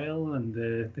portrayal and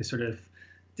the sort of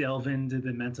delve into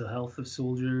the mental health of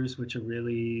soldiers, which I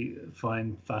really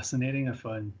find fascinating. I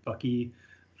find Bucky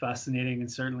fascinating, and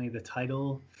certainly the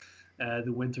title,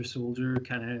 the Winter Soldier,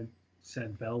 kind of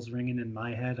sent bells ringing in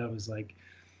my head. I was like,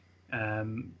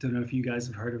 don't know if you guys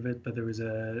have heard of it, but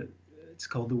it's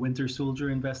called the Winter Soldier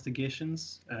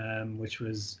Investigations, which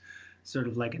was sort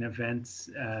of like an event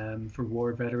for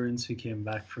war veterans who came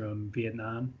back from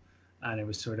Vietnam, and it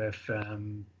was sort of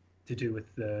to do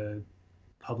with the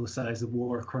publicize the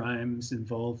war crimes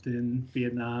involved in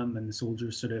Vietnam and the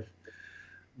soldiers sort of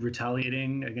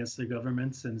retaliating against their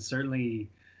governments, and certainly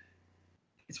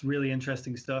it's really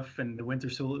interesting stuff. And the Winter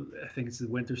Soldier, I think it's the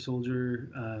Winter Soldier,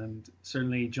 and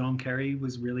certainly John Kerry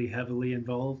was really heavily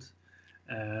involved.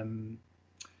 Um,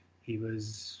 he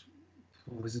was,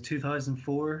 what was it,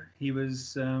 2004? He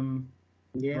was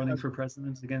Yeah. running for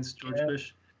president against George Yeah.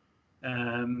 Bush.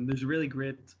 There's a really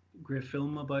great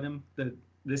film about him.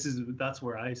 That's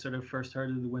where I sort of first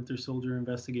heard of the Winter Soldier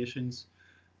investigations,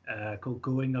 called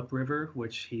Going Upriver,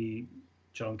 which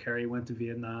John Kerry went to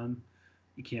Vietnam.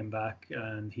 He came back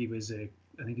and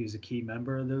I think he was a key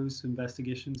member of those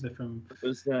investigations. It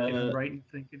was, If I'm right in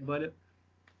thinking about it.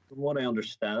 from what I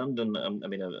understand, and I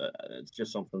mean, it's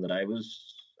just something that I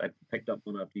picked up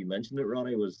on after you mentioned it,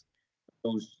 Ronnie, was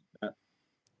those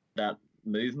that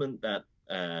movement, that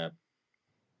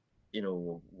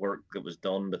work that was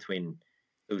done between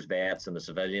those vets and the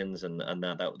civilians, and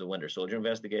that the Winter Soldier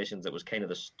investigations. That was kind of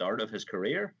the start of his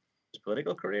career, his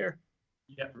political career.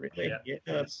 Yeah, Really, yeah, yeah,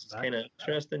 yeah. that's kind of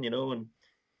interesting, and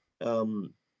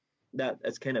um, that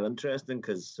it's kind of interesting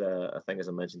because I think, as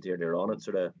I mentioned earlier on, it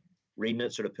sort of reading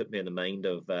it sort of put me in the mind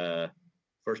of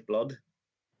First Blood.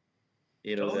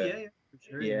 Oh The yeah, yeah, for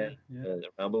sure, yeah, yeah, yeah. the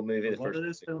Rambo movie, A the lot first of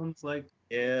those films, like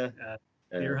yeah, uh,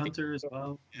 uh, Deer Hunter as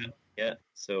well. yeah.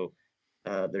 So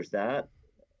there's that,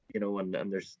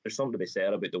 and there's something to be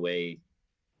said about the way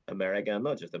America, and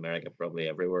not just America, probably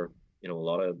everywhere, a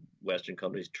lot of Western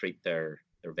countries treat their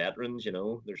veterans.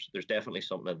 There's definitely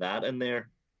something of that in there.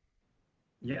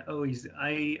 Yeah. Oh,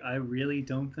 I really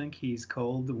don't think he's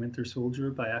called the Winter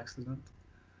Soldier by accident.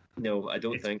 No, I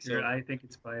don't think so. I think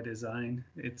it's by design.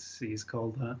 He's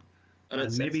called that, And and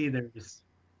it's maybe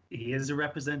he is a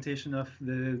representation of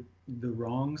the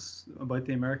wrongs about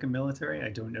the American military. I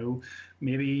don't know.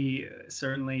 Maybe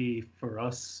certainly for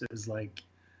us as like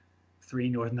three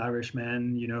Northern Irish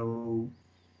men,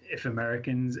 if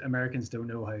Americans don't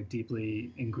know how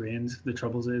deeply ingrained the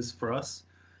troubles is for us,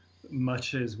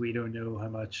 much as we don't know how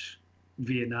much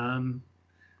Vietnam,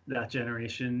 that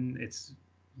generation,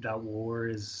 that war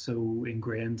is so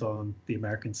ingrained on the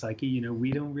American psyche.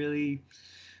 We don't really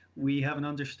we have an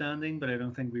understanding, but I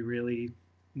don't think we really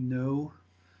know.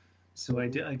 So I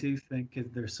do think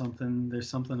there's something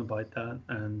about that,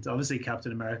 and obviously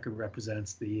Captain America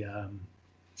represents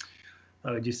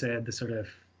how would you say it, the sort of,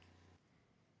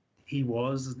 he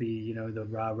was the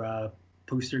rah rah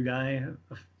poster guy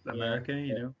of yeah, America,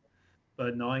 yeah.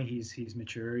 but now he's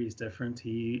mature, he's different,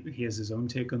 he has his own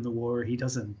take on the war. He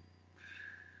doesn't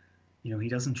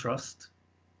trust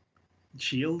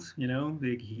Shield,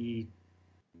 like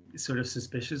sort of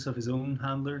suspicious of his own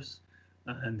handlers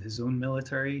and his own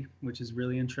military, which is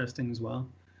really interesting as well.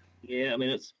 Yeah, I mean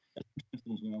it's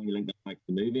interesting as well. You link that back to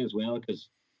the movie as well, because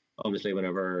obviously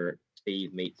whenever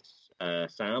Steve meets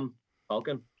Sam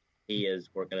Falcon, he is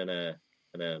working in a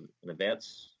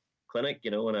vet's clinic,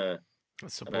 you know, A in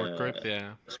support group, a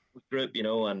yeah. support group, you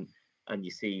know, and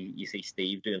you see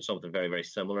Steve doing something very very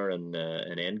similar in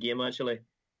Endgame actually,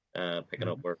 picking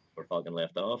up Mhm. where Falcon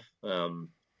left off.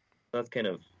 That's kind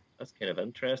of that's kind of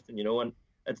interesting, you know, and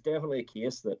it's definitely a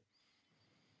case that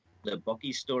the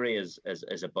Bucky story is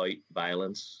about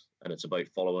violence and it's about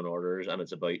following orders and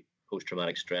it's about post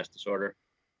traumatic stress disorder,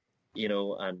 you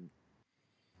know, and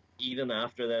even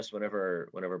after this,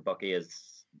 whenever Bucky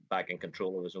is back in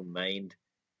control of his own mind,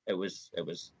 it was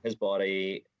his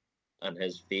body and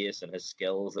his face and his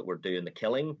skills that were doing the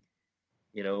killing,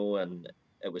 you know, and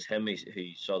it was him who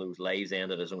saw those lives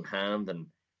end at his own hand, and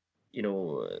you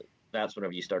know, that's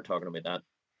whenever you start talking about that,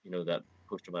 you know, that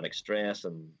post traumatic stress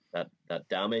and that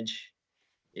damage,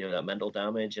 you know, that mental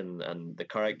damage, and the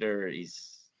character,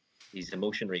 he's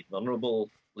emotionally vulnerable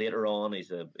later on.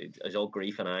 He's all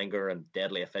grief and anger and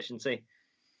deadly efficiency,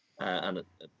 and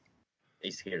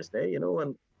he's here to stay, you know.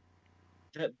 And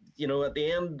you know, at the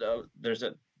end, there's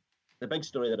the big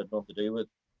story that had nothing to do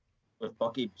with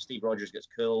Bucky. Steve Rogers gets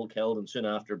killed, and soon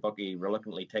after, Bucky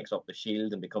reluctantly takes up the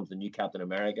shield and becomes the new Captain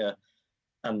America.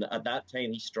 And at that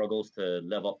time, he struggles to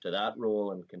live up to that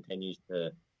role and continues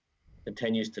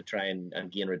to try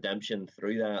and gain redemption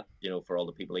through that, you know, for all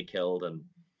the people he killed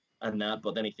and that.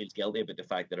 But then he feels guilty about the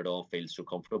fact that it all feels so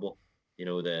comfortable, you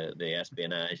know, the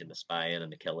espionage and the spying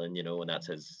and the killing, you know, and that's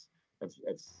his.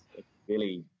 It's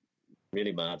really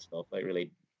really mad stuff. Like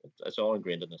really, it's all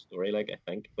ingrained in the story. Like I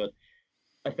think, but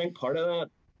I think part of that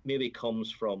maybe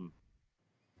comes from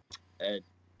uh,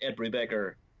 Ed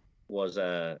Brubaker was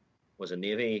a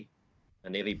Navy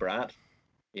brat.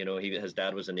 You know, his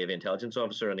dad was a Navy intelligence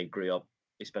officer, and he grew up.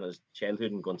 He spent his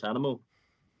childhood in Guantanamo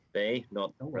Bay,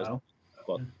 not Oh the prison, wow.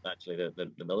 but actually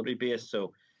the military base.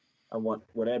 So, and what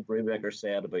Ed Brubaker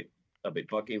said about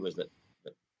Bucky was that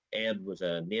Ed was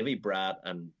a Navy brat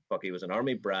and Bucky was an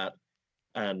Army brat,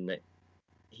 and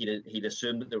he'd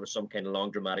assumed that there was some kind of long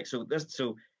dramatic. So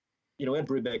you know, Ed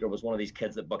Brubaker was one of these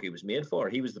kids that Bucky was made for.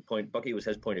 He was the point. Bucky was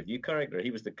his point of view character.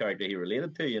 He was the character he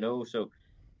related to. You know, so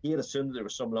he had assumed there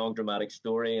was some long dramatic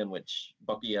story in which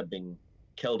Bucky had been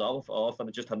killed off, and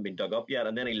it just hadn't been dug up yet.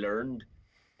 And then he learned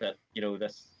that you know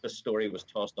this story was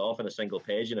tossed off in a single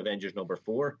page in Avengers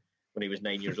 #4 when he was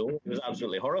 9 years old. He was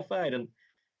absolutely horrified, and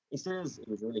he says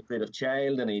he was a really creative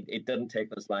child, and he didn't take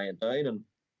this lying down. And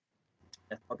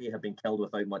if Bucky had been killed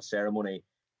without much ceremony,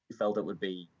 he felt it would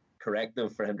be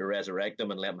corrective for him to resurrect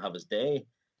him and let him have his day.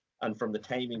 And from the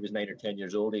time he was 9 or 10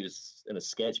 years old, he was in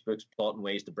his sketchbooks plotting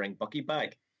ways to bring Bucky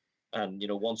back. And you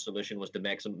know, one solution was to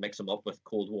mix him up with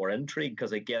Cold War intrigue,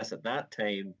 because I guess at that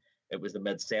time it was the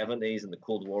mid '70s and the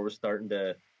Cold War was starting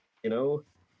to, you know,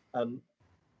 um,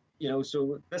 you know,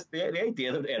 so the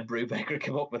idea that Ed Brubaker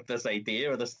came up with this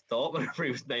idea or this thought whenever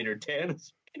he was 9 or 10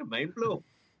 is kind of mind blowing.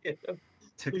 You know?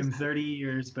 Took him 30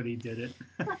 years, but he did it.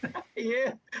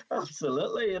 Yeah,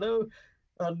 absolutely. You know,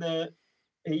 and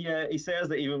he says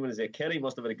that even when he was a kid, he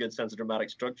must have had a good sense of dramatic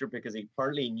structure because he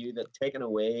partly knew that taking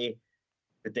away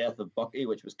the death of Bucky,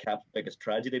 which was Cap's biggest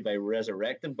tragedy, by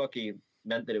resurrecting Bucky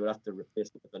meant that he would have to replace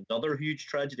it with another huge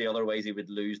tragedy. Otherwise, he would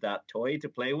lose that toy to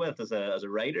play with as a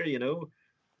writer. You know,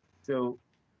 so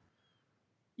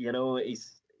you know he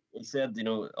said, you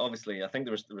know, obviously I think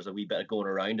there was a wee bit of going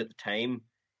around at the time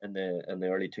in the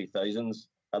early 2000s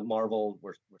at Marvel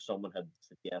where someone had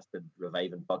suggested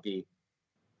reviving Bucky,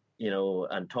 you know,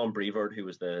 and Tom Brevoort, who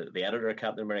was the editor of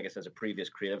Captain America, says a previous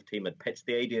creative team had pitched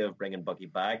the idea of bringing Bucky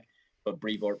back, but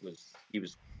Brevoort was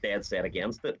dead set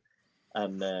against it,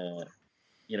 and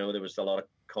you know there was a lot of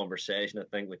conversation I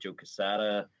think with Joe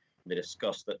Quesada. They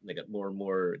discussed it and they got more and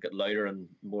more, got louder and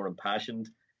more impassioned,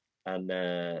 and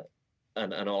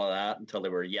and all of that until they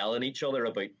were yelling at each other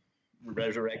about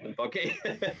resurrecting Bucky.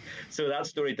 So that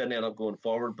story didn't end up going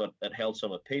forward, but it held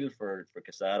some appeal for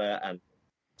Quesada, and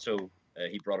so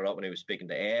he brought it up when he was speaking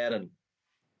to Ed, and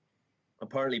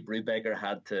apparently Brubaker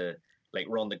had to like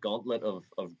run the gauntlet of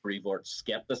Brevoort's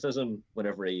skepticism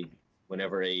whenever he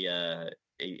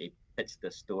pitched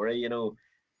this story. You know,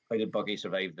 how did Bucky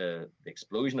survive the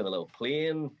explosion of the little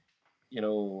plane? You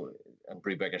know, and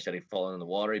Brubaker said he'd fallen in the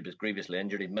water. He was grievously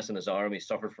injured. He'd missing his arm. He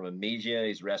suffered from amnesia.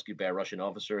 He's rescued by a Russian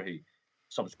officer who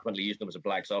subsequently used him as a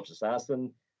Black Ops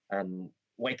assassin. And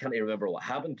why can't he remember what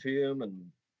happened to him? And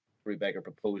Brubaker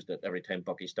proposed that every time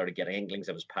Bucky started getting inklings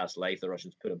of his past life, the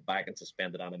Russians put him back in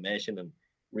suspended animation and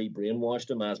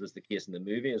re-brainwashed him, as was the case in the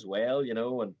movie as well. You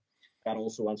know, and that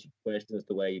also answered the question as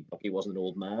to why Bucky wasn't an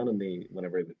old man, and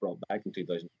whenever he was brought back in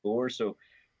 2004. So,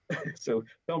 so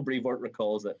Tom Brevoort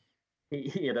recalls that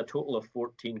he had a total of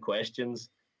 14 questions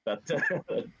that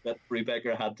that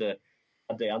Brubaker had to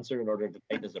answer in order to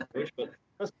take his approach. But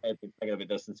this guy had been thinking about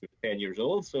this since he was 10 years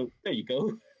old. So there you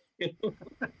go.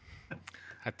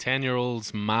 A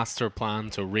 10-year-old's master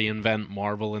plan to reinvent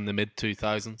Marvel in the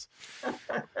mid-2000s.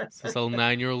 This little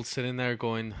 9-year-old sitting there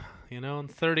going, in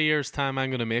 30 years' time, I'm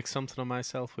going to make something of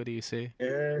myself. What do you say?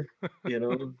 Yeah,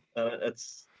 and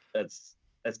it's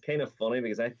kind of funny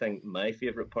because I think my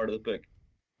favorite part of the book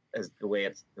is the way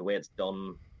it's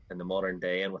done in the modern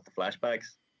day and with the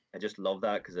flashbacks. I just love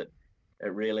that because it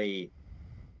really,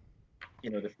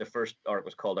 the first arc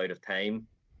was called Out of Time,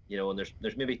 and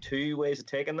there's maybe two ways of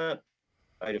taking that.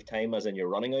 Out of time as in you're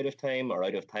running out of time, or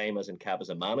out of time as in Cap is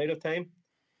a man out of time.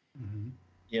 Mm-hmm.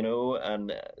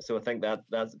 And so I think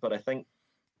but I think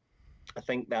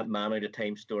that man out of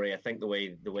time story, I think the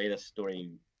way this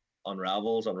story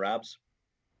unwraps,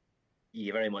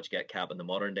 you very much get Cap in the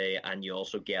modern day, and you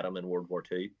also get him in World War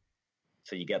II.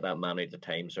 So you get that man out of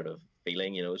time sort of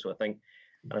feeling, So I think,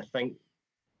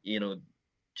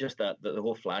 just that the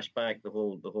whole flashback, the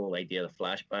whole idea of the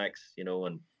flashbacks,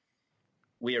 and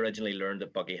we originally learned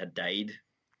that Bucky had died,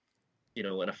 in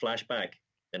a flashback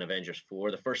in Avengers 4.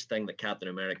 The first thing that Captain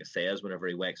America says whenever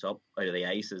he wakes up out of the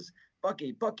ice is,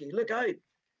 Bucky, look out!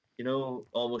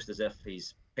 Almost as if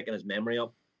he's picking his memory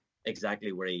up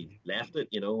exactly where he left it,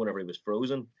 whenever he was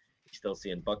frozen. He's still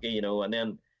seeing Bucky, and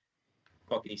then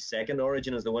Bucky's second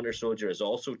origin as the Winter Soldier is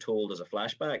also told as a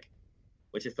flashback,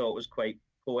 which I thought was quite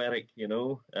poetic,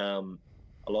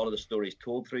 a lot of the stories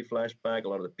told through flashback, a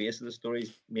lot of the base of the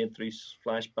stories made through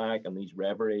flashback, and these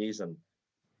reveries, and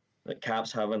the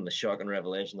Cap's having the shocking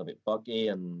revelation about Bucky,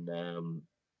 and and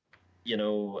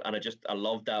I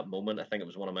loved that moment. I think it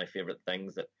was one of my favorite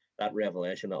things, that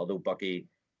revelation, that although Bucky,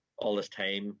 all this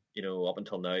time, up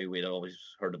until now, we'd always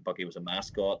heard that Bucky was a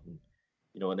mascot, and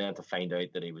then to find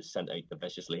out that he was sent out to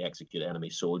viciously execute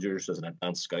enemy soldiers as an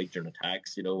advanced scout during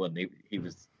attacks, and he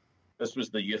was. This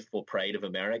was the youthful pride of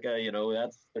America,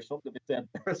 there's something to be said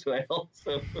there as well.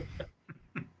 So,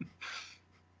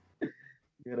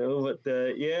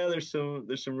 there's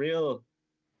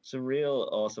some real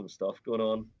awesome stuff going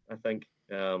on, I think.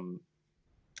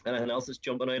 Anything else that's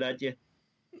jumping out at you?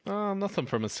 Nothing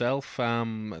for myself.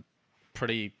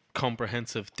 Pretty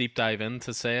comprehensive deep dive in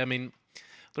to say. I mean,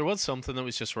 there was something that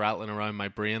was just rattling around my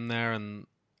brain there, and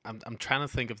I'm trying to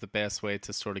think of the best way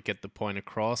to sort of get the point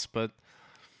across, but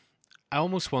I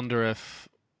almost wonder if,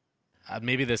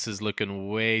 maybe this is looking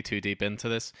way too deep into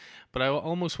this, but I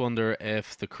almost wonder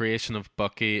if the creation of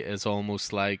Bucky is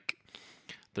almost like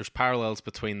there's parallels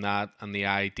between that and the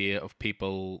idea of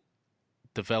people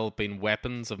developing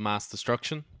weapons of mass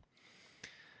destruction.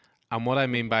 And what I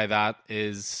mean by that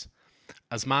is,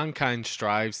 as mankind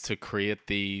strives to create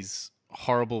these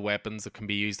horrible weapons that can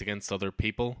be used against other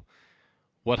people,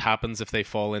 what happens if they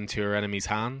fall into your enemy's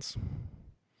hands?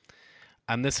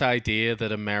 And this idea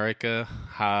that America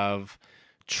have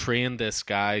trained this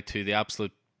guy to the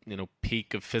absolute,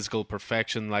 peak of physical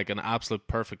perfection, like an absolute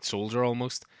perfect soldier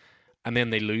almost, and then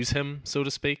they lose him, so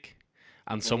to speak,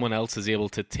 and someone else is able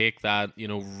to take that,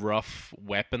 rough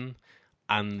weapon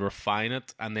and refine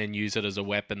it and then use it as a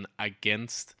weapon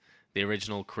against the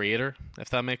original creator, if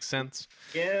that makes sense.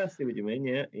 Yeah, I see what you mean.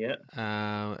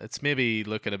 Yeah. It's maybe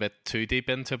looking a bit too deep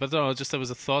into it, but no, there was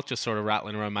a thought just sort of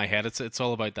rattling around my head. It's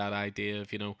all about that idea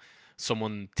of,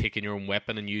 someone taking your own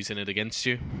weapon and using it against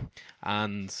you.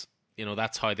 And,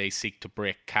 that's how they seek to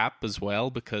break Cap as well,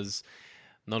 because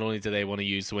not only do they want to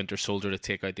use the Winter Soldier to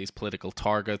take out these political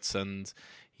targets and,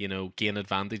 gain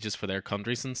advantages for their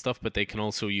countries and stuff, but they can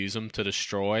also use them to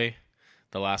destroy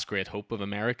the last great hope of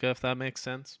America, if that makes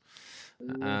sense.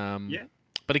 Yeah.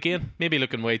 But again, maybe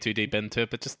looking way too deep into it,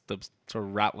 but just sort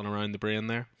of rattling around the brain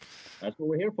there. That's what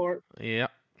we're here for. Yeah.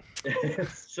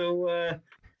 So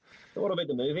what about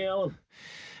the movie, Alan?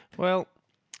 Well,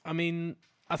 I mean,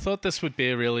 I thought this would be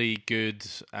a really good...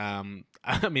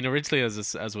 originally,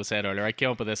 as was said earlier, I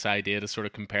came up with this idea to sort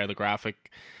of compare the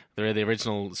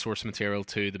original source material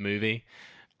to the movie.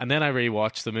 And then I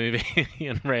rewatched the movie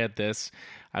and read this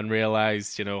and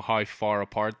realized, how far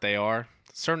apart they are.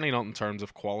 Certainly not in terms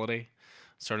of quality.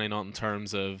 Certainly not in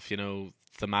terms of,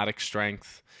 thematic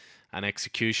strength and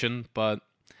execution. But,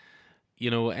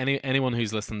 anyone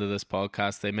who's listened to this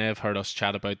podcast, they may have heard us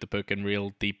chat about the book in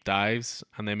real deep dives.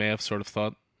 And they may have sort of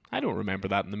thought, I don't remember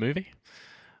that in the movie.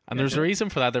 And there's a reason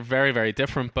for that. They're very, very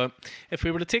different. But if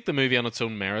we were to take the movie on its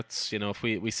own merits, if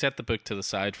we set the book to the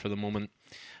side for the moment,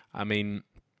 I mean...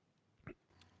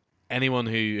 anyone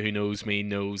who knows me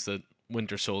knows that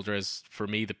Winter Soldier is, for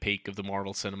me, the peak of the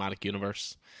Marvel Cinematic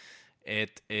Universe.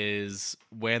 It is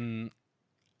when,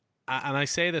 and I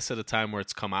say this at a time where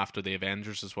it's come after the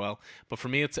Avengers as well, but for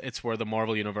me, it's where the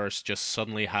Marvel Universe just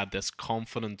suddenly had this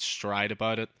confident stride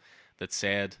about it that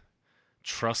said,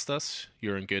 trust us,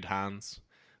 you're in good hands.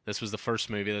 This was the first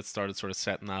movie that started sort of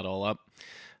setting that all up.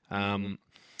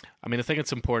 I mean, I think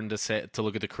it's important to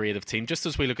look at the creative team. Just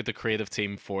as we look at the creative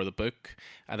team for the book,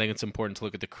 I think it's important to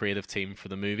look at the creative team for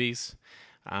the movies.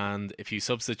 And if you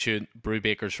substitute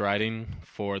Brubaker's writing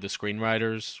for the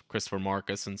screenwriters, Christopher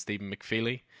Marcus and Stephen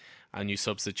McFeely, and you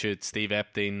substitute Steve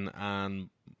Epting and,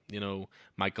 you know,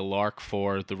 Michael Lark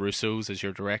for the Russos as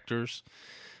your directors,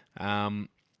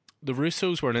 the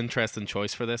Russos were an interesting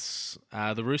choice for this.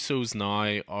 The Russos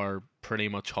now are pretty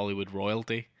much Hollywood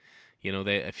royalty. You know,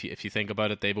 if you think about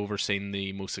it, they've overseen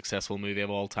the most successful movie of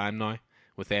all time now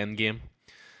with Endgame.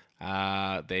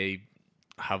 They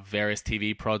have various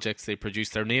TV projects they produce.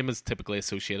 Their name is typically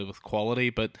associated with quality,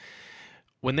 but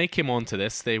when they came on to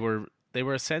this, they were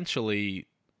essentially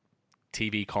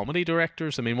TV comedy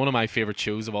directors. I mean, one of my favorite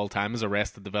shows of all time is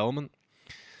Arrested Development.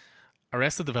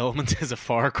 Arrested Development is a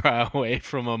far cry away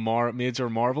from a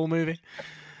major Marvel movie.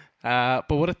 But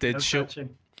what it did show...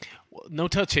 No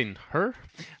touching her.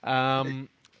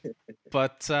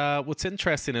 But what's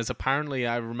interesting is apparently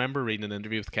I remember reading an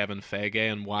interview with Kevin Feige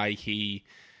and why he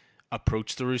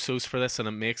approached the Russos for this, and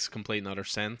it makes complete and utter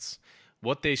sense.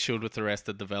 What they showed with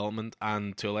Arrested Development,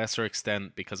 and to a lesser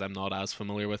extent because I'm not as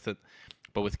familiar with it,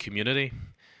 but with Community,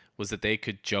 was that they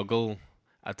could juggle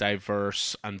a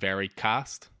diverse and varied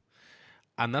cast.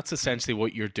 And that's essentially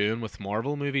what you're doing with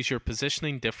Marvel movies. You're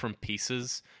positioning different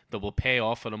pieces that will pay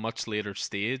off at a much later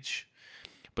stage.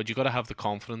 But you got to have the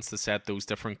confidence to set those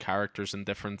different characters and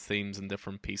different themes and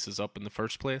different pieces up in the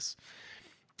first place.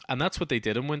 And that's what they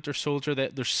did in Winter Soldier.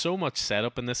 There's so much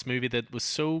setup in this movie that was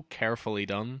so carefully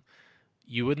done.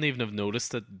 You wouldn't even have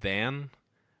noticed it then.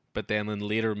 But then in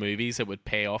later movies, it would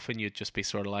pay off and you'd just be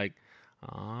sort of like,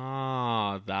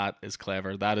 that is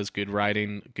clever. That is good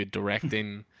writing, good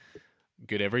directing.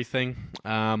 Good everything.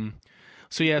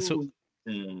 So yeah, so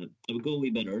I would go a wee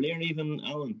bit earlier, even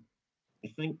Alan. I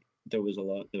think there was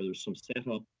some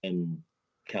setup in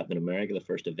Captain America: The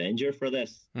First Avenger for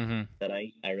this that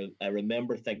I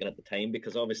remember thinking at the time,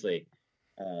 because obviously,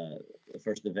 the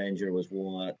First Avenger was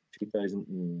what 2000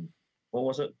 and what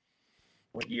was it?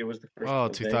 What year was the first? Oh,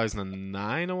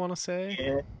 2009, I want to say.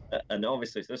 Yeah, and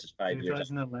obviously so this is 5 years.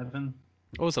 2011.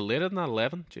 Oh, was it later than that?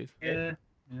 11? Jeez. Yeah.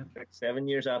 7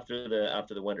 years after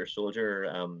the Winter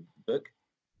Soldier book,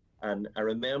 and I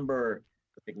remember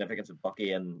the significance of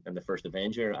Bucky in the First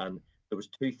Avenger, and there was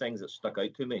two things that stuck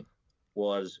out to me.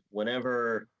 Was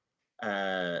whenever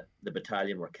the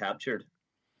battalion were captured,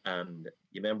 and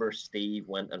you remember Steve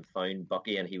went and found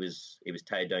Bucky, and he was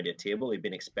tied down to a table. He'd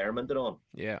been experimented on.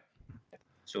 Yeah.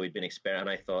 So he'd been and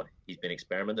I thought he's been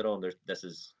experimented on. This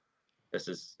is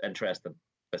interesting.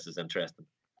 This is interesting.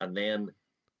 And then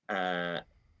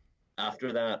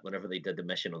after that, whenever they did the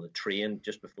mission on the train,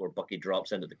 just before Bucky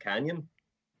drops into the canyon,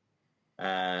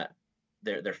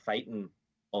 they're fighting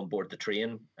on board the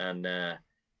train, and it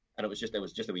was just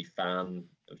a wee fan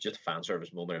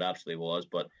service moment. It absolutely was.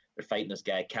 But they're fighting this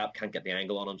guy. Cap can't get the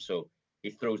angle on him, so he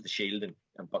throws the shield,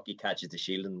 and Bucky catches the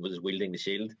shield and was wielding the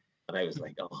shield. And I was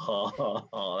like,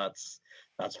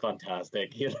 that's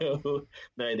fantastic, you know.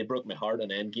 Now they broke my heart in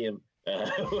Endgame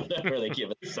whenever they gave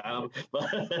it to Sam, but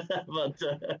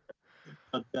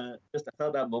just I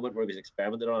thought that moment where he was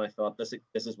experimented on, I thought this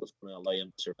is what's going to allow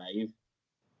him to survive.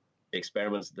 The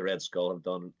experiments that the Red Skull have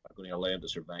done are going to allow him to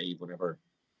survive whenever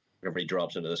he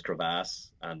drops into this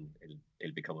crevasse, and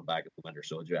he'll be coming back as the Winter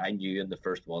Soldier. I knew in the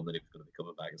first one that he was going to be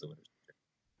coming back as the Winter Soldier.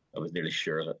 I was nearly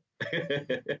sure of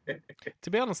it. To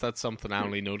be honest, that's something I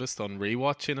only noticed on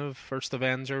rewatching of First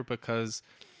Avenger, because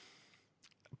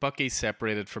Bucky's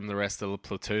separated from the rest of the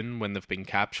platoon when they've been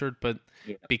captured, but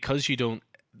because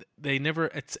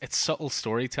it's subtle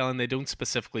storytelling. They don't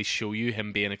specifically show you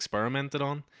him being experimented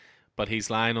on, but he's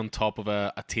lying on top of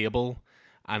a table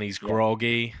and he's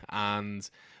groggy, and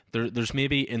there's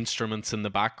maybe instruments in the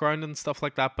background and stuff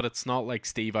like that, but it's not like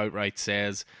Steve outright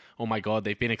says, oh my god,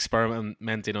 they've been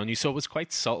experimenting on you. So it was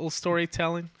quite subtle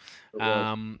storytelling.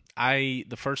 The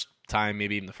first time,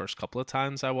 maybe even the first couple of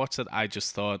times I watched it, I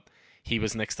just thought he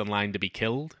was next in line to be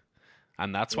killed,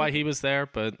 and that's why he was there.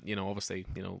 But obviously,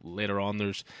 later on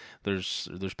there's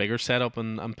bigger setup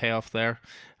and payoff there.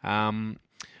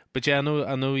 But yeah,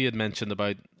 I know you had mentioned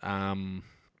about I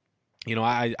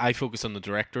focus on the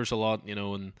directors a lot,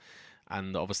 and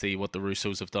obviously what the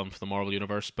Russos have done for the Marvel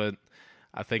Universe, but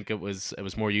I think it was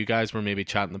more you guys were maybe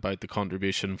chatting about the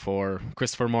contribution for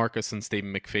Christopher Marcus and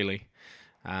Stephen McFeely.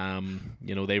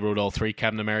 They wrote all three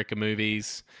Captain America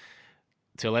movies.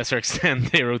 To a lesser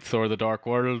extent, they wrote Thor: The Dark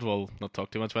World. We'll not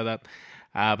talk too much about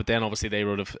that. But then obviously they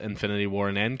wrote Infinity War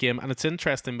and Endgame. And it's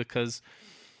interesting because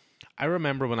I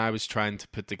remember when I was trying to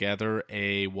put together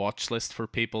a watch list for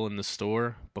people in the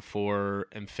store before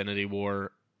Infinity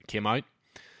War came out.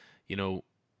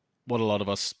 What a lot of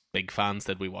us big fans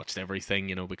did, we watched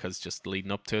everything, because just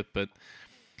leading up to it. But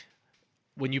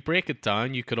when you break it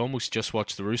down, you could almost just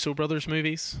watch the Russo brothers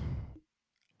movies,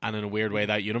 and in a weird way,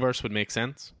 that universe would make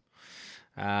sense.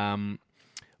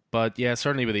 But yeah,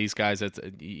 certainly with these guys,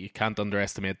 you can't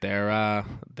underestimate their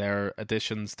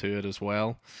additions to it as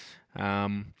well.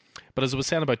 But as I was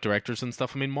saying about directors and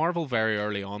stuff, I mean, Marvel very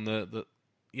early on,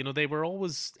 they were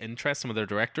always interesting with their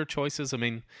director choices. I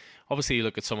mean, obviously you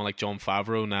look at someone like Jon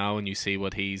Favreau now and you see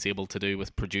what he's able to do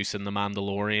with producing The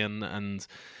Mandalorian and,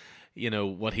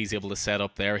 what he's able to set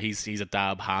up there. He's a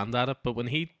dab hand at it. But when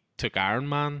he took Iron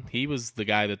Man, he was the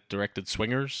guy that directed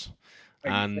Swingers.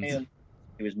 And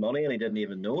he was money and he didn't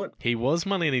even know it. He was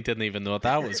money and he didn't even know it.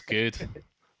 That was good.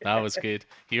 That was good.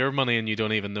 You're money and you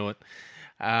don't even know it.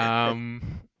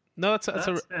 No, it's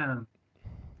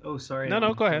oh, sorry.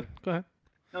 No, go ahead. Go ahead.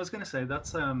 I was going to say,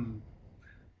 that's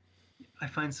I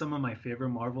find some of my favorite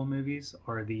Marvel movies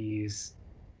are these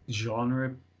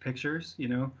genre pictures,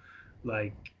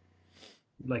 like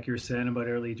you're saying about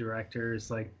early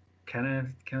directors like Kenneth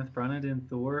Branagh in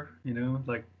Thor,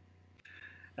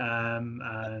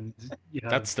 and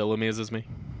that still amazes me.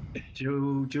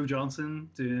 Joe Johnson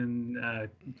doing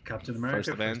Captain America, First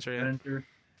Avenger,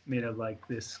 made it like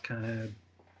this kind of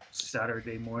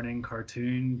Saturday morning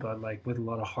cartoon, but like with a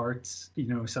lot of hearts,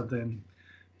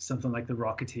 something like The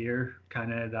Rocketeer,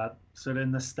 kind of that sort of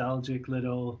nostalgic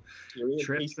little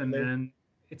trip. And then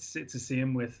it's the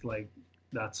same with like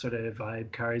that sort of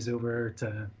vibe carries over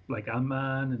to like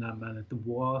Ant-Man and Ant-Man and the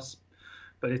Wasp.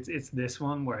 But it's this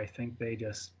one where I think they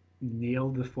just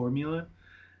nailed the formula.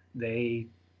 They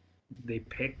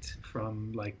picked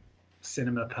from like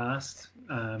cinema past.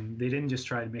 They didn't just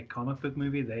try to make comic book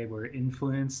movie. They were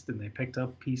influenced and they picked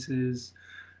up pieces,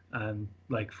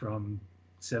 like from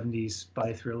 70s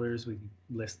spy thrillers. We can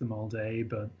list them all day,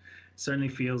 but certainly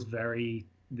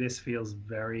this feels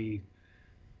very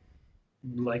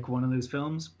like one of those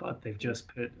films, but they've just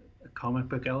put comic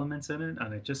book elements in it,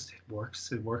 and it just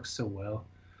works. It works so well.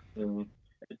 It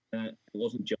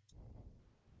wasn't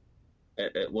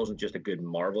just a good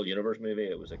Marvel Universe movie.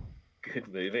 It was a good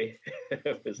movie.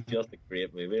 It was just a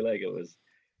great movie. Like, it was,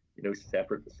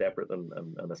 separate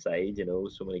and aside.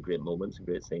 So many great moments and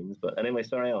great scenes. But anyway,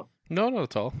 sorry, Al. No, not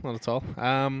at all. Not at all.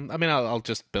 I mean, I'll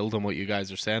just build on what you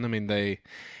guys are saying. I mean, they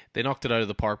knocked it out of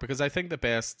the park, because I think the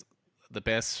best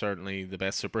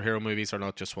superhero movies are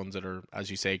not just ones that are,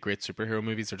 as you say, great superhero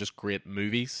movies. They're just great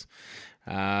movies.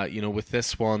 With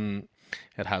this one,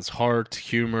 it has heart,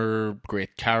 humor,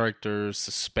 great characters,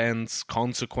 suspense,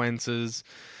 consequences.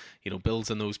 Builds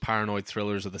in those paranoid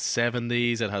thrillers of the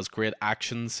 70s. It has great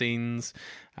action scenes.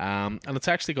 And it's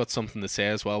actually got something to say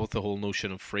as well with the whole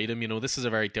notion of freedom. This is a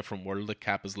very different world that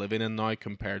Cap is living in now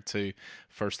compared to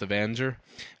First Avenger,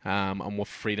 and what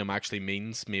freedom actually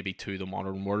means maybe to the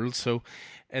modern world. So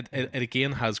it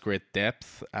again has great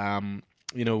depth.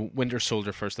 Winter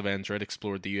Soldier, First Avenger, it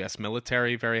explored the US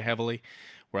military very heavily.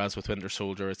 Whereas with Winter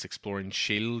Soldier, it's exploring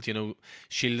S.H.I.E.L.D.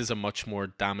 S.H.I.E.L.D. is a much more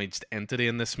damaged entity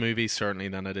in this movie, certainly,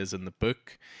 than it is in the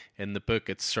book. In the book,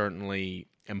 it's certainly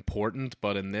important,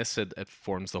 but in this, it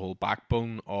forms the whole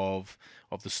backbone of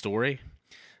the story.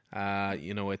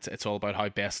 It's all about how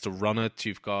best to run it.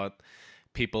 You've got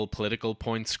political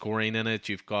point scoring in it.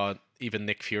 You've got even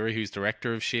Nick Fury, who's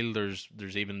director of S.H.I.E.L.D.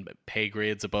 There's even pay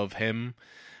grades above him.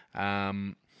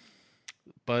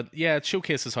 But yeah, it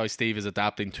showcases how Steve is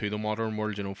adapting to the modern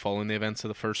world, following the events of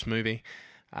the first movie.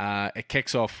 It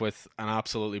kicks off with an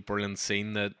absolutely brilliant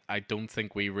scene that I don't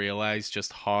think we realize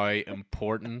just how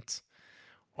important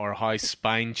or how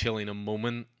spine-chilling a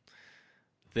moment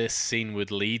this scene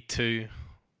would lead to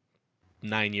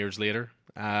 9 years later.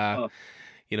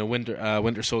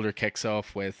 Winter Soldier kicks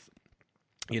off with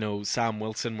Sam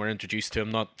Wilson. We're introduced to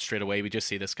him not straight away. We just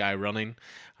see this guy running,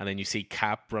 and then you see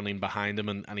Cap running behind him,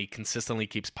 and he consistently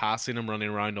keeps passing him, running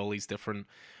around all these different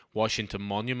Washington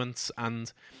monuments.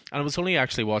 And I was only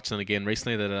actually watching it again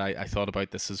recently that I thought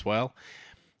about this as well.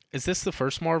 Is this the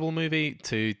first Marvel movie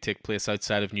to take place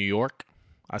outside of New York,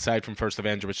 aside from First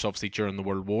Avenger, which is obviously during the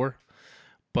World War?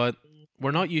 But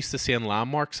we're not used to seeing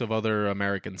landmarks of other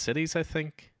American cities, I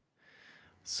think.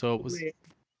 So it was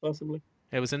possibly.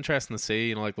 It was interesting to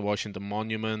see, like the Washington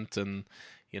Monument and,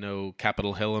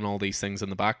 Capitol Hill and all these things in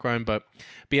the background. But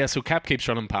yeah, so Cap keeps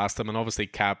running past him, and obviously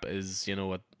Cap is,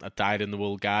 a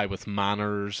dyed-in-the-wool guy with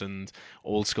manners and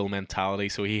old school mentality.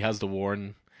 So he has to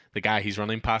warn the guy he's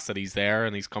running past that he's there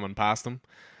and he's coming past him.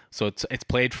 So it's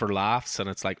played for laughs, and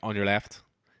it's like on your left,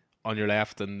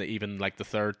 and even like the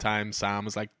third time, Sam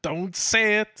was like, "Don't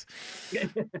say it."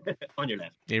 On your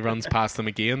left. He runs past them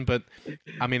again, but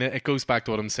I mean, it goes back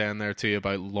to what I'm saying there too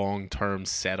about long-term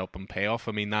setup and payoff.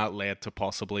 I mean, that led to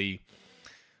possibly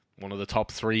one of the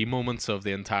top 3 moments of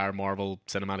the entire Marvel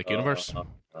Cinematic Universe.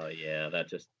 Yeah,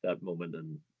 that moment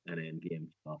in Endgame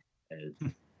stuff is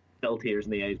still tears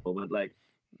in the eyes moment. Like,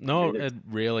 no, it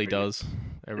really does.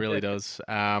 It really does.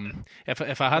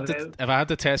 If I had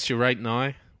to test you right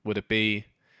now, would it be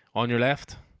on your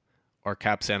left or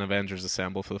Cap saying Avengers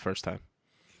Assemble for the first time?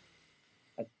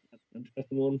 That's an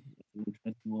interesting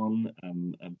one.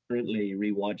 I'm currently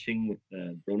rewatching with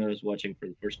Brona is watching for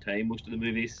the first time most of the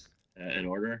movies in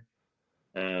order.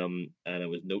 And I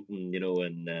was noting,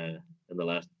 in the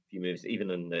last few movies,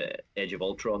 even in the Age of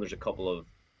Ultron, there's a couple of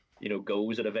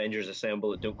goes at Avengers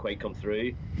Assemble that don't quite come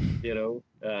through, and all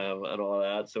of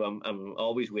that. So I'm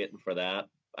always waiting for that.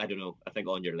 I don't know. I think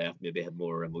On Your Left maybe had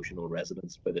more emotional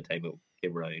resonance by the time it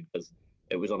came around because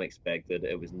it was unexpected.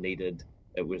 It was needed.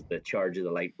 It was the charge of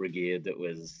the Light Brigade. It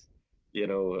was,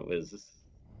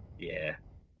 yeah.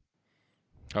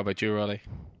 How about you, Roddy?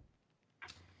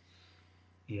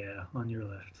 Yeah, On Your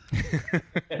Left.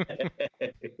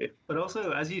 But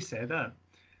also, as you say that,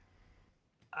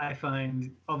 I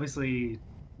find obviously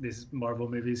this Marvel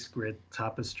movie's great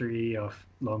tapestry of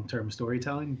long-term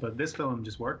storytelling, but this film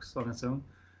just works on its own.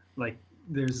 Like,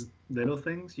 there's little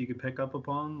things you could pick up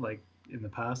upon, like in the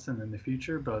past and in the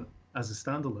future, but as a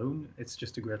standalone, it's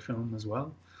just a great film as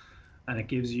well. And it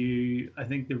gives you, I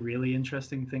think the really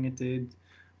interesting thing it did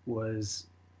was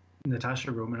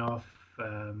Natasha Romanoff,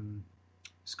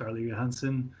 Scarlett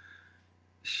Johansson,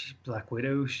 Black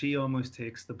Widow, she almost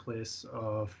takes the place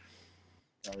of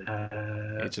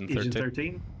Agent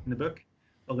 13 in the book,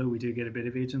 although we do get a bit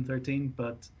of Agent 13,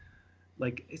 but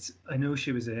like I know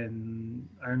she was in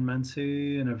Iron Man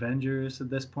 2 and Avengers at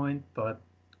this point, but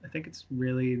I think it's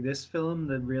really this film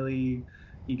that really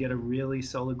you get a really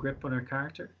solid grip on her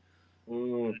character.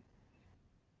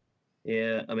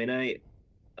 Yeah, I mean, I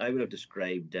would have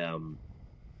described I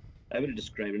know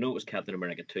it was Captain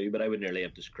America 2, but I would nearly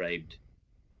have described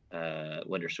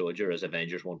Winter Soldier as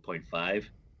Avengers 1.5,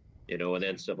 and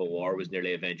then Civil War was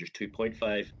nearly Avengers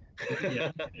 2.5.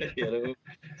 Yeah.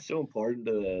 So important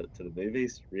to the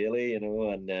movies, really,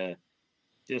 and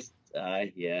just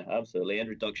yeah, absolutely.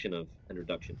 Introduction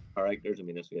characters. I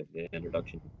mean, this we have the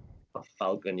introduction of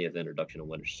Falcon, you have the introduction of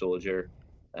Winter Soldier,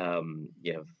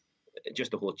 you have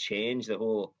just the whole change in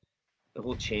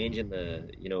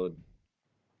the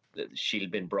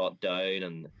Shield being brought down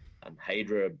and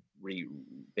Hydra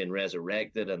being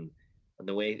resurrected and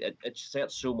the way it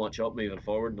sets so much up moving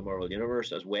forward in the Marvel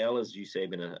Universe, as well as you say,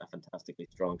 being a fantastically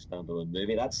strong standalone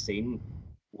movie. That scene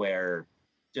where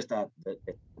just the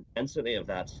intensity of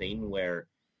that scene where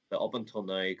the up until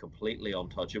now completely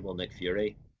untouchable Nick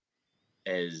Fury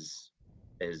is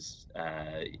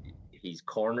he's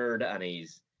cornered and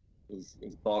he's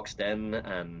boxed in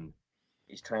and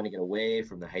he's trying to get away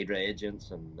from the Hydra agents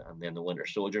and then the Winter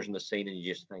Soldiers in the scene, and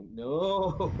you just think,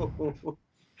 no.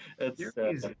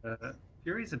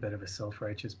 Fury's a bit of a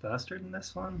self-righteous bastard in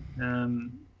this one.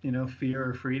 Fear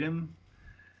or freedom.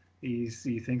 He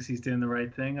thinks he's doing the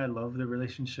right thing. I love the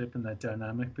relationship and that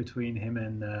dynamic between him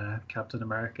and Captain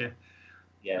America.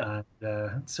 Yeah.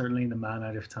 And certainly the Man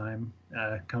Out of Time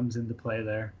comes into play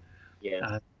there.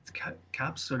 Yeah.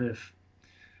 Cap's sort of,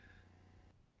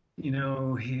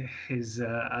 his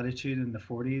attitude in the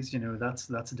 40s.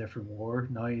 That's a different war.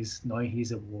 Now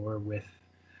he's at war with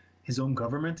his own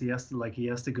government. He has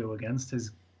to go against his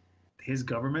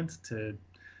government to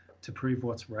prove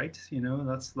what's right.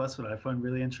 That's what I find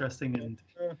really interesting. And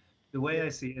the way I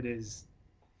see it is,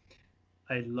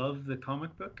 I love the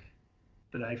comic book,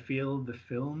 but I feel the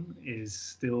film is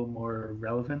still more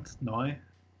relevant now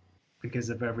because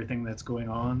of everything that's going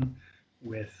on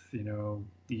with the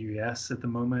US at the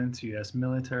moment, US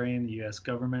military and the US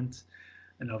government,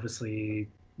 and obviously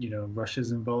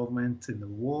Russia's involvement in the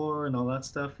war and all that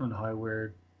stuff, and how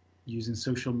we're using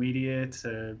social media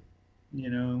to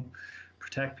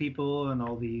protect people, and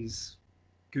all these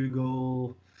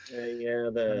Google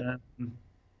the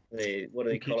what do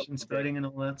they call it, spreading and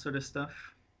all that sort of stuff.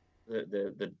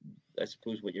 The I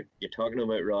suppose what you're talking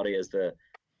about, Roddy, is the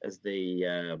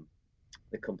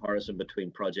comparison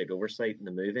between Project Oversight and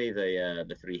the movie,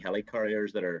 the 3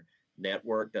 helicarriers that are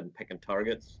networked and picking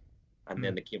targets. and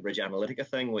then the Cambridge Analytica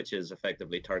thing, which is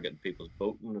effectively targeting people's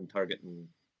voting and targeting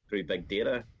through big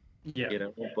data. Yeah.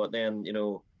 But then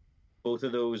both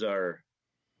of those are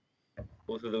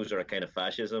a kind of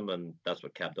fascism, and that's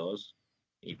what Cap does.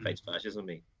 He fights fascism.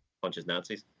 He punches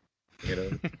Nazis. Yeah.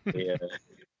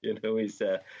 He's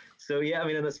so yeah. I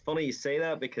mean, and it's funny you say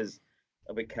that because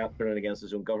about Cap turning against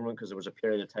his own government, because there was a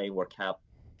period of time where Cap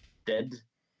did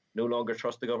no longer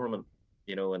trust the government,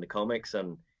 in the comics,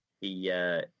 and he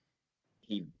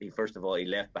first of all he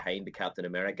left behind the Captain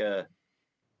America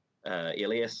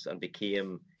alias and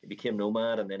became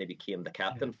Nomad, and then he became the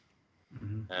Captain,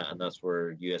 and that's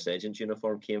where U.S. Agent's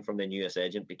uniform came from. Then U.S.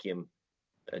 Agent became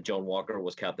John Walker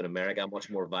was Captain America, much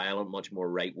more violent, much more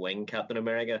right wing Captain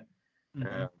America,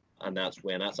 and that's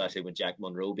actually when Jack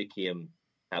Monroe became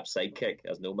Cap's sidekick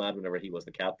as Nomad whenever he was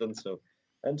the Captain. So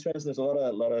interesting. There's a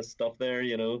lot of stuff there,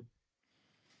 Well,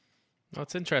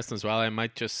 it's interesting as well. I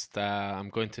might just I'm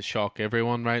going to shock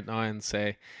everyone right now and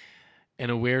say, in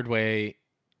a weird way,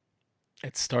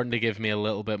 it's starting to give me a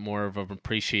little bit more of an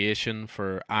appreciation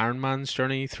for Iron Man's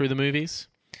journey through the movies.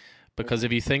 Because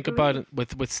if you think about it,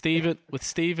 with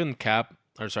Steve and Cap,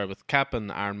 with Cap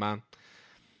and Iron Man,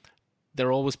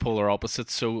 they're always polar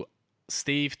opposites. So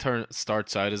Steve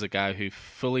starts out as a guy who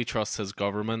fully trusts his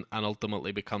government and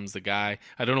ultimately becomes the guy.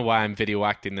 I don't know why I'm video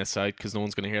acting this out because no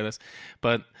one's going to hear this,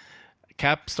 but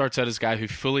Cap starts out as a guy who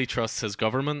fully trusts his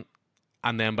government,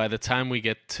 and then by the time we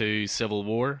get to Civil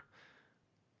War,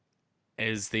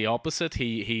 is the opposite.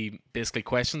 He basically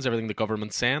questions everything the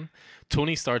government's saying.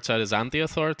 Tony starts out as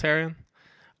anti-authoritarian,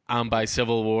 and by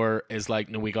Civil War is like,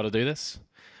 no, we got to do this.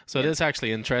 So it is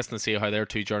actually interesting to see how their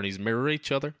two journeys mirror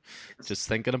each other. Just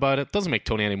thinking about it, doesn't make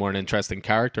Tony any more an interesting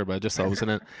character, but I just thought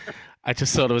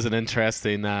it was an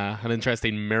interesting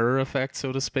mirror effect,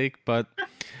 so to speak. But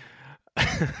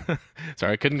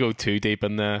sorry, I couldn't go too deep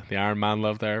in the Iron Man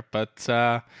love there, but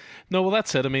no, well,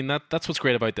 that's it. I mean, that's what's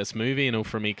great about this movie,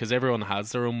 for me, because everyone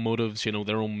has their own motives,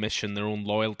 their own mission, their own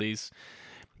loyalties.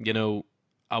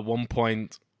 At one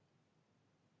point,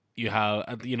 you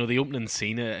have, the opening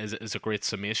scene is a great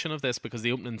summation of this, because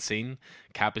the opening scene,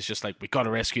 Cap is just like, we got to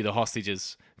rescue the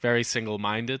hostages, very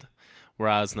single-minded,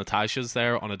 whereas Natasha's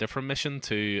there on a different mission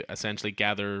to essentially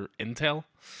gather intel,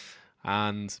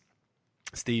 and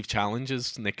Steve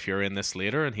challenges Nick Fury in this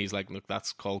later, and he's like, look,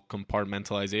 that's called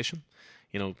compartmentalization.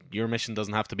 Your mission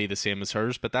doesn't have to be the same as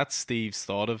hers, but that's Steve's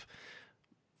thought of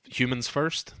humans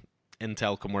first.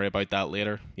 Intel can worry about that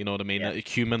later. You know what I mean? Yeah.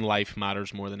 Human life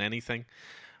matters more than anything.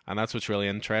 And that's what's really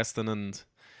interesting. And,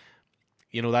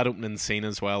 that opening scene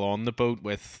as well on the boat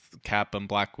with Cap and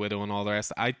Black Widow and all the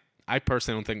rest. I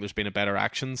personally don't think there's been a better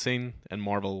action scene in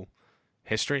Marvel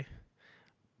history,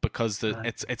 because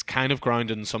it's kind of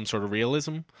grounded in some sort of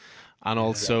realism, and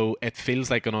also it feels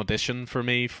like an audition for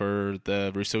me for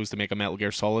the Russos to make a Metal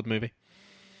Gear Solid movie.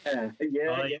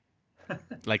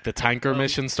 Like the tanker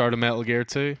mission started Metal Gear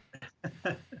 2.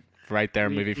 Right there,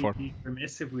 movie 4. We'd be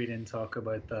remiss if we didn't talk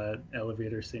about that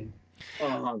elevator scene.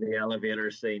 Oh, the elevator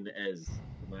scene is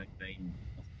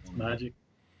magic.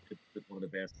 It's one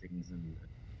of the best scenes in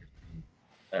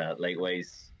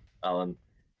likewise, Alan.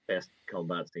 Best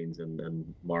combat scenes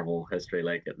in Marvel history.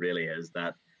 Like, it really is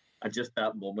that, and just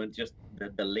that moment, just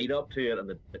the lead up to it, and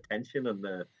the tension, and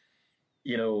the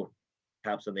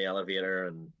Cap's in the elevator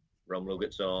and Rumlow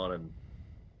gets on, and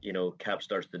Cap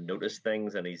starts to notice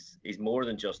things, and he's more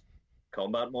than just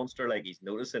combat monster. Like, he's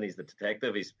noticing, he's the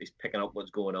detective, he's picking up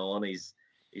what's going on, he's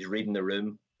reading the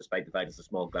room, despite the fact it's a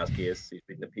small glass case. He's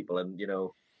reading the people in,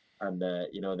 and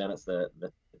then it's the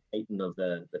tightening of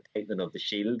the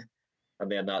shield.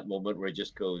 And then that moment where it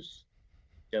just goes,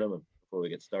 gentlemen, before we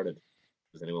get started,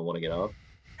 does anyone want to get off?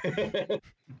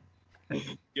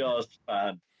 Just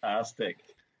fantastic.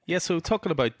 Yeah, so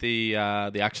talking about the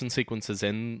action sequences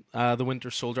in The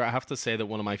Winter Soldier, I have to say that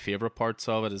one of my favorite parts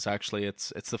of it is actually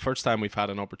it's the first time we've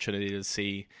had an opportunity to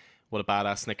see what a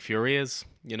badass Nick Fury is.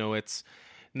 It's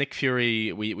Nick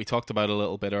Fury, we talked about a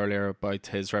little bit earlier about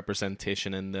his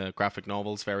representation in the graphic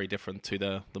novels, very different to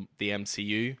the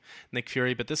MCU Nick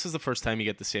Fury, but this is the first time you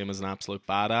get to see him as an absolute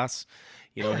badass.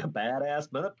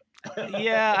 Badass, man.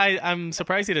 Yeah, I'm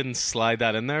surprised he didn't slide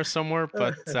that in there somewhere,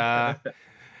 but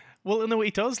well, no, he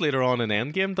does later on in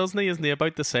Endgame, doesn't he? Isn't he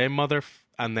about to say mother,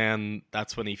 and then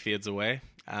that's when he fades away.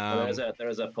 There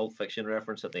is a Pulp Fiction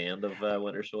reference at the end of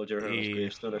Winter Soldier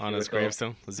on his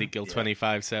gravestone, Ezekiel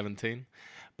 25:17.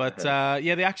 But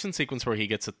the action sequence where he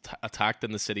gets attacked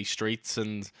in the city streets,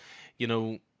 and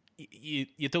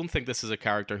you don't think this is a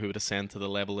character who would ascend to the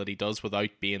level that he does without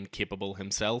being capable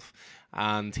himself,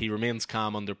 and he remains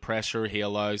calm under pressure. He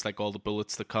allows like all the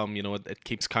bullets to come. It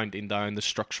keeps counting down the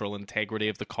structural integrity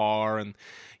of the car, and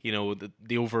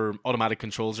the over automatic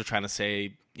controls are trying to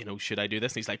say, should I do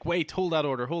this? And he's like, wait, hold that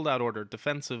order,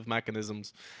 defensive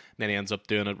mechanisms. And then he ends up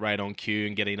doing it right on cue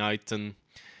and getting out, and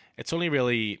it's only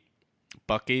really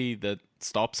Bucky that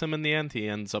stops him in the end. He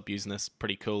ends up using this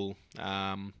pretty cool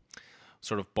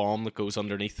sort of bomb that goes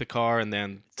underneath the car and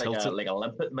then it's tilts it. Like a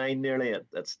limpet mine nearly.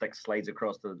 It slides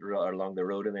across or along the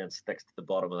road and then sticks to the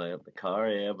bottom of the car.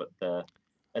 Yeah, but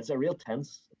it's a real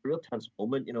tense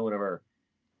moment. Whenever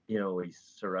he's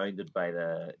surrounded by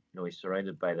the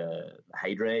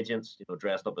Hydra agents.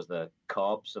 Dressed up as the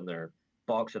cops, and they're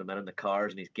boxing him in the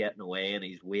cars, and he's getting away, and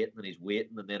he's waiting,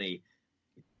 and then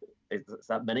it's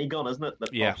that minigun, isn't it?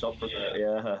 That pops up.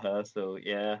 So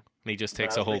yeah. And he just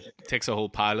takes a whole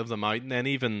pile of them out, and then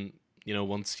even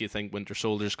once you think Winter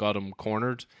Soldier's got him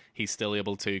cornered, he's still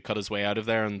able to cut his way out of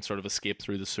there and sort of escape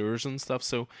through the sewers and stuff.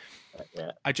 So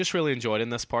I just really enjoyed in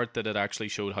this part that it actually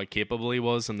showed how capable he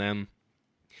was, and then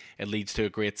it leads to a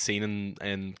great scene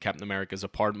in Captain America's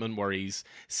apartment where he's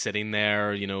sitting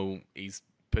there. He's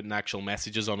putting actual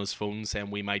messages on his phone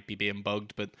saying we might be being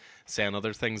bugged, but saying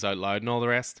other things out loud and all the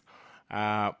rest.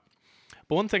 But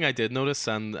one thing I did notice,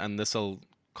 and this will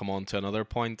come on to another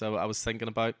point I was thinking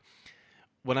about,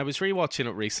 when I was rewatching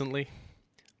it recently,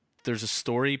 there's a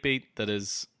story beat that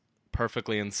is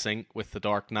perfectly in sync with The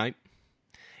Dark Knight,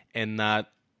 in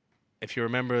that, if you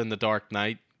remember in The Dark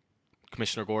Knight,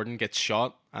 Commissioner Gordon gets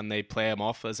shot and they play him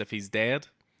off as if he's dead,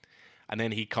 and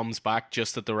then he comes back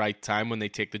just at the right time when they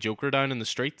take the Joker down in the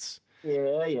streets.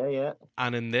 Yeah.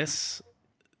 And in this,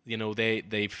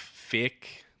 they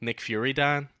fake Nick Fury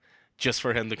down just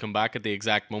for him to come back at the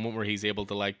exact moment where he's able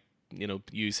to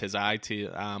use his eye to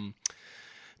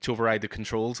override the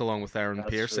controls along with Aaron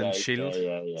Pierce and Shield.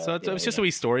 So it was just a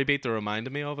wee story beat that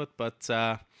reminded me of it. But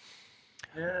I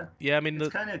mean, it's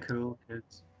kind of cool.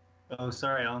 Oh,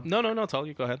 sorry, Alan. No, not at all.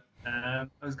 You go ahead. I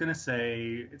was gonna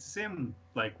say it's the same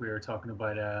like we were talking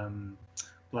about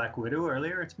Black Widow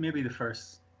earlier. It's maybe the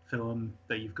first film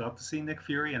that you've got to see Nick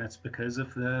Fury, and it's because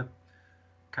of the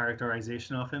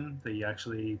characterization of him that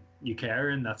you care,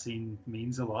 and that scene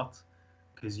means a lot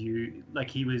because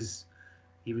he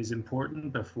was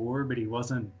important before, but he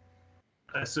wasn't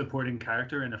a supporting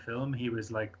character in a film. He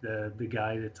was like the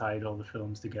guy that tied all the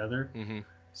films together. Mm-hmm.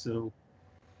 So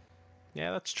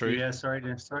yeah, that's true. Yeah, sorry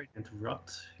to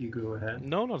interrupt. You go ahead.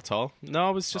 No, not at all. No,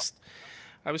 I was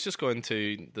just going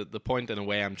to the point in a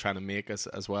way I'm trying to make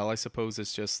as well, I suppose,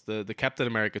 is just the Captain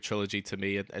America trilogy. To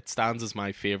me, it stands as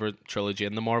my favorite trilogy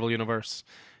in the Marvel universe.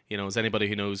 As anybody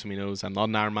who knows me knows, I'm not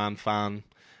an Iron Man fan.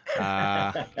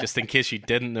 Just in case you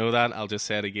didn't know that, I'll just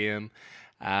say it again.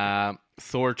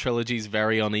 Thor trilogy is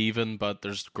very uneven, but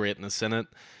there's greatness in it.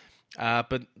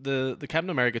 But the Captain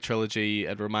America trilogy,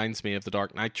 it reminds me of the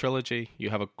Dark Knight trilogy. You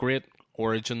have a great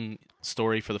origin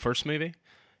story for the first movie.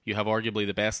 You have arguably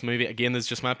the best movie. Again, this is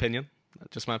just my opinion. You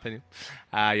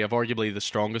have arguably the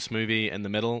strongest movie in the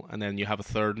middle, and then you have a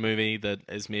third movie that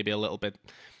is maybe a little bit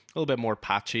more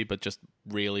patchy, but just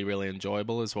really, really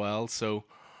enjoyable as well. So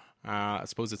I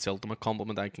suppose it's the ultimate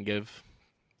compliment I can give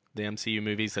the MCU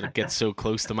movies, that it gets so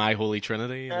close to my holy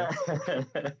trinity.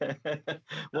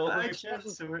 Well, I share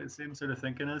the same sort of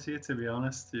thinking as you, to be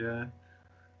honest. Yeah,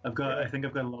 I think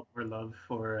I've got a lot more love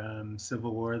for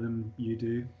Civil War than you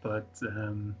do, but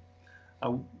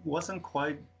I wasn't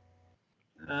quite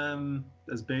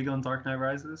as big on Dark Knight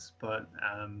Rises, but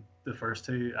the first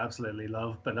two absolutely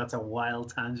love. But that's a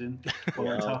wild tangent.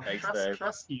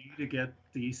 Trust you to get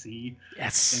DC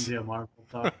into a Marvel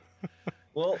talk.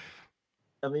 Well,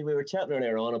 I mean, we were chatting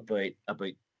earlier on about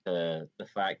the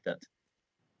fact that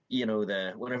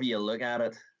whenever you look at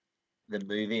it, the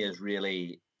movie is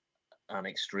really an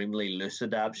extremely loose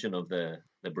adaptation of the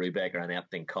Brubaker and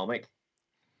Epting comic.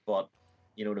 But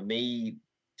to me,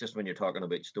 just when you're talking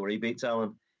about story beats,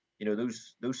 Alan,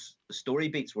 those story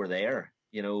beats were there.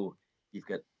 You've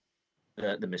got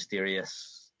the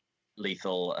mysterious,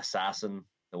 lethal assassin,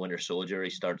 the Winter Soldier.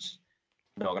 He starts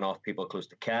knocking off people close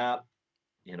to Cap.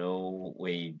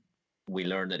 We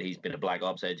learn that he's been a Black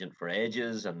Ops agent for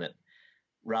ages, and that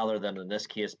rather than in this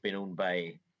case being owned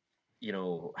by,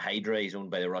 Hydra, he's owned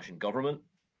by the Russian government.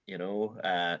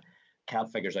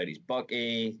 Cap figures out he's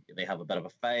Bucky. They have a bit of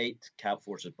a fight. Cap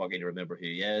forces Bucky to remember who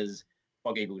he is.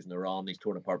 Bucky goes in the wrong. He's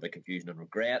torn apart by confusion and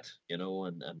regret.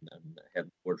 And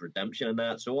heading towards redemption and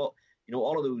that. So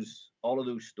all of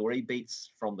those story beats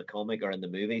from the comic are in the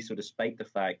movie. So despite the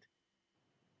fact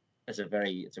it's a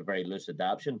very loose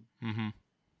adaptation, mm-hmm.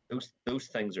 those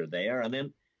things are there. And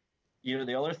then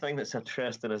the other thing that's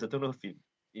interesting is I don't know if you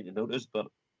noticed, but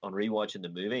on rewatching the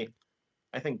movie,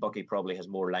 I think Bucky probably has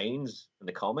more lines in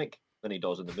the comic than he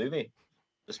does in the movie,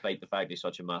 despite the fact he's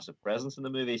such a massive presence in the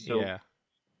movie. So, Yeah.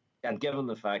 and given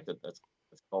the fact that it's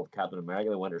called Captain America: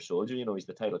 The Winter Soldier, he's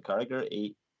the title character.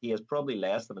 He has probably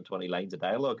less than 20 lines of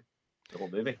dialogue the whole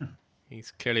movie. He's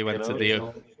clearly You went to know, the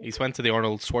so he's went to the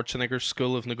Arnold Schwarzenegger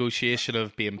school of negotiation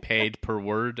of being paid per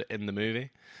word in the movie.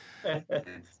 you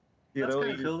That's know,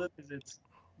 kind of cool because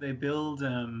they build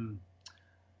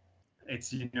it's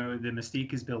the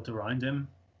mystique is built around him,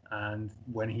 and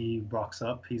when he rocks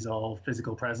up, he's all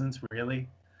physical presence really,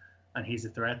 and he's a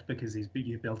threat because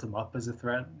you built him up as a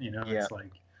threat. yeah, It's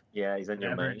like yeah, he's in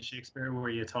your ever in mind. Shakespeare where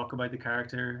you talk about the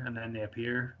character and then they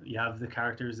appear. You have the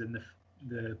characters in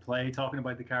the play talking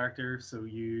about the character, so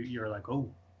you're like, oh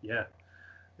yeah,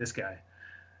 this guy.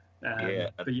 Yeah,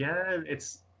 But yeah,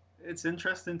 it's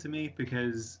interesting to me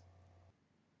because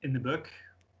in the book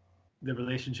the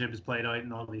relationship is played out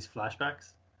in all these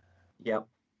flashbacks, yeah,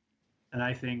 and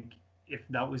I think if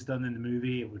that was done in the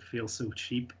movie, it would feel so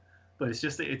cheap. But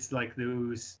it's like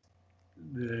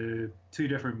the two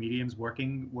different mediums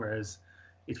working, whereas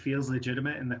it feels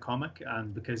legitimate in the comic,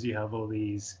 and because you have all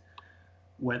these,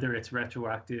 whether it's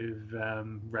retroactive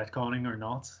retconning or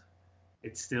not,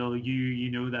 it's still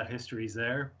you know that history's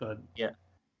there, but yeah.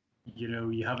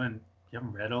 you haven't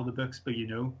read all the books, but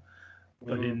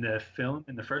But Mm,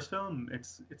 in the first film,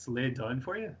 it's laid down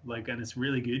for you, like, and it's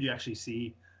really good. You actually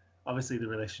see, obviously, the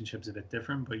relationship's a bit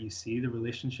different, but you see the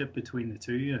relationship between the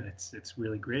two, and it's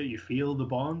really great. You feel the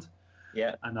bond,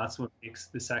 yeah, and that's what makes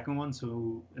the second one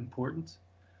so important.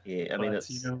 yeah. I mean, But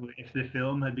it's if the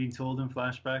film had been told in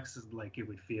flashbacks, like it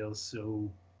would feel so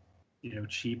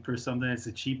cheap or something. It's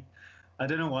a cheap. I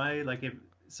don't know why. Like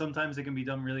sometimes it can be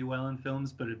done really well in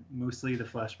films, but mostly the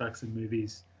flashbacks in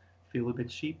movies feel a bit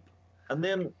cheap. and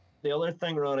then the other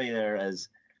thing, Ronnie, there is,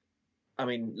 I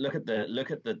mean, look at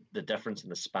the difference in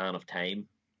the span of time.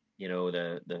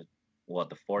 The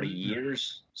 40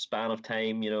 years span of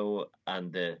time,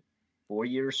 and the 4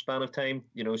 years span of time.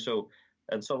 So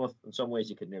in some ways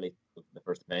you could nearly look at the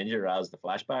first Avenger as the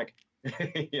flashback.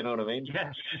 You know what I mean?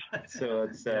 Yeah, So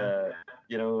it's yeah.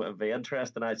 it'd be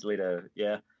interesting actually to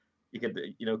you could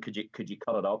could you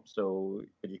cut it up, so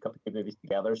could you cut the two movies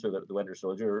together so that the Winter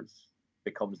Soldier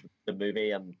becomes the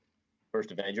movie and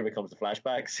First Avenger becomes the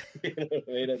flashbacks. You know what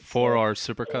I mean? It's 4 hour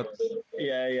supercut.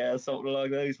 yeah, yeah, something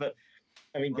along those. But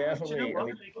I mean, Do you know definitely. I what?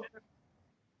 mean,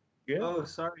 yeah, Oh,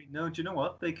 sorry. No, do you know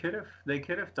what? They could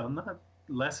have done that.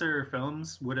 Lesser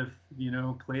films would have,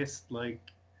 placed like,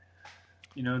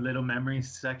 little memory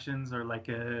sections or like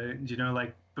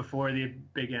like before the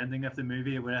big ending of the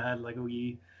movie, it would have had like a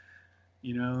wee,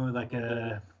 like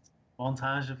a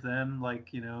montage of them, like,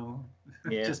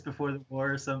 yeah. just before the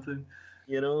war or something.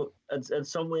 In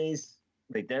some ways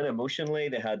they did emotionally.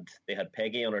 They had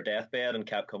Peggy on her deathbed and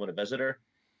Cap coming to visit her.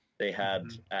 They had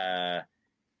Hmm.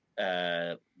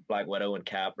 uh, Black Widow and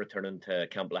Cap returning to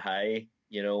Camp Lahai,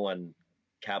 and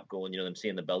Cap going, them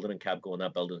seeing the building and Cap going,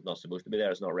 that building's not supposed to be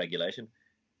there. It's not regulation,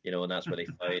 and that's where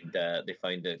they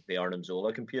found the Arnim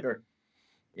Zola computer,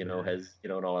 Yeah. his,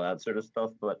 and all of that sort of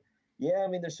stuff. But yeah, I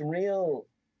mean, there's some real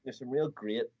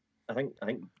great. I think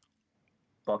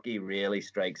Bucky really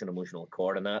strikes an emotional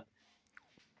chord in that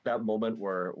moment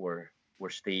where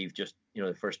Steve just,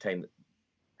 the first time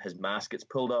his mask gets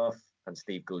pulled off and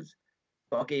Steve goes,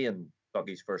 Bucky, and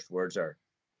Bucky's first words are,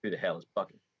 "Who the hell is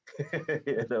Bucky?"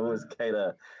 It was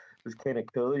kind of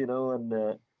cool,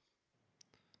 and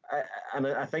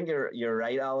I think you're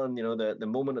right, Alan. The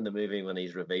moment in the movie when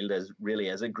he's revealed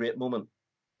is a great moment.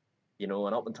 And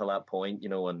up until that point,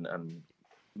 and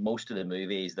most of the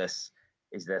movie is this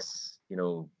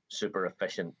super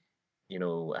efficient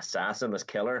assassin, this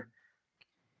killer,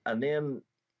 and then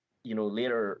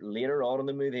later on in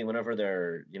the movie, whenever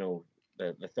they're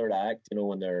the third act,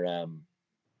 when they're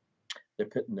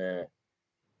putting the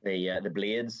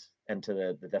blades into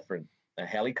the different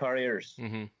helicarriers,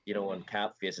 Hmm. and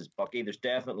Cap faces Bucky, he's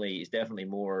definitely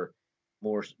more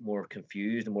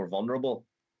confused and more vulnerable,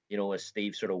 as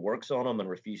Steve sort of works on him and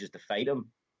refuses to fight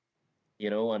him,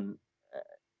 and uh,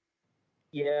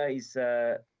 yeah, he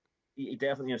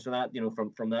definitely, so that,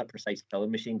 from that precise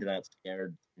killing machine to that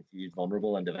scared, confused,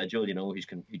 vulnerable individual,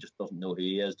 who just doesn't know who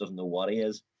he is, doesn't know what he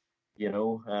is, you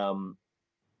know.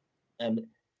 And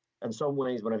in some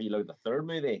ways, whenever you look at the third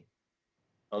movie,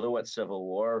 although it's Civil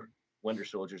War, Winter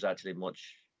Soldier's actually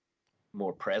much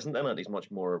more present in it. He's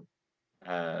much more,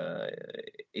 uh,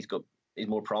 he's got, he's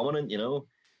more prominent,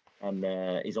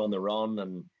 and he's on the run,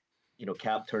 and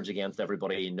Cap turns against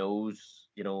everybody he knows,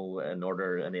 in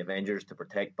the Avengers to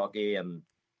protect Bucky, and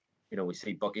we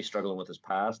see Bucky struggling with his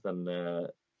past, and I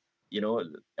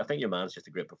think your man's just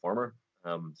a great performer.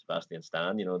 Sebastian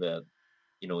Stan, he's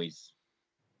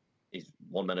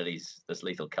 1 minute he's this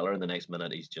lethal killer, and the next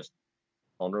minute he's just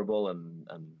vulnerable and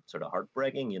sort of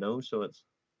heartbreaking. So it's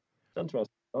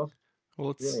interesting stuff.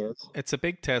 Well, It really is. it's a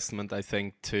big testament, I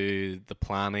think, to the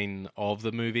planning of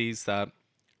the movies that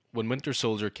when Winter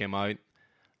Soldier came out,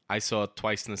 I saw it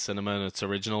twice in the cinema in its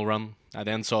original run. I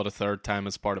then saw it a third time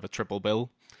as part of a triple bill,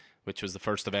 which was the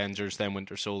first Avengers, then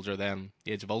Winter Soldier, then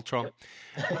Age of Ultron.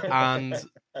 And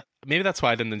maybe that's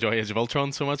why I didn't enjoy Age of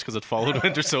Ultron so much, because it followed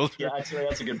Winter Soldier. Yeah, actually,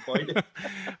 that's a good point.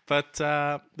 But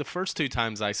the first two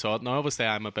times I saw it, now obviously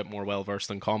I'm a bit more well versed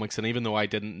in comics, and even though I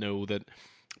didn't know that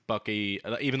Bucky,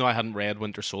 even though I hadn't read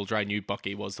Winter Soldier, I knew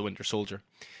Bucky was the Winter Soldier.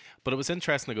 But it was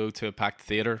interesting to go to a packed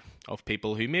theater of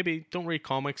people who maybe don't read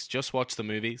comics, just watch the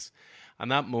movies.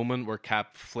 And that moment where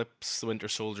Cap flips the Winter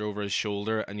Soldier over his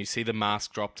shoulder and you see the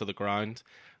mask drop to the ground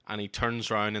and he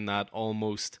turns around in that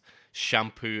almost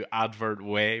shampoo advert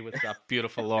way with that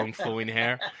beautiful long flowing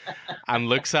hair and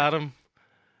looks at him,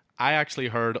 I actually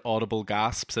heard audible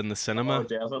gasps in the cinema. Oh,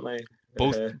 definitely.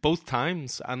 Both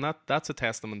times, and that's a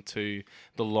testament to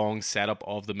the long setup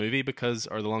of the movie,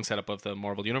 or the long setup of the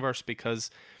Marvel Universe,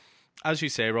 because as you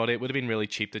say, Roddy, it would have been really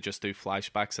cheap to just do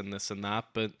flashbacks and this and that,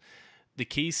 but the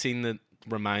key scene that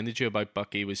reminded you about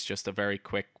Bucky was just a very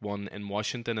quick one in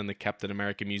Washington in the Captain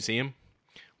America Museum,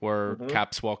 where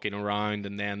Cap's walking around,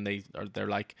 and then they're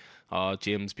like,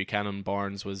 James Buchanan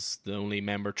Barnes was the only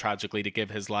member tragically to give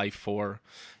his life for,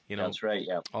 That's right,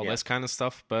 yeah. all this kind of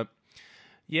stuff. But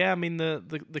yeah, I mean,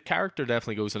 the character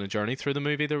definitely goes on a journey through the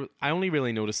movie. I only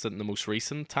really noticed it in the most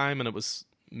recent time, and it was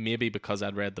maybe because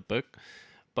I'd read the book,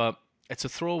 but it's a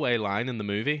throwaway line in the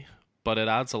movie, but it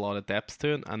adds a lot of depth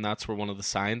to it, and that's where one of the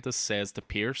scientists says to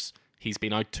Pierce, he's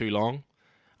been out too long,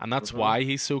 and that's why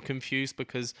he's so confused,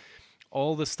 because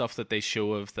all the stuff that they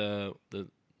show of the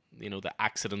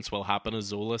accidents will happen, as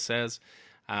Zola says,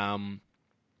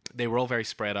 they were all very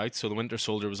spread out. So the Winter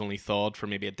Soldier was only thawed for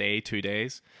maybe a day, 2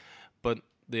 days, but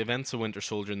the events of Winter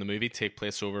Soldier in the movie take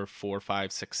place over 4,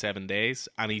 5, 6, 7 days,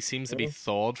 and he seems to be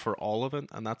thawed for all of it,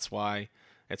 and that's why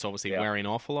it's obviously wearing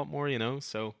off a lot more,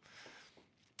 So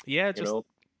yeah, just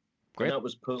great. And that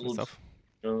was pulled. Stuff.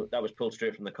 That was pulled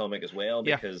straight from the comic as well,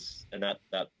 because in that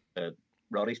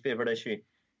Roddy's favorite issue,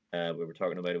 we were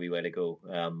talking about a wee while ago,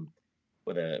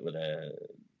 with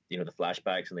the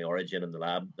flashbacks and the origin and the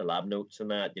lab notes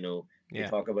and that, you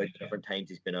talk about different times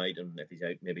he's been out, and if he's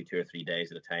out maybe 2 or 3 days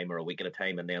at a time or a week at a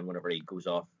time, and then whenever he goes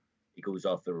off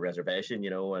the reservation,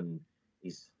 and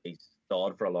he's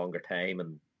thawed for a longer time,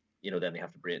 and then they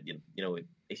have to break,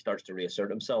 he starts to reassert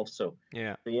himself. So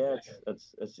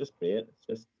it's just great. It's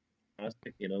just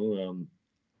fantastic, really,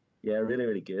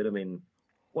 really good. I mean,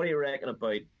 what do you reckon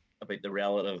about the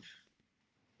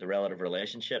relative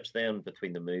relationships then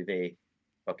between the movie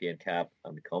Bucky and Cap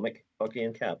and the comic Bucky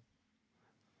and Cap?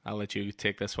 I'll let you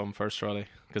take this one first, Roddy,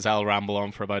 because I'll ramble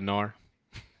on for about an hour.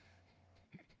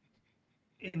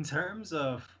 In terms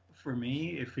of, for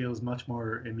me, it feels much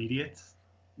more immediate.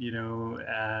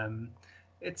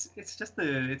 It's just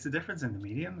it's a difference in the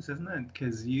mediums, isn't it?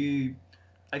 Because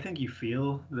I think you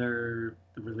feel the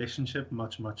relationship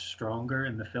much, much stronger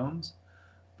in the films,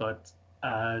 but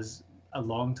as a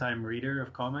long-time reader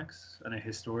of comics and a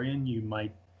historian, you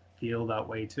might feel that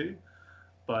way too.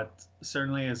 But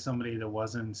certainly as somebody that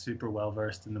wasn't super well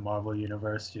versed in the Marvel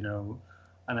universe, and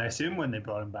I assume when they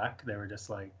brought him back, they were just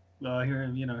like, oh,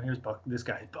 here's this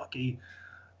guy's Bucky.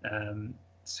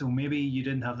 So maybe you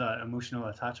didn't have that emotional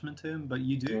attachment to him, but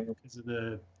you do because of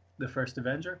the first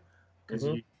Avenger, because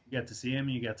you get to see him,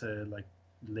 you get to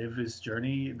live his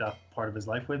journey, that part of his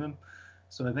life with him.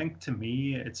 So I think to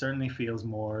me, it certainly feels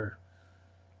more,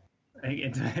 I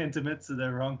think intimate's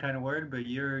the wrong kind of word, but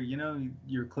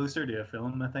you're closer to a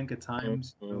film, I think, at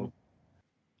times. So,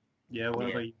 what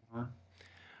about you, Alan?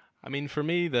 I mean, for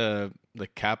me, the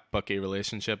Cap Bucky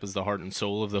relationship is the heart and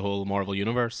soul of the whole Marvel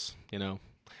universe.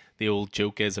 The old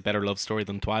joke is a better love story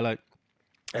than Twilight.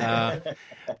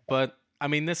 But I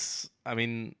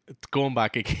mean, going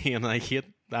back again, I hate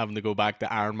having to go back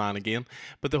to Iron Man again.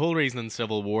 But the whole reason in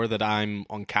Civil War that I'm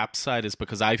on Cap's side is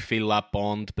because I feel that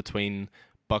bond between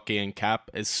Bucky and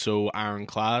Cap is so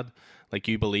ironclad. Like,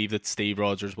 you believe that Steve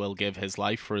Rogers will give his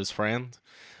life for his friend.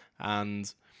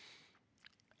 And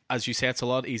as you say, it's a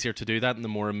lot easier to do that in the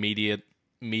more immediate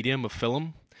medium of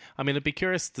film. I mean, I'd be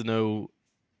curious to know,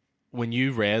 when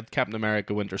you read Captain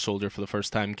America Winter Soldier for the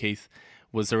first time, Keith,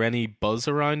 was there any buzz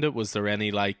around it? Was there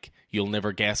any, you'll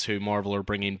never guess who Marvel are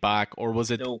bringing back? Or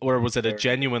was it a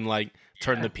genuine,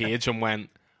 turn the page and went,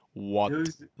 what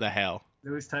the hell?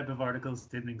 Those type of articles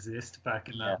didn't exist back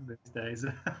in those days.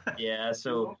 Yeah,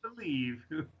 so don't believe.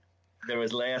 there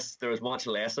was much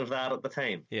less of that at the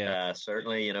time. Yeah.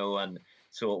 Certainly, and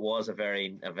so it was a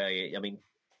very, I mean,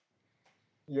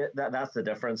 yeah, that's the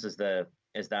difference, is that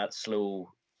slow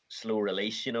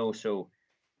release, so,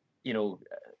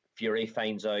 Fury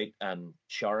finds out and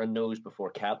Sharon knows before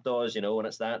Cap does, and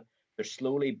it's that they're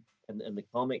slowly, in the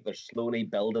comic, they're slowly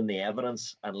building the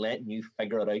evidence and letting you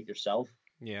figure it out yourself.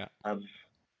 Yeah.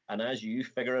 And as you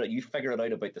figure it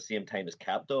out about the same time as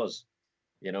Cap does,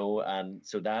 and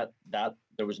so that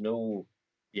there was no,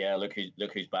 look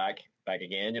who's back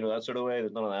again, that sort of way.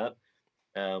 There's none of that.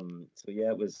 So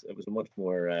yeah, it was a much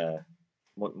more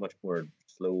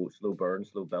slow burn,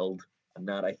 slow build, and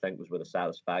that, I think, was where the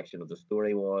satisfaction of the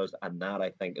story was, and that, I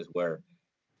think, is where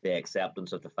the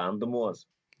acceptance of the fandom was.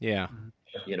 Yeah.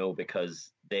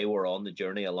 Because they were on the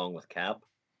journey along with Cap.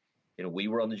 We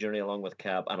were on the journey along with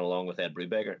Cap and along with Ed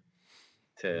Brubaker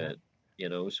so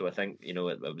I think,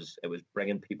 it was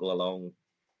bringing people along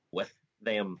with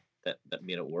them that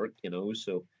made it work,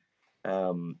 so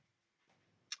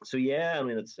yeah, I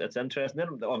mean, it's interesting.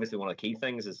 Then obviously one of the key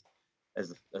things is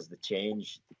the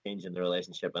change in the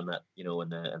relationship, and that,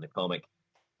 in the comic,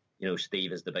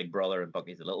 Steve is the big brother and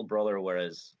Bucky's the little brother,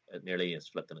 whereas it nearly is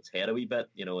flipped on its head a wee bit,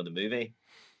 in the movie.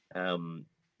 And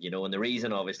the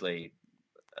reason, obviously,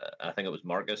 I think it was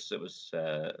Marcus, it was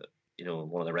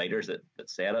one of the writers that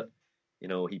said it.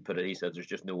 He said there's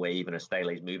just no way, even a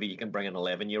stylized movie, you can bring an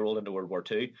 11-year-old into World War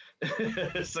II.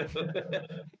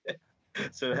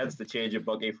 So hence the change of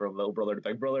Bucky from little brother to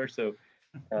big brother. So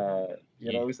so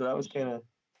that was kind of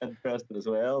interesting as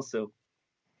well. So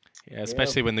yeah,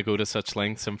 especially when they go to such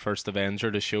lengths in First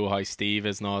Avenger to show how Steve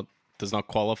does not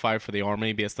qualify for the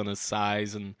army based on his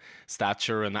size and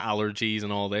stature and allergies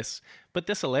and all this. But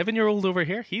this 11-year-old over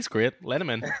here, he's great. Let him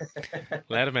in.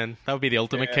 Let him in. That would be the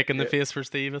ultimate kick in the face for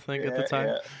Steve, I think, at the time.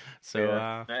 Yeah. So,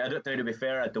 to be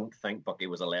fair, I don't think Bucky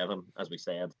was 11, as we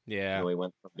said. Yeah. He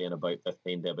went from being about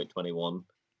 15 to about 21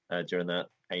 during that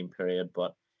time period.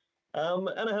 But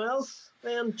anything else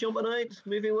then, jumping out,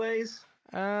 movie-wise?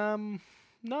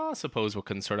 No, I suppose we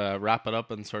can sort of wrap it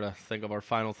up and sort of think of our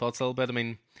final thoughts a little bit. I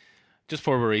mean, just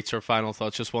before we reach our final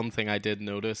thoughts, just one thing I did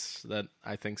notice that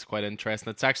I think is quite interesting.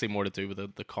 It's actually more to do with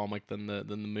the comic than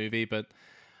the movie, but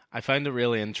I found it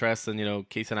really interesting.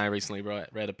 Keith and I recently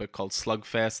read a book called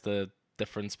Slugfest, the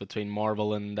difference between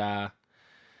Marvel and DC,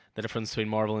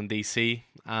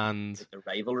 and the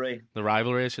rivalry. The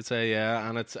rivalry, I should say, yeah.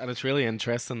 And it's really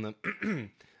interesting that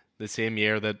the same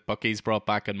year that Bucky's brought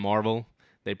back in Marvel,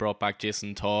 they brought back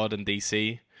Jason Todd in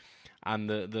DC, and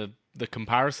the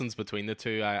comparisons between the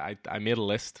two, I made a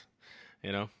list.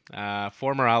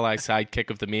 Former ally sidekick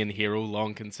of the main hero,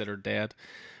 long considered dead.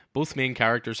 Both main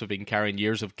characters have been carrying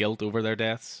years of guilt over their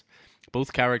deaths.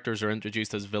 Both characters are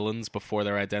introduced as villains before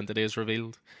their identity is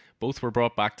revealed. Both were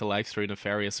brought back to life through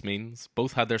nefarious means.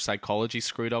 Both had their psychology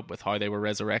screwed up with how they were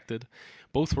resurrected.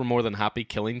 Both were more than happy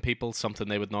killing people, something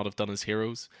they would not have done as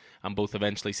heroes. And both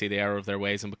eventually see the error of their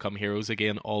ways and become heroes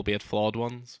again, albeit flawed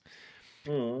ones.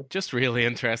 Just really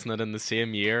interesting that in the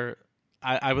same year,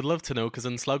 I would love to know, because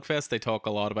in Slugfest they talk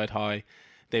a lot about how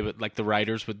they would, like, the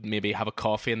writers would maybe have a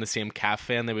coffee in the same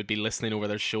cafe and they would be listening over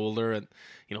their shoulder, and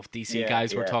if DC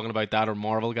guys were talking about that or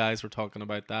Marvel guys were talking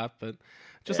about that, but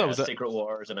just thought it was Secret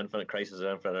Wars and Infinite Crisis and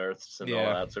Infinite Earths and all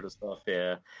that sort of stuff.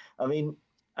 Yeah, I mean,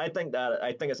 I think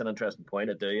it's an interesting point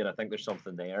to do, and I think there's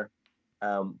something there.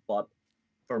 But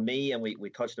for me, and we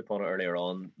touched upon it earlier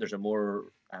on, there's a more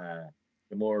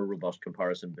robust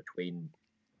comparison between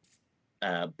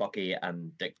Bucky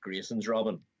and Dick Grayson's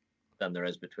Robin than there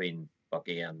is between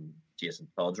Bucky and Jason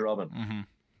Todd's Robin. Mm-hmm.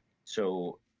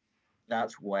 So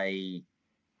that's why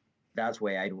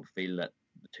I don't feel that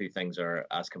the two things are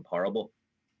as comparable,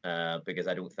 because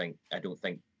I don't think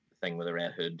the thing with the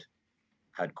Red Hood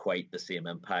had quite the same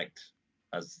impact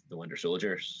as the Winter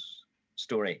Soldier's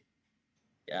story.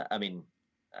 Yeah, I mean,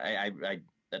 I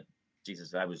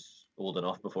was old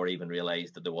enough before I even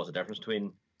realized that there was a difference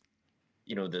between,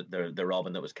 the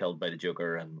Robin that was killed by the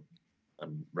Joker and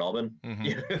Robin. Mm-hmm.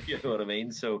 You know what I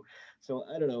mean? So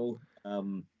I don't know.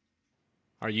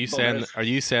 Are you saying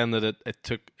that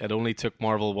it only took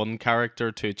Marvel one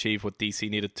character to achieve what DC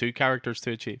needed two characters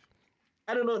to achieve?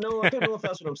 I don't know. No, I don't know if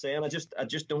that's what I'm saying. I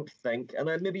just don't think, and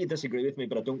maybe you disagree with me,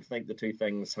 but I don't think the two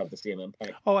things have the same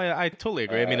impact. Oh, I totally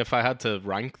agree. I mean, if I had to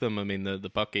rank them, I mean,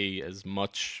 the Bucky is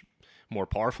much more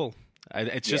powerful.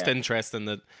 It's just interesting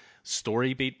that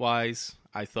story beat wise,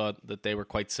 I thought that they were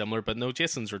quite similar, but no,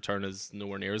 Jason's return is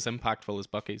nowhere near as impactful as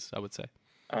Bucky's, I would say.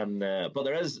 And but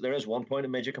there is one point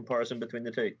of major comparison between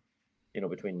the two,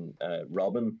 between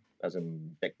Robin as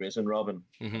in Dick Grayson Robin,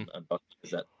 and Bucky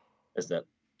is that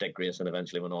Dick Grayson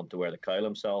eventually went on to wear the cowl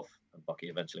himself, and Bucky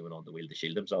eventually went on to wield the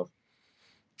shield himself.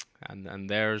 And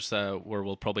there's where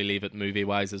we'll probably leave it movie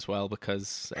wise as well,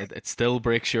 because it still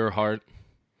breaks your heart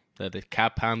that the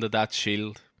Cap handed that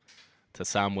shield to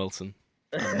Sam Wilson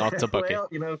and not to Bucky.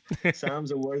 Well,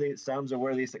 Sam's a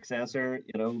worthy successor,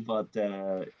 but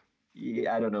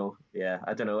yeah, I don't know. Yeah,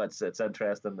 I don't know. It's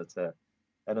interesting. It's an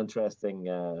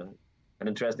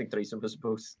interesting threesome, I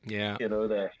suppose. Yeah. Yeah,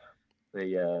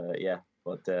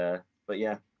 but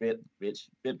yeah, great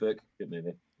book, good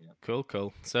movie. Yeah.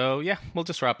 Cool. So yeah, we'll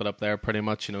just wrap it up there pretty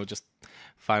much, just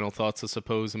final thoughts, I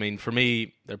suppose. I mean, for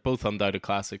me, they're both undoubted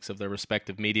classics of their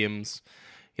respective mediums.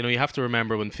 You have to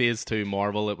remember when Phase 2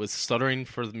 Marvel, it was stuttering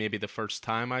for maybe the first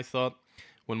time, I thought.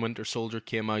 When Winter Soldier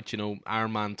came out,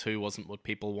 Iron Man 2 wasn't what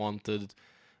people wanted.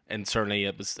 And certainly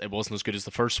it wasn't as good as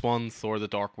the first one. Thor The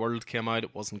Dark World came out.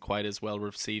 It wasn't quite as well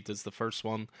received as the first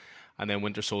one. And then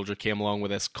Winter Soldier came along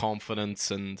with this confidence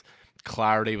and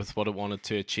clarity with what it wanted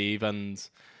to achieve. And,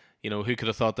 who could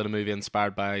have thought that a movie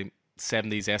inspired by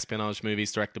 70s espionage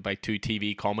movies directed by two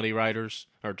TV comedy writers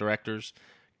or directors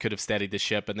could have steadied the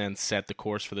ship and then set the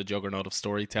course for the juggernaut of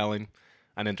storytelling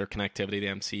and interconnectivity the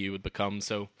MCU would become.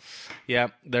 So, yeah,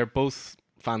 they're both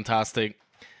fantastic.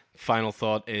 Final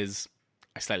thought is,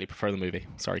 I slightly prefer the movie.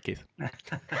 Sorry, Keith.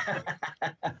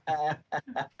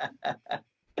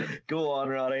 Go on,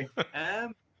 Roddy.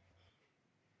 I'm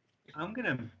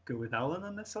going to go with Alan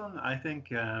on this one. I think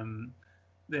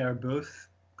they are both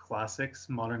classics,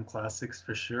 modern classics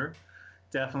for sure.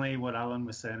 Definitely what Alan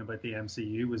was saying about the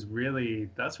MCU was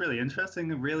that's really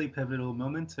interesting, a really pivotal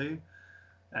moment too.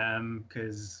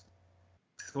 Because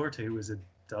Thor 2 was a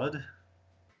dud.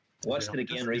 Watched it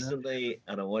again recently,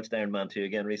 and I watched Iron Man 2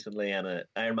 again recently, and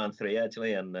Iron Man 3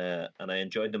 actually, and I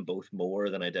enjoyed them both more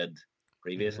than I did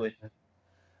previously.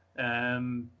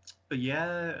 But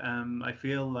yeah, I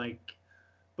feel like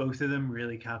both of them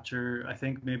really capture, I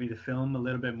think maybe the film a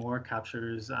little bit more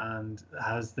captures and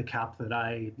has the Cap that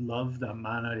I love, that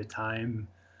man out of time,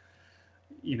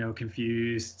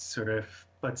 confused sort of,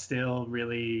 but still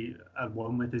really at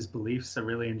one with his beliefs. I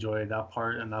really enjoy that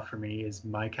part, and that for me is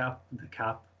my Cap. The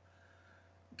Cap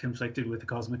conflicted with the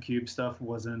Cosmic Cube stuff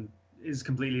is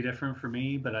completely different for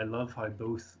me, but I love how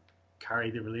both carry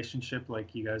the relationship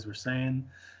like you guys were saying,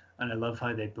 and I love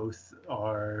how they both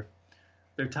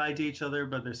they're tied to each other,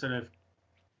 but they're sort of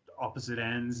opposite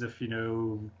ends of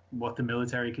what the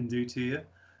military can do to you,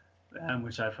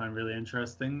 which I find really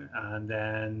interesting. And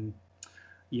then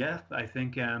yeah, I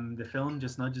think the film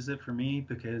just nudges it for me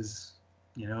because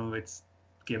it's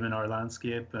given our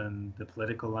landscape and the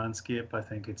political landscape, I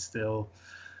think it's still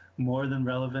more than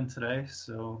relevant today.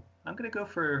 So I'm gonna go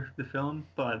for the film,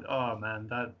 but oh man,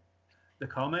 the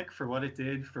comic, for what it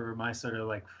did for my sort of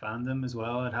like fandom as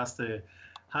well, it has to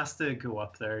go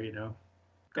up there.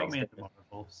 Got me into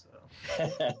Marvel, so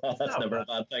that's never a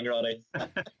bad thing, Roddy.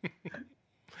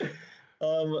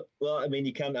 Well, I mean,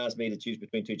 you can't ask me to choose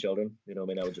between two children. I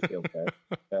would just be unfair.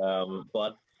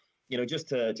 But just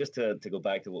to go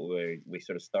back to what we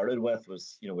sort of started with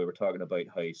was, we were talking about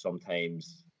how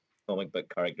sometimes comic book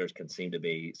characters can seem to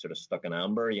be sort of stuck in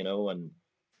amber, and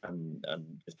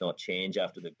just not change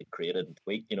after they've been created and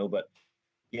tweaked, But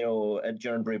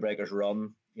during Brubaker's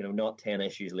run, not 10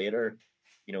 issues later,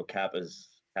 Cap is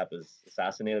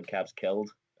assassinated, Cap's killed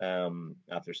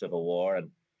after Civil War, and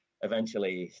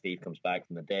eventually Steve comes back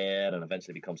from the dead and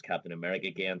eventually becomes Captain America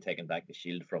again, taking back the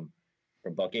shield from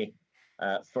Bucky.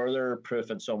 Further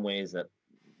proof in some ways that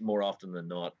more often than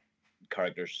not,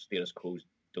 characters' status quo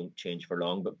don't change for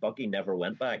long, but Bucky never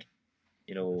went back.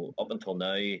 Up until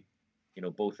now,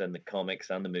 both in the comics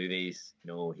and the movies,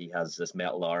 he has this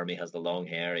metal arm, he has the long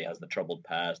hair, he has the troubled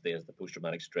past, he has the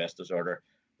post-traumatic stress disorder.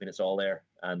 I mean, it's all there.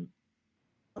 And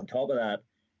on top of that,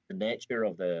 the nature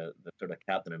of the sort of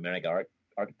Captain America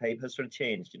archetype has sort of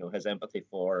changed. His empathy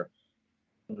for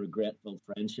and regretful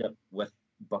friendship with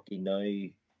Bucky now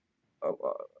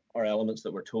are elements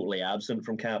that were totally absent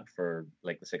from Cap for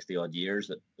like the 60-odd years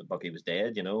that Bucky was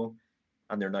dead,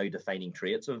 and they're now defining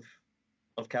traits of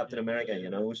Captain America,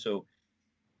 So,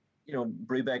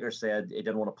 Brubaker said he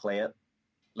didn't want to play it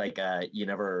like you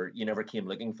never came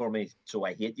looking for me, so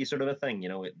I hate you sort of a thing,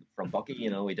 from Bucky. He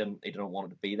didn't want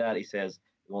it to be that. He says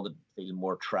he wanted to feel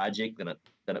more tragic than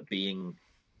it being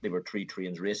they were three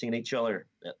trains racing each other.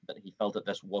 That he felt that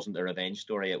this wasn't a revenge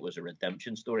story; it was a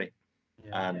redemption story.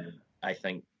 Yeah. And I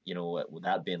think with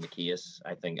that being the case,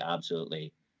 I think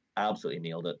absolutely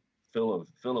nailed it. Full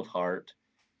of heart,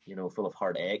 full of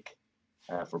heartache.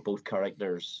 For both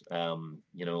characters, in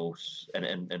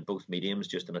both mediums,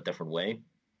 just in a different way.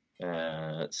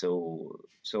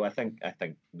 So I think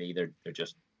me they're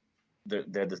just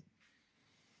they're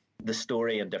the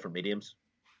story in different mediums,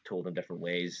 told in different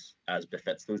ways as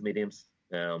befits those mediums.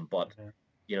 But Okay.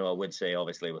 I would say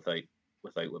obviously without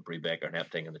what Brie Baker and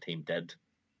Epting and the team did,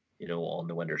 on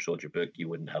the Winter Soldier book, you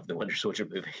wouldn't have the Winter Soldier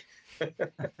movie.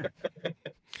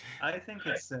 I think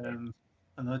it's and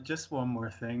just one more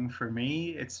thing for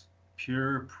me. It's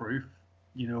pure proof.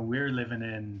 We're living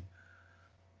in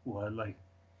what, like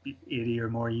 80 or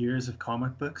more years of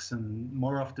comic books, and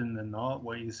more often than not,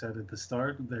 what you said at the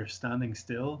start, they're standing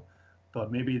still.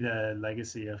 But maybe the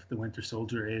legacy of the Winter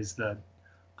Soldier is that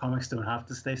comics don't have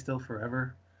to stay still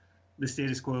forever. The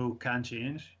status quo can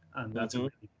change, and that's a Hmm.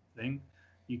 really good thing.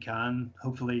 You can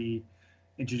hopefully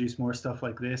introduce more stuff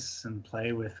like this and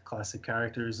play with classic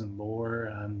characters and lore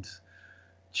and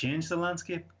change the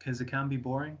landscape, because it can be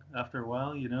boring after a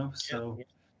while. So Yeah.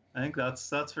 I think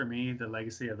that's for me the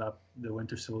legacy of the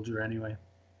Winter Soldier anyway.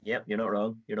 Yep, you're not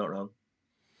wrong. You're not wrong.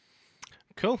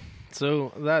 Cool. So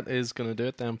that is going to do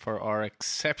it then for our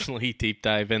exceptionally deep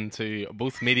dive into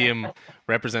both medium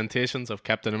representations of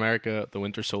Captain America, the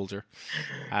Winter Soldier.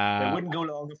 It wouldn't go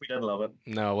long if we didn't love it.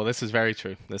 No, well, this is very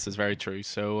true. This is very true.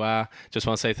 So just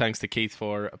want to say thanks to Keith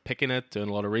for picking it, doing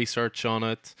a lot of research on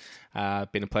it.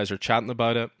 Been a pleasure chatting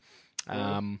about it.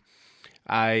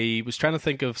 I was trying to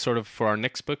think of sort of for our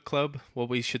next book club what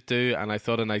we should do, and I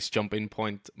thought a nice jumping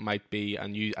point might be,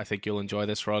 and I think you'll enjoy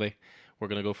this, Roddy. We're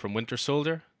going to go from Winter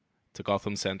Soldier to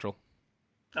Gotham Central.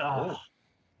 Oh,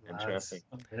 Interesting.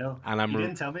 unreal. And You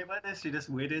didn't tell me about this. You just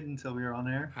waited until we were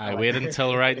on air. I waited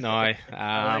until right now. I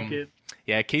like it.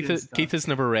 Yeah, Good stuff. Keith has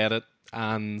never read it,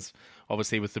 and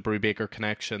obviously with the Brew Baker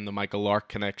connection, the Michael Lark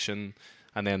connection,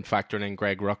 and then factoring in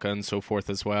Greg Rucka and so forth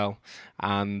as well.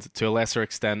 And to a lesser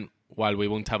extent, while we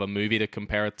won't have a movie to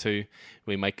compare it to,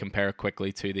 we might compare it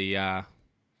quickly to the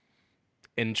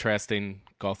interesting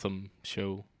Gotham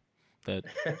show that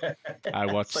I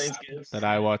watched. Sounds good. That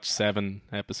I watched 7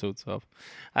 episodes of.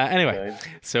 Anyway, Right.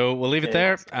 so we'll leave it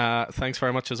there. Yeah. Thanks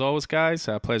very much as always, guys.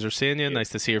 Pleasure seeing you. Yep. Nice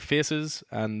to see your faces,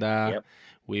 and Yep.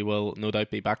 we will no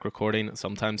doubt be back recording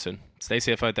sometime soon. Stay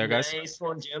safe out there, guys. Nice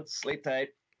one, gents. Sleep tight.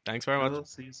 Thanks very much. Cool.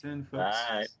 See you soon, folks.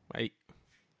 Bye.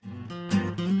 Bye.